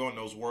follow through on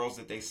those worlds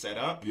that they set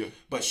up. Yeah.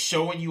 But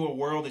showing you a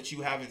world that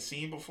you haven't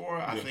seen before,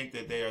 I think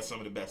that they are some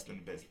of the best in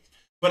the business.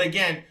 But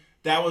again,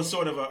 that was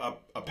sort of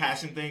a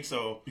passion thing,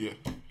 so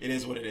it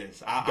is what it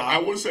is. I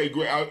wouldn't say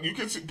great. You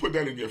can put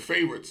that in your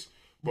favorites,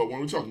 but when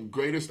we're talking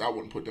greatest, I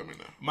wouldn't put them in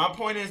there. My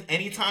point is,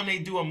 anytime they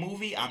do a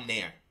movie, I'm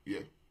there.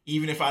 Yeah.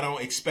 Even if I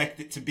don't expect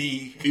it to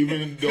be,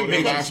 even though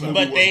the last movie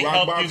but was they rock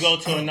helped box, you go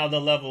to another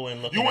level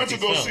and look. You went to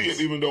go films. see it,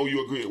 even though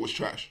you agreed it was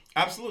trash.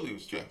 Absolutely, it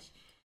was trash.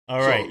 All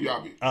right. So,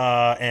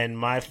 Yabi. And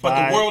my 5.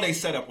 But the world they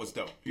set up was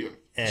dope. Yeah.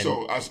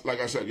 So, like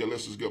I said, your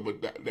list is good,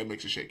 but that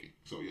makes it shaky.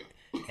 So, yeah.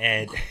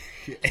 And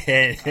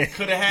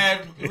could have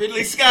had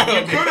Ridley Scott.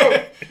 You could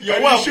have.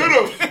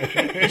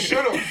 You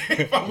should have.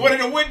 If I wanted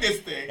to win this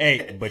thing.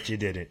 Hey, but you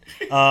didn't.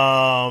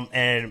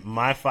 And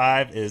my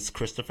 5 is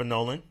Christopher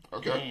Nolan.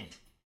 Okay.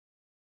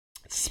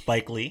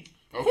 Spike Lee.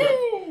 Okay.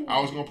 Woo!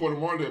 I was gonna put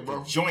him on there,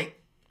 bro. Joint.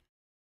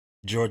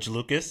 George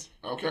Lucas.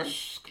 Okay.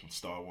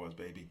 Star Wars,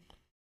 baby.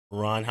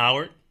 Ron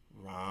Howard.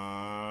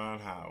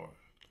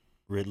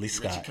 Ridley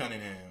Scott. Richard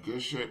Cunningham.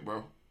 Good shit,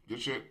 bro.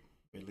 Good shit.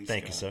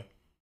 Thank you, sir.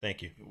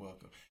 Thank you. You're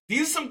welcome.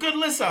 These are some good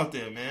lists out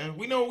there, man.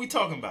 We know what we're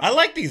talking about. I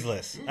like these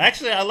lists.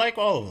 Actually, I like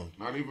all of them.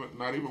 Not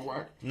even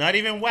whack. Not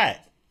even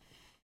whack.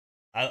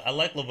 I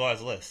like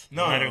LeVar's list.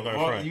 No,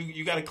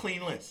 you got a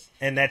clean list.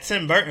 And that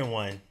Tim Burton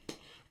one.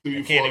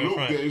 Yeah.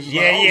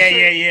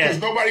 Because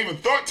nobody even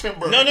thought Tim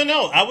Burton.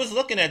 No. I was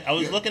looking at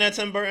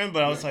Tim Burton,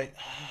 but I was like,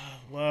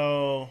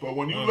 well. But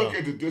when you look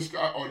at the disc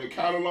or the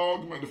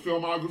catalog, the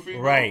filmography,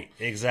 right?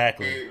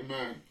 Exactly.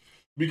 Man,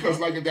 because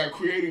like that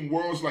creating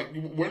worlds, like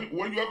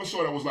when you ever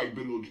saw that was like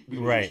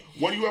Beetlejuice, right?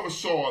 When you ever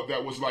saw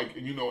that was like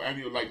any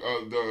like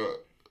the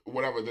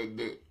whatever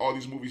the all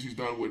these movies he's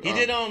done with. He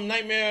did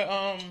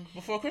Nightmare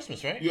Before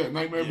Christmas, right? Yeah,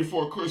 Nightmare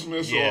Before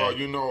Christmas, or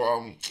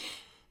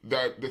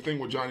that the thing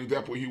with Johnny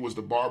Depp where he was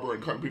the barber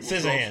and cutting people's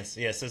Scissorhands.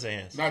 Yeah,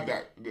 Scissorhands. Not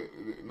that,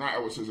 not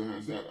Edward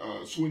Scissorhands. That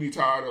Sweeney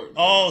Todd.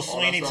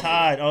 Sweeney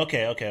Todd.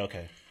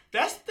 Okay.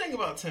 That's the thing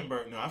about Tim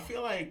Burton. I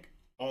feel like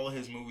all of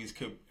his movies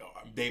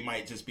they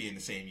might just be in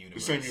the same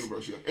universe. The same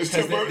universe, yeah. It's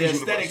Tim Burton's the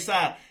aesthetic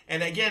style.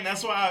 And again,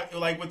 that's why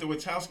like with the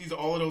Wachowskis,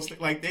 all of those things,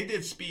 like they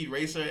did Speed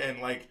Racer, and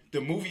like the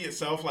movie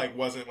itself like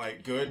wasn't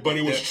like good, but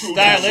it was true.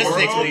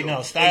 Stylistically,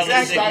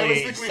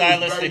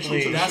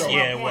 that's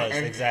it was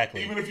and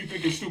exactly. Even if you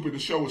think it's stupid, the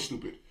show was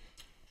stupid.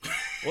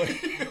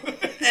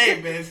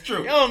 Hey man, it's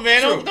true. Yo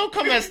man, don't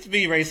come at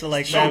Speed Racer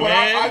like that,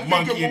 man. I think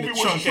Monkey in the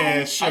trunk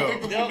ass show.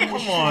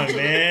 Come on,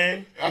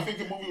 man. I think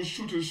the movie was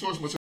true to the source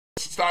material.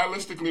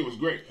 Stylistically, it was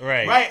great.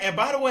 Right. And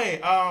by the way,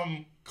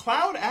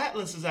 Cloud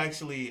Atlas is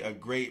actually a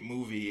great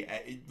movie.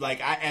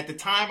 Like at the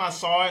time I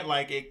saw it,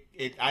 like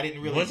it I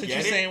didn't really. Wasn't get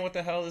you it. saying what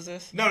the hell is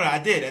this? No, I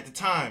did at the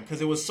time because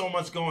there was so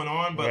much going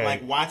on. But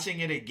like watching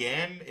it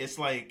again, it's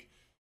like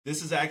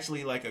this is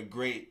actually like a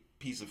great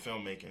piece of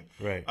filmmaking.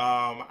 Right.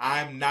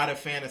 I'm not a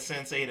fan of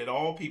Sense8 at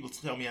all. People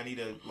tell me I need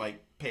to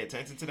like pay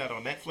attention to that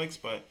on Netflix,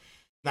 but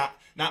not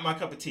my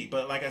cup of tea.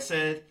 But like I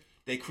said,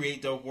 they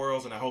create dope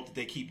worlds, and I hope that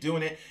they keep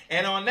doing it.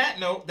 And on that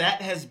note,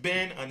 that has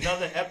been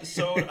another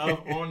episode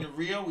of On the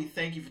Real. We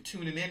thank you for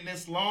tuning in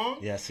this long.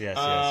 Yes.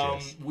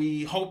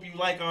 We hope you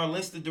like our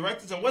list of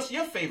directors. And what's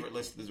your favorite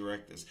list of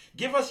directors?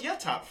 Give us your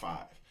top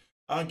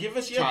 5. Give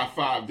us your top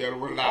 5.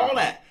 All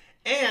that.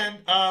 And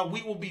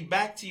we will be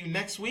back to you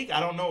next week.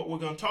 I don't know what we're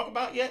going to talk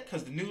about yet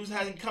because the news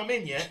hasn't come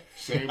in yet.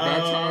 Same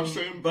bad time,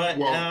 same. But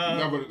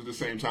never at the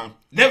same time.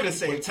 Never the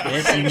same time.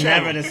 It's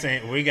never the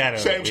same. We got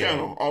same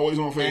channel. Always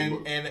on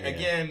Facebook. And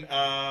again,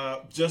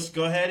 just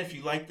go ahead if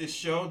you like this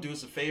show. Do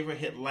us a favor,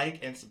 hit like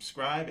and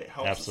subscribe. It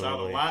helps us out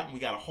a lot. And we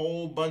got a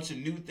whole bunch of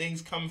new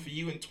things coming for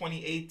you in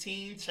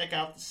 2018. Check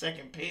out the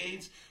second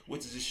page,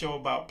 which is a show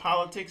about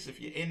politics if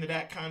you're into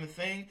that kind of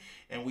thing.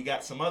 And we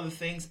got some other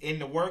things in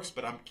the works.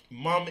 But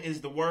Mom is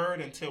is the word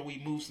until we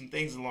move some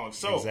things along.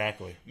 So,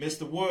 exactly.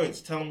 Mr.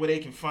 Woods, tell them where they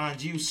can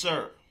find you,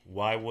 sir.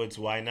 Why Woods,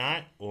 Why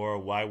Not, or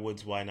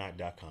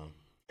whywoodswhynot.com.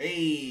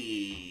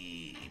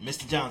 Hey,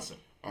 Mr. Johnson.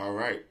 All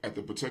right, at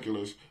the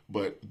particulars,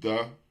 but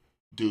the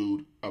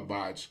dude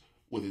abides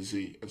with a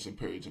Z and some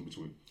periods in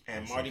between.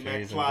 And Marty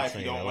McFly, if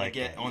you don't want to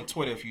get on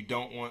Twitter, if you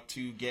don't want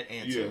to get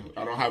answered.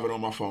 Yeah, I don't have it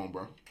on my phone,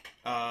 bro.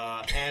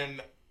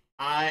 And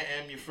I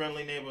am your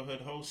friendly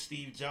neighborhood host,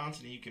 Steve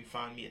Johnson, and you can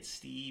find me at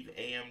Steve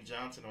A.M.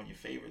 Johnson on your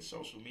favorite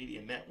social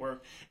media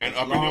network. And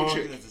as long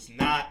as it's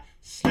not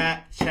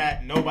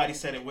Snapchat, nobody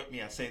said it with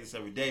me. I say this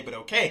every day, but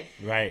okay.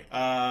 Right.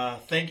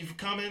 Thank you for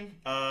coming.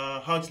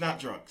 Hugs, not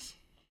drugs.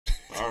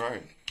 All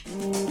right.